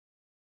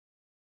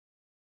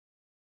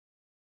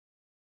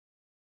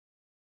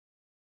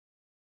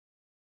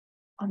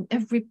 On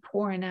every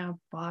pore in our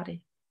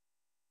body.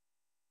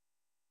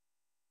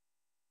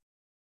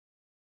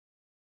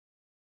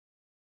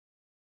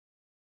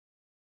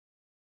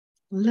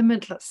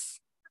 Limitless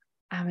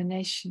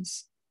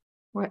emanations,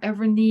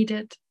 wherever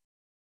needed,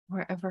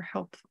 wherever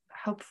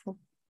helpful.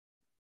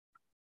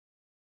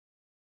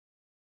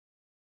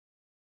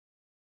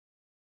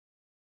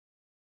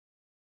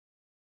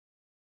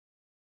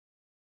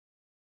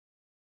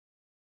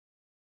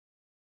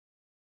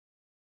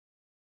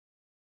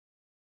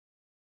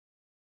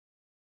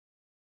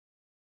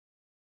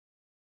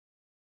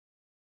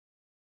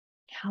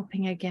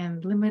 Helping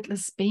again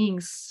limitless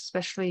beings,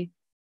 especially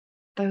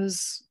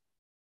those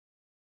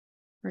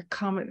we're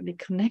karmically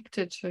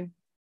connected to.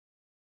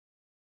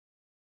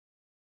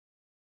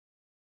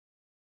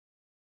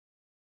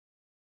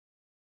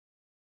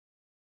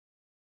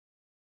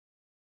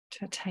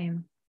 To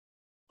attain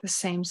the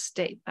same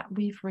state that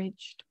we've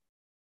reached.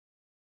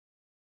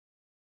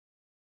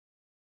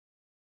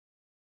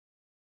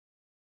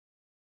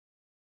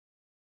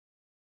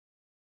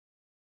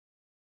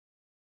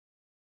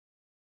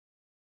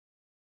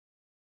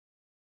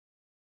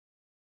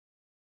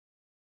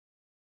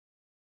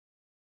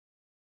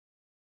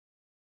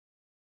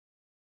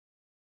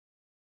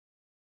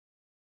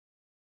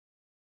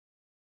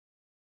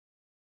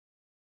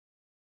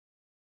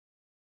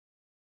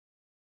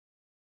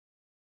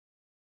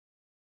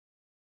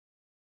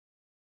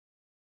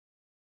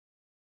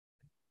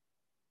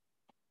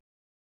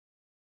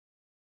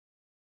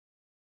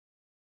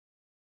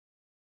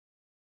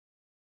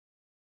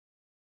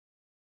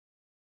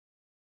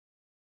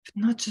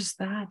 Not just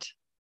that.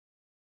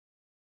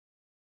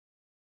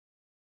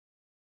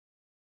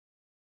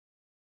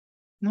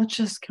 Not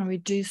just can we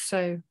do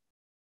so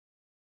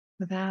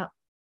without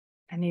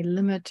any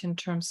limit in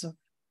terms of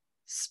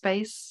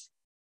space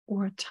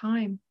or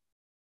time.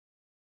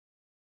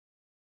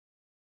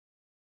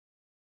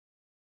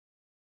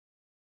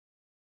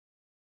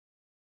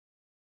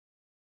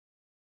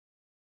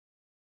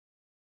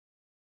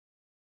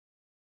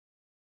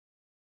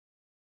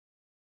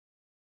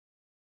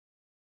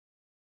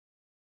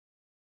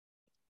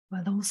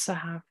 We'll also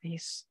have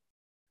these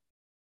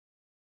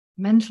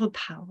mental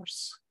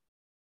powers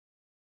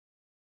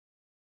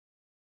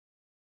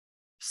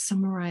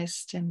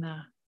summarized in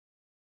the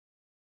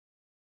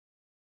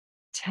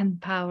 10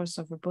 powers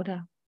of a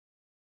Buddha.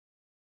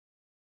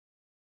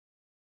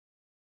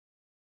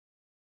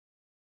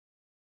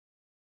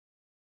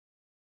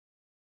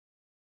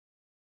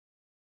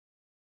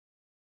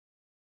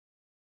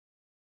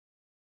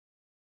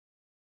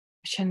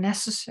 Which are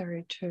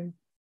necessary to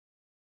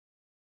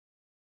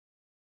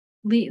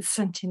lead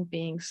sentient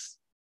beings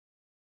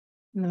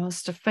in the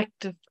most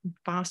effective and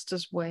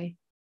fastest way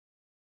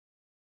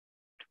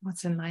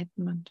towards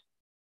enlightenment.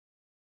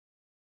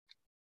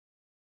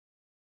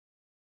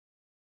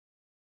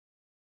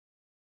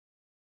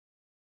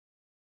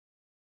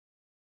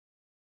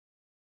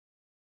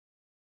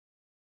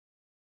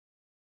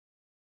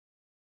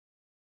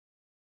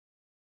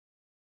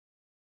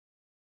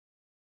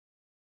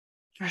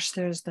 First,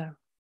 there's the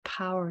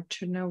power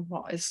to know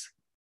what is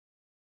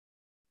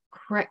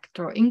correct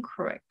or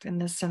incorrect in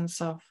the sense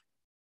of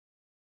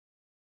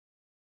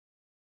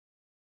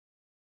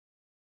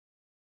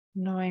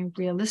knowing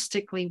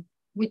realistically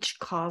which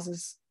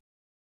causes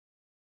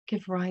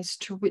give rise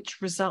to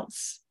which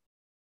results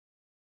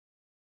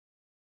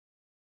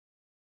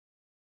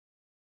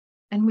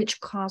and which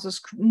causes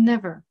could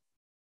never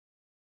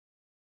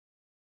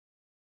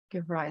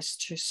give rise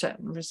to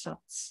certain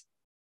results.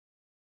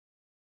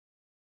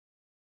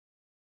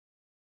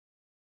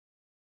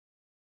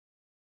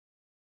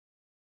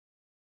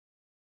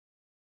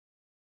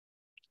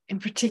 In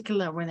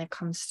particular, when it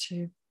comes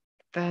to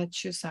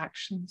virtuous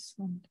actions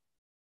and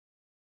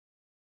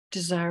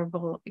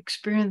desirable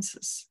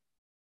experiences.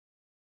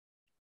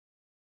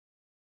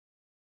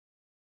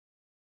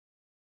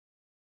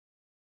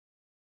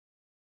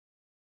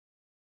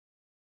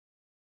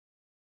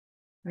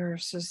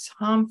 Versus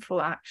harmful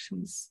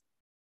actions.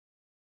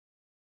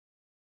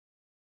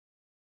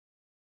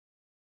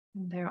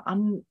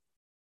 And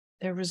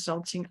they're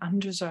resulting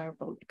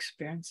undesirable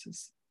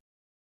experiences.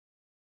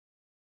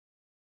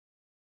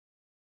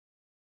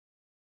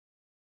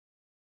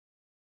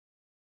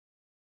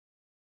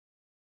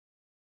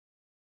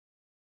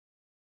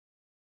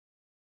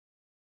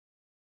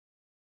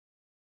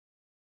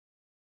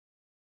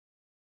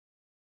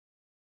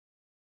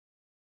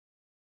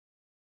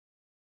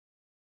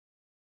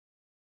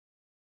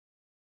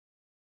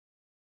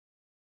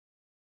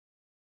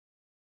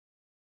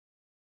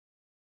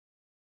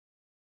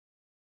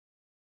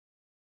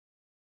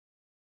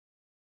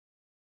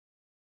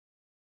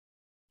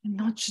 And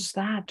not just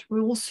that, we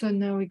also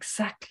know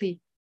exactly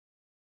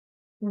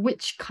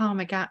which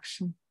karmic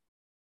action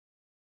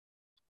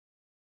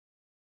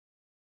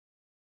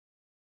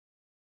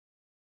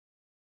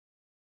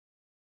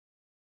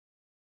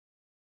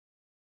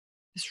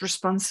is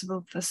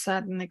responsible for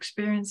certain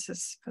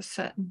experiences, for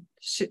certain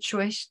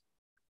situations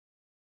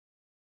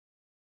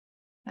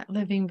that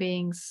living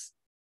beings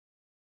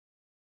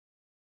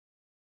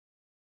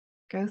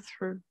go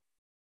through.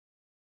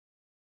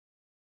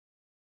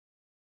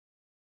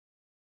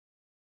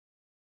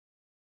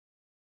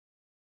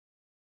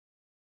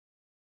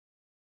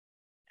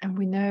 And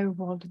we know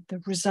what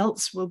the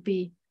results will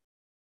be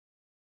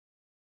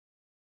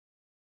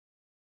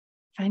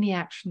of any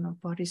action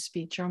of body,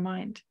 speech, or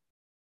mind.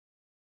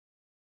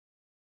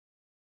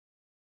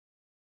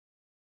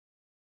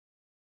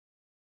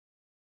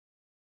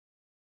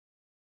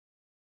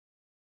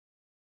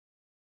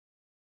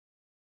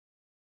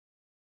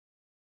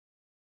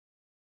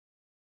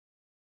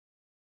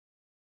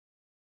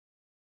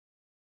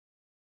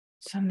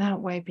 So in that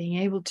way, being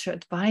able to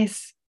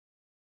advise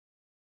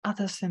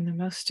others in the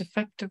most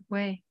effective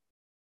way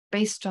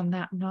based on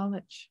that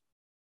knowledge.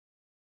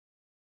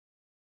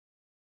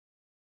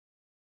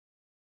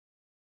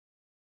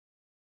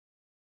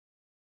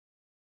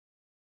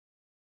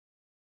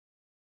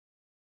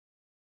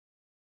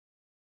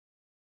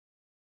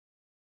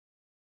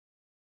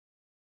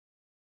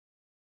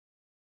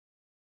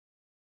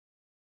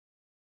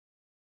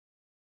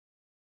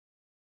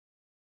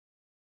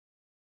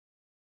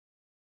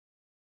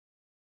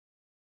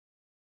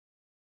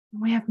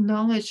 We have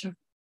knowledge of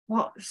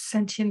what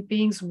sentient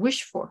beings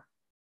wish for.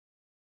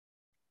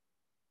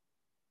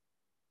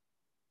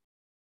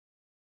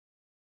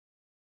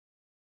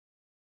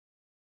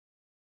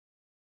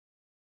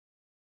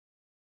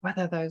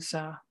 Whether those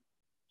are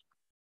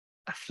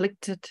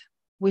afflicted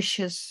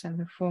wishes in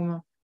the form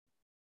of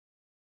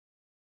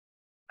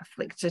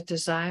afflicted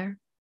desire,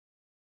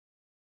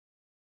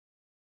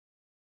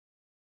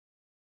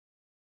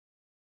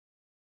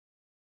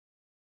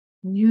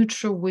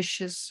 neutral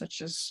wishes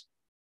such as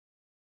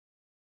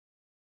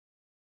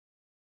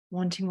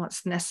wanting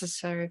what's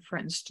necessary, for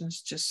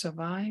instance, to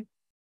survive,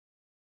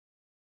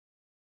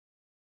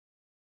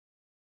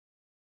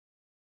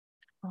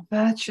 or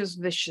virtuous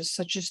wishes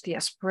such as the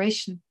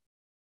aspiration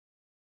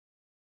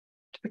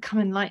to become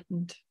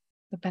enlightened,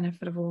 the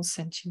benefit of all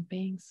sentient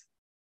beings,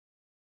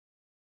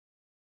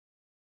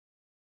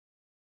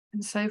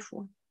 and so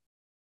forth.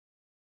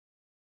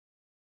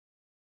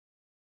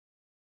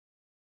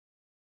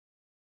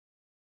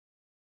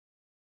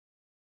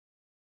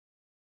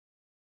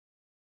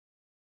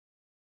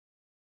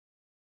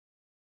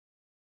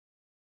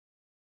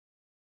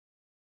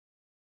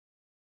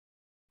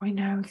 We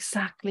know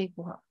exactly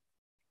what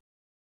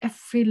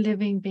every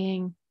living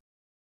being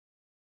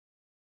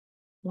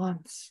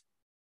wants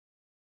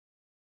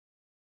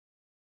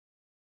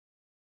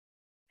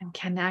and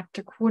can act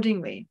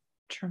accordingly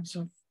in terms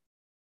of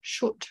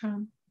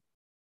short-term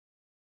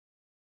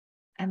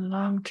and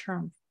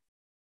long-term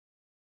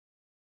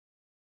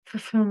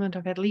fulfillment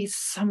of at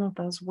least some of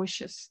those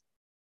wishes,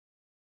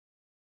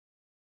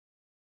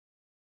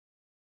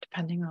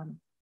 depending on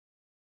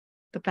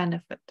the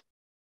benefit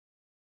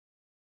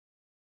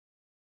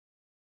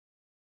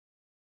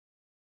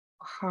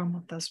or harm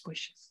of those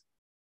wishes.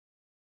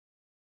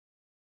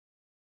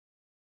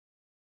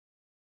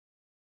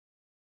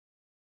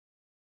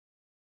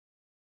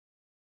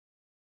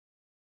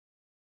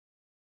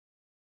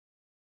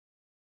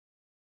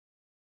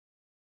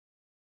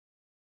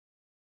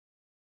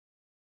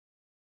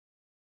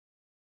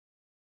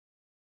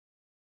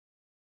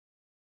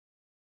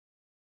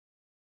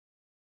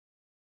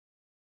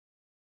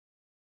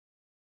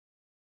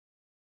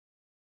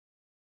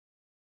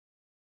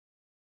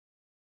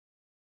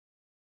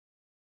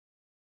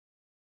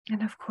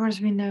 And of course,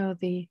 we know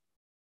the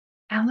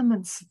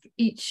elements of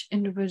each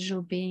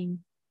individual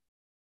being,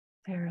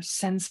 their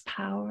sense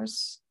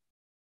powers,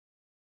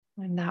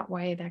 in that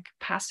way, their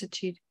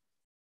capacity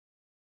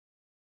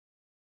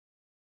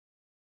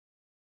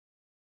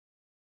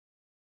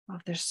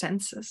of their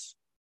senses,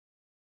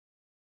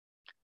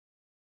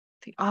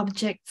 the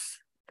objects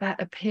that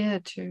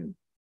appear to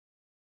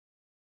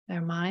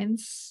their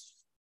minds,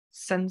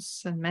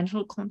 sense and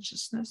mental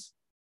consciousness,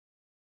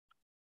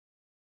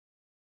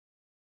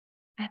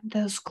 and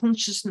those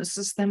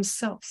consciousnesses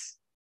themselves.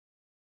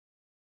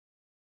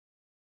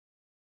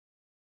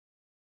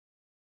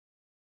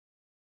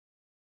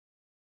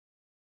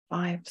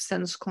 Five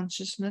sense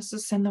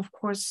consciousnesses, and of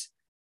course,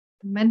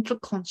 the mental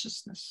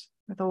consciousness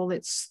with all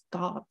its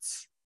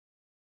thoughts,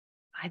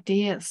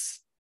 ideas,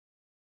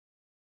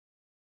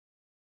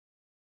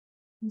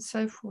 and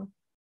so forth.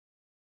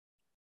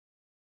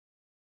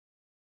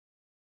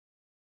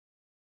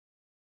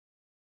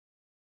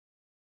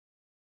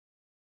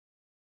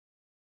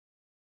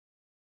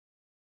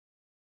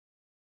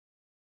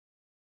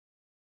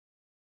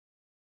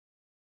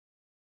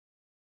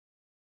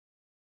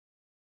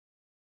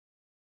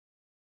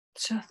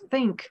 So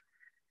think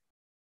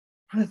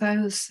for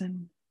those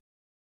and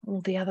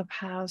all the other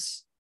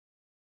powers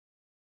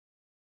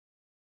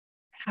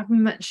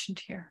haven't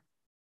mentioned here.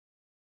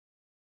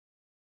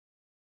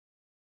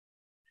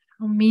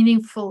 How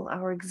meaningful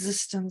our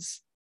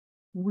existence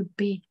would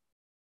be.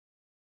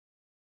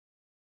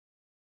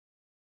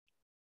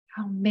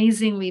 How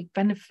amazingly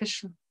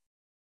beneficial.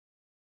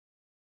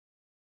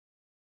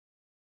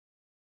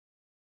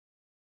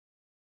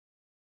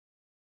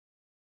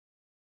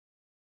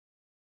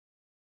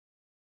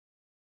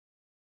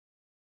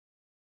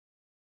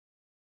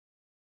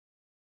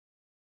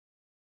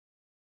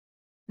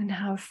 And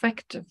how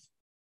effective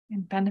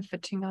in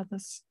benefiting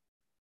others.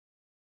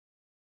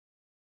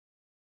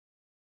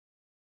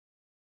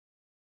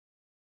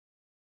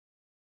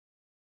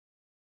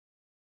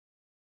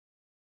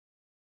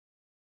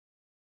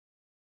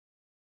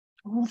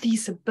 All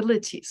these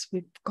abilities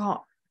we've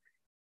got,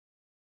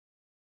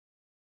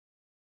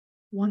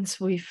 once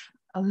we've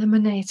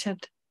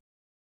eliminated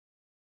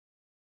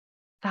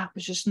that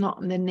which is not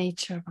in the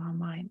nature of our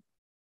mind,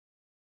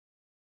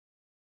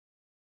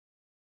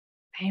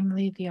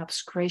 namely the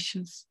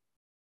obscurations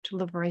to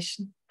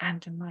liberation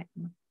and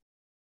enlightenment.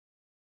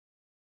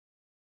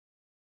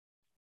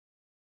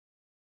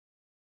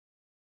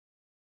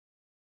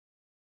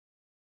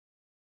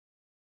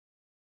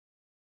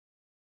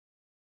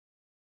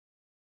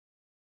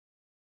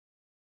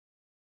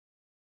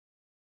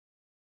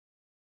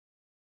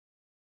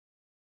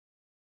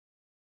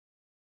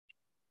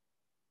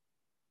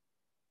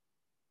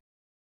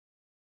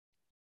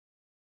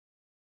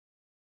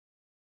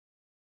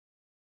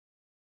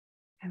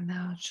 And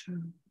now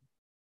to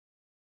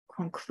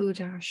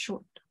conclude our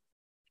short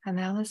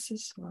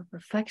analysis or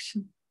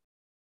reflection,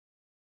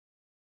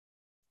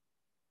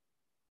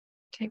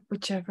 take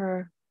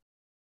whichever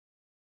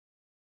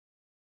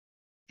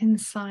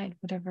insight,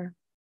 whatever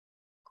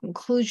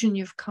conclusion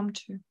you've come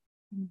to,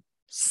 and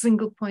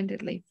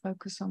single-pointedly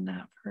focus on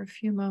that for a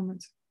few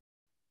moments.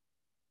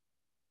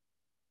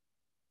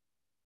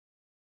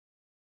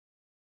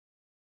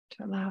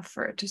 To allow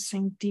for it to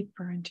sink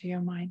deeper into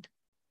your mind.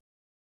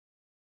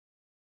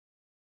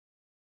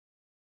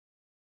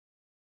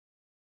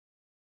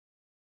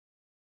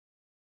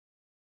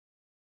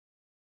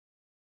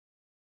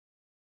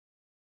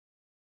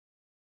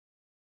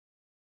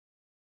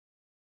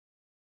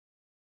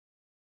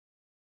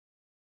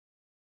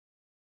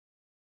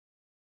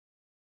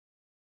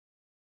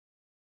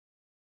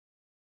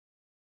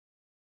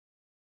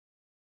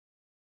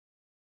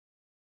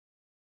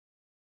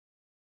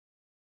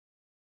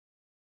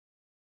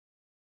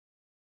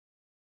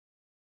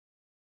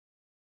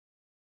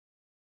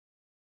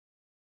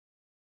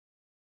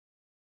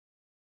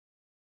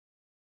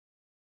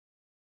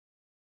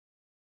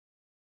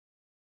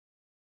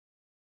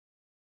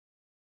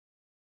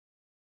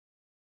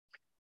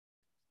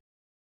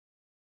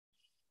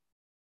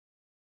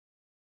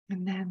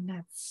 And then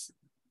let's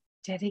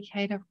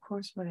dedicate, of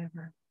course,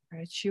 whatever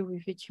virtue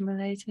we've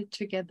accumulated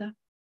together.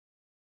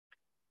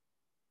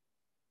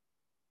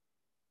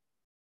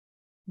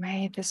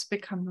 May this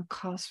become a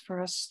cause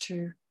for us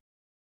to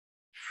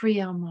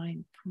free our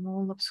mind from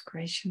all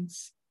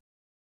obscurations,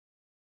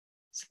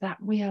 so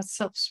that we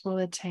ourselves will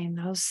attain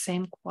those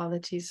same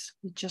qualities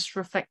we just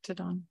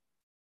reflected on.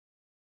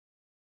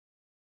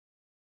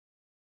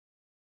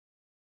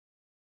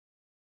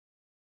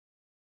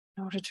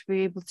 In order to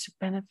be able to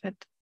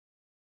benefit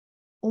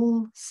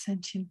all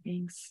sentient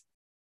beings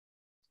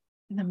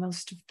in the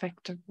most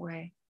effective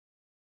way.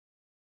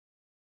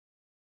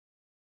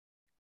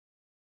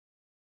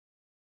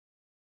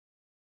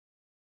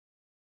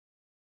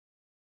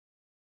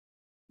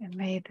 And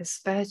may this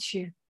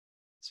virtue,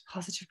 this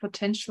positive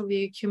potential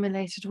we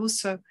accumulated,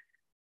 also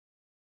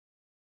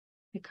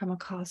become a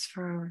cause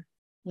for our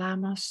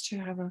lamas to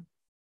have a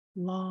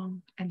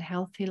long and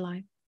healthy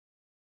life.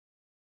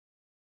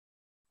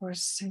 Of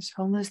course, His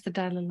Holiness the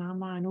Dalai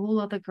Lama and all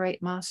other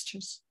great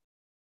masters.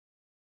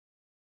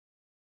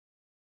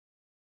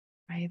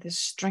 May this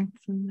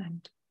strengthen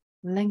and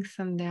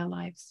lengthen their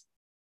lives,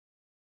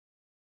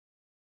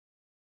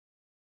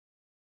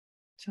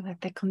 so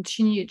that they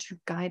continue to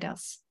guide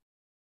us.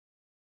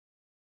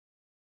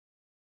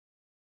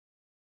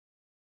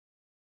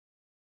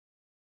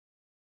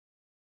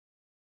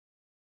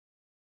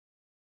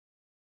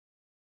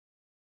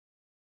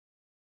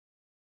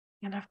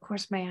 And of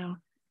course, may our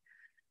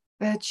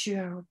virtue,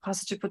 our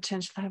positive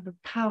potential, have a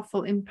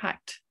powerful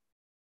impact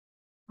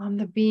on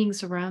the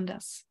beings around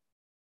us.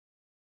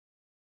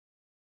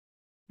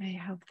 May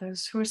help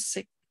those who are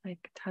sick,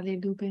 like Tali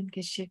Lubin,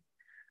 Geshe,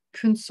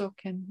 Kunsok,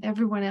 and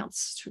everyone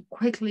else, to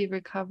quickly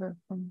recover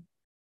from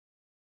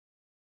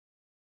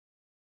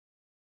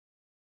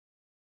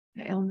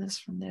their illness,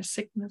 from their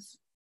sickness.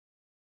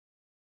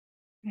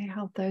 May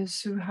help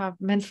those who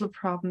have mental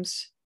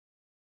problems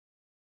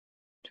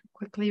to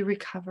quickly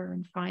recover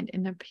and find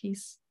inner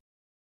peace.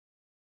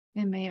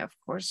 And may, of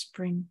course,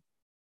 bring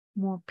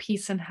more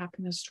peace and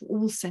happiness to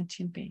all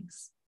sentient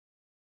beings.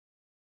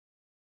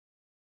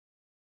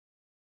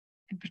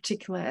 In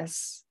particular,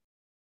 as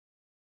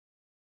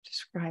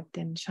described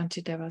in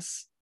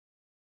Shantideva's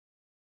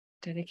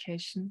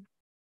dedication.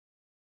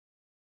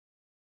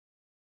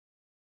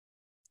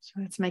 So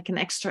let's make an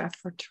extra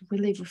effort to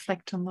really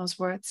reflect on those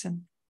words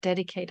and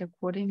dedicate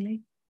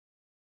accordingly.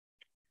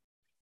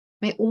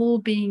 May all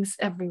beings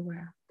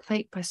everywhere,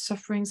 plagued by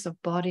sufferings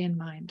of body and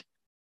mind,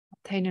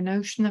 obtain an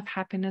ocean of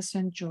happiness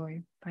and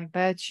joy by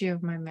virtue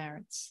of my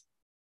merits.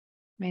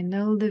 May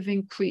no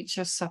living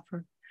creature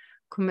suffer,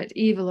 commit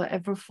evil, or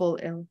ever fall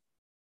ill.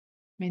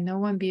 May no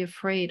one be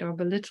afraid or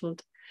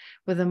belittled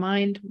with a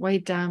mind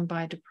weighed down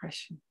by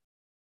depression.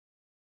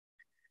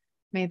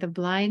 May the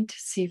blind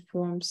see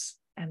forms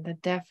and the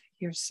deaf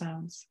hear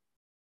sounds.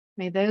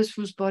 May those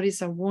whose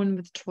bodies are worn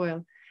with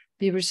toil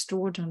be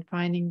restored on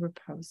finding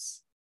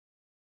repose.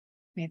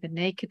 May the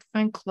naked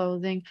find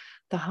clothing,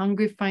 the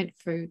hungry find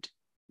food.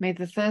 May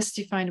the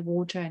thirsty find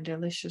water and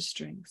delicious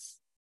drinks.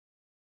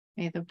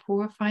 May the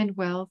poor find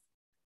wealth,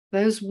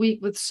 those weak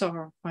with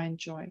sorrow find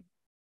joy.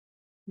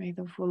 May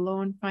the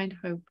forlorn find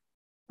hope,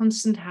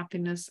 constant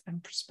happiness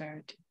and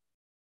prosperity.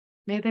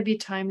 May there be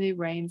timely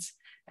rains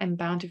and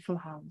bountiful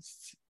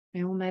harvests.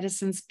 May all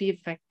medicines be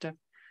effective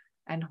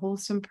and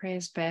wholesome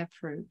prayers bear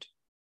fruit.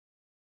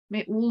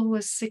 May all who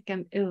are sick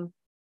and ill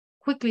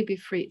quickly be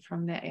freed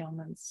from their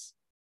ailments.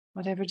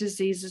 Whatever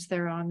diseases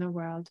there are in the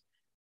world,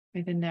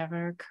 may they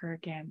never occur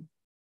again.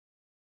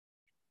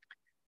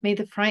 May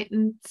the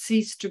frightened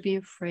cease to be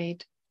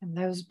afraid, and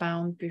those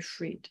bound be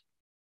freed.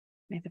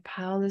 May the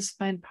powerless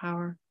find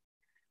power,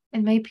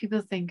 and may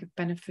people think of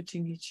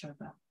benefiting each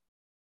other.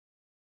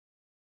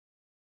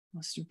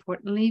 Most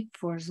importantly,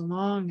 for as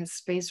long as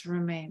space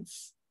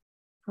remains,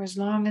 for as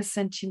long as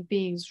sentient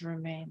beings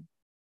remain,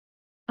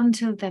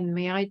 until then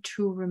may I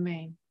too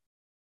remain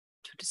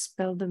to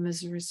dispel the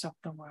miseries of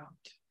the world.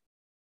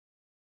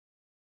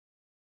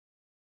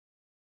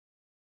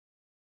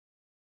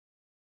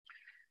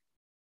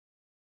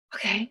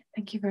 Okay,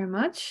 thank you very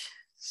much.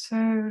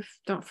 So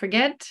don't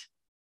forget,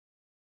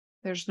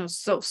 there's no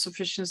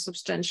self-sufficient,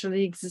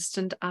 substantially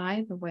existent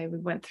I, the way we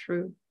went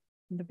through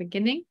in the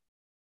beginning.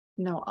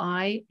 No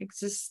I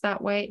exists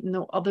that way.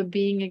 No other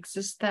being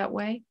exists that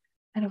way.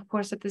 And of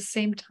course, at the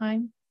same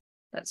time,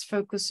 let's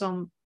focus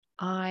on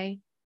I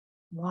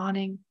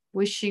wanting,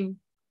 wishing,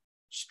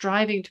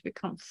 striving to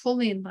become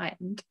fully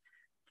enlightened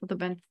for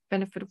the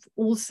benefit of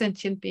all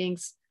sentient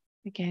beings.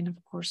 Again, of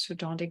course, who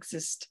don't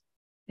exist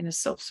in a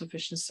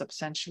self-sufficient,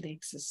 substantially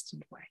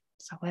existent way.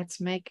 So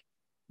let's make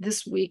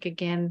this week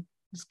again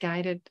was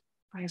guided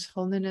by His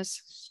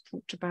Holiness,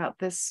 talks about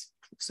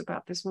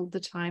this all the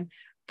time.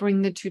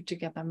 Bring the two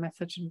together,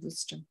 method and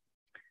wisdom.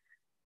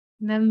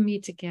 And then we'll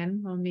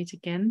meet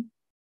again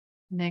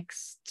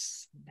next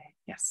Sunday.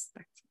 Yes,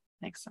 that's it.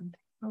 Next Sunday.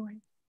 All right.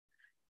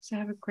 So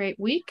have a great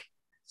week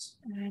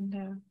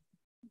and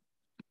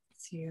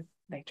see you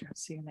later.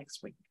 See you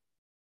next week.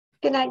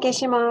 Good night,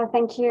 Geshe.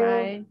 Thank you.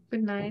 Bye.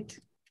 Good night.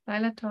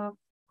 Laila Talk.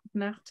 Good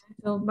night.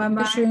 So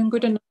bye-bye. Schön,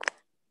 gute Nacht.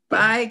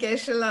 Bye,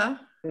 Geshe.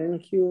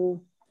 Thank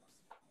you.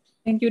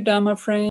 Thank you, Dharma friend.